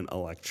Carmen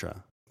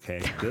Electra.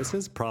 Okay, this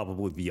is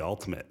probably the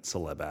ultimate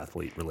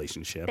celeb-athlete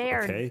relationship. They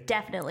are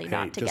definitely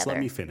not together. Just let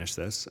me finish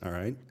this, all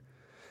right?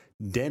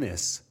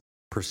 Dennis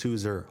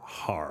pursues her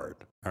hard,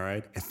 all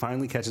right? And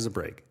finally catches a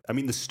break. I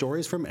mean, the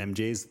stories from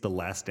MJ's The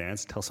Last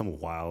Dance tell some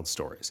wild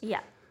stories.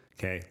 Yeah.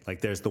 Okay, like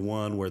there's the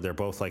one where they're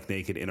both like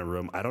naked in a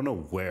room. I don't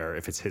know where,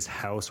 if it's his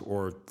house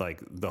or like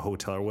the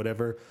hotel or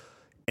whatever.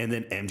 And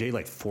then MJ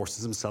like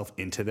forces himself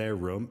into their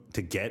room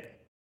to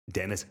get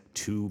Dennis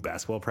to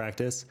basketball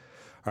practice.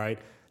 All right.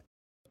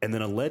 And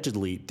then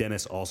allegedly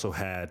Dennis also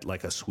had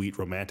like a sweet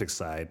romantic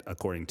side,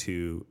 according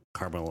to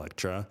Carmen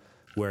Electra,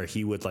 where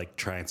he would like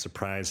try and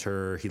surprise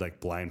her. He like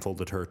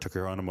blindfolded her, took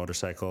her on a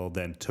motorcycle,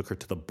 then took her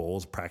to the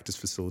Bulls practice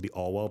facility,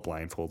 all while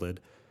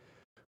blindfolded,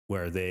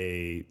 where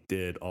they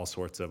did all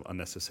sorts of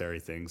unnecessary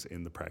things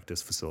in the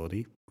practice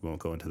facility. We won't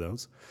go into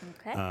those.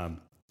 Okay.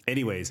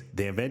 Anyways,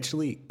 they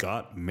eventually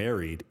got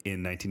married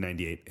in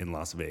 1998 in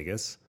Las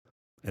Vegas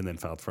and then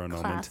filed for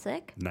annulment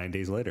 9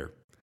 days later.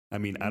 I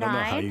mean, I don't know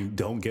how you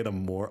don't get a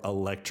more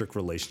electric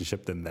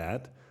relationship than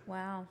that.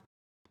 Wow.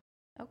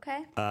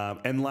 Okay.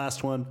 And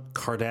last one,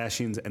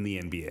 Kardashians and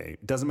the NBA.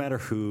 Doesn't matter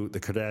who, the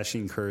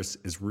Kardashian curse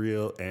is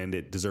real and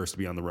it deserves to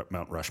be on the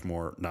Mount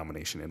Rushmore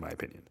nomination, in my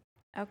opinion.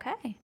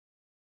 Okay.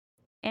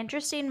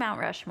 Interesting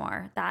Mount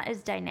Rushmore. That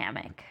is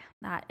dynamic.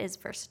 That is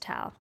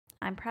versatile.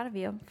 I'm proud of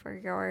you for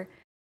your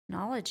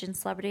knowledge in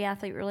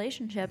celebrity-athlete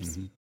relationships.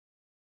 Mm-hmm.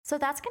 So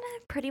that's going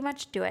to pretty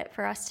much do it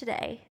for us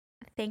today.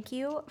 Thank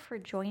you for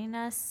joining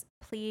us.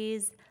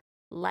 Please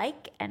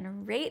like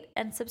and rate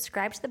and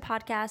subscribe to the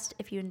podcast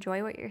if you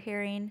enjoy what you're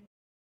hearing.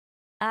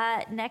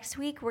 Next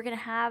week, we're going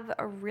to have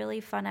a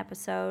really fun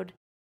episode,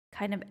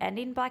 kind of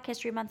ending Black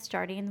History Month,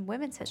 starting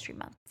Women's History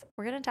Month.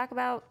 We're going to talk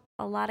about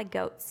a lot of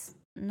GOATs.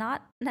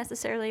 Not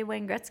necessarily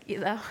Wayne Gretzky,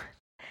 though.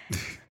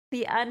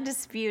 The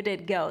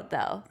undisputed GOAT,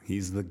 though.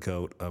 He's the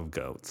GOAT of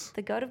GOATs.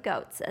 The GOAT of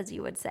GOATs, as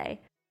you would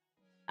say.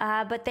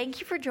 But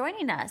thank you for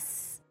joining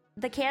us.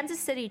 the Kansas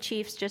City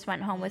Chiefs just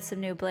went home with some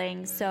new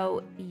bling,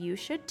 so you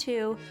should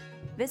too.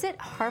 Visit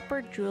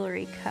Harper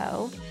Jewelry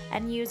Co.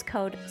 and use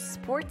code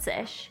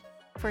SPORTSISH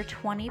for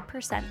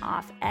 20%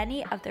 off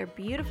any of their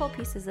beautiful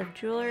pieces of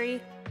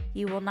jewelry.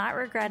 You will not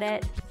regret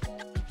it.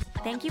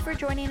 Thank you for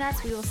joining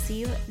us. We will see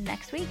you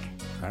next week.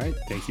 All right.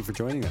 Thank you for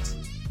joining us.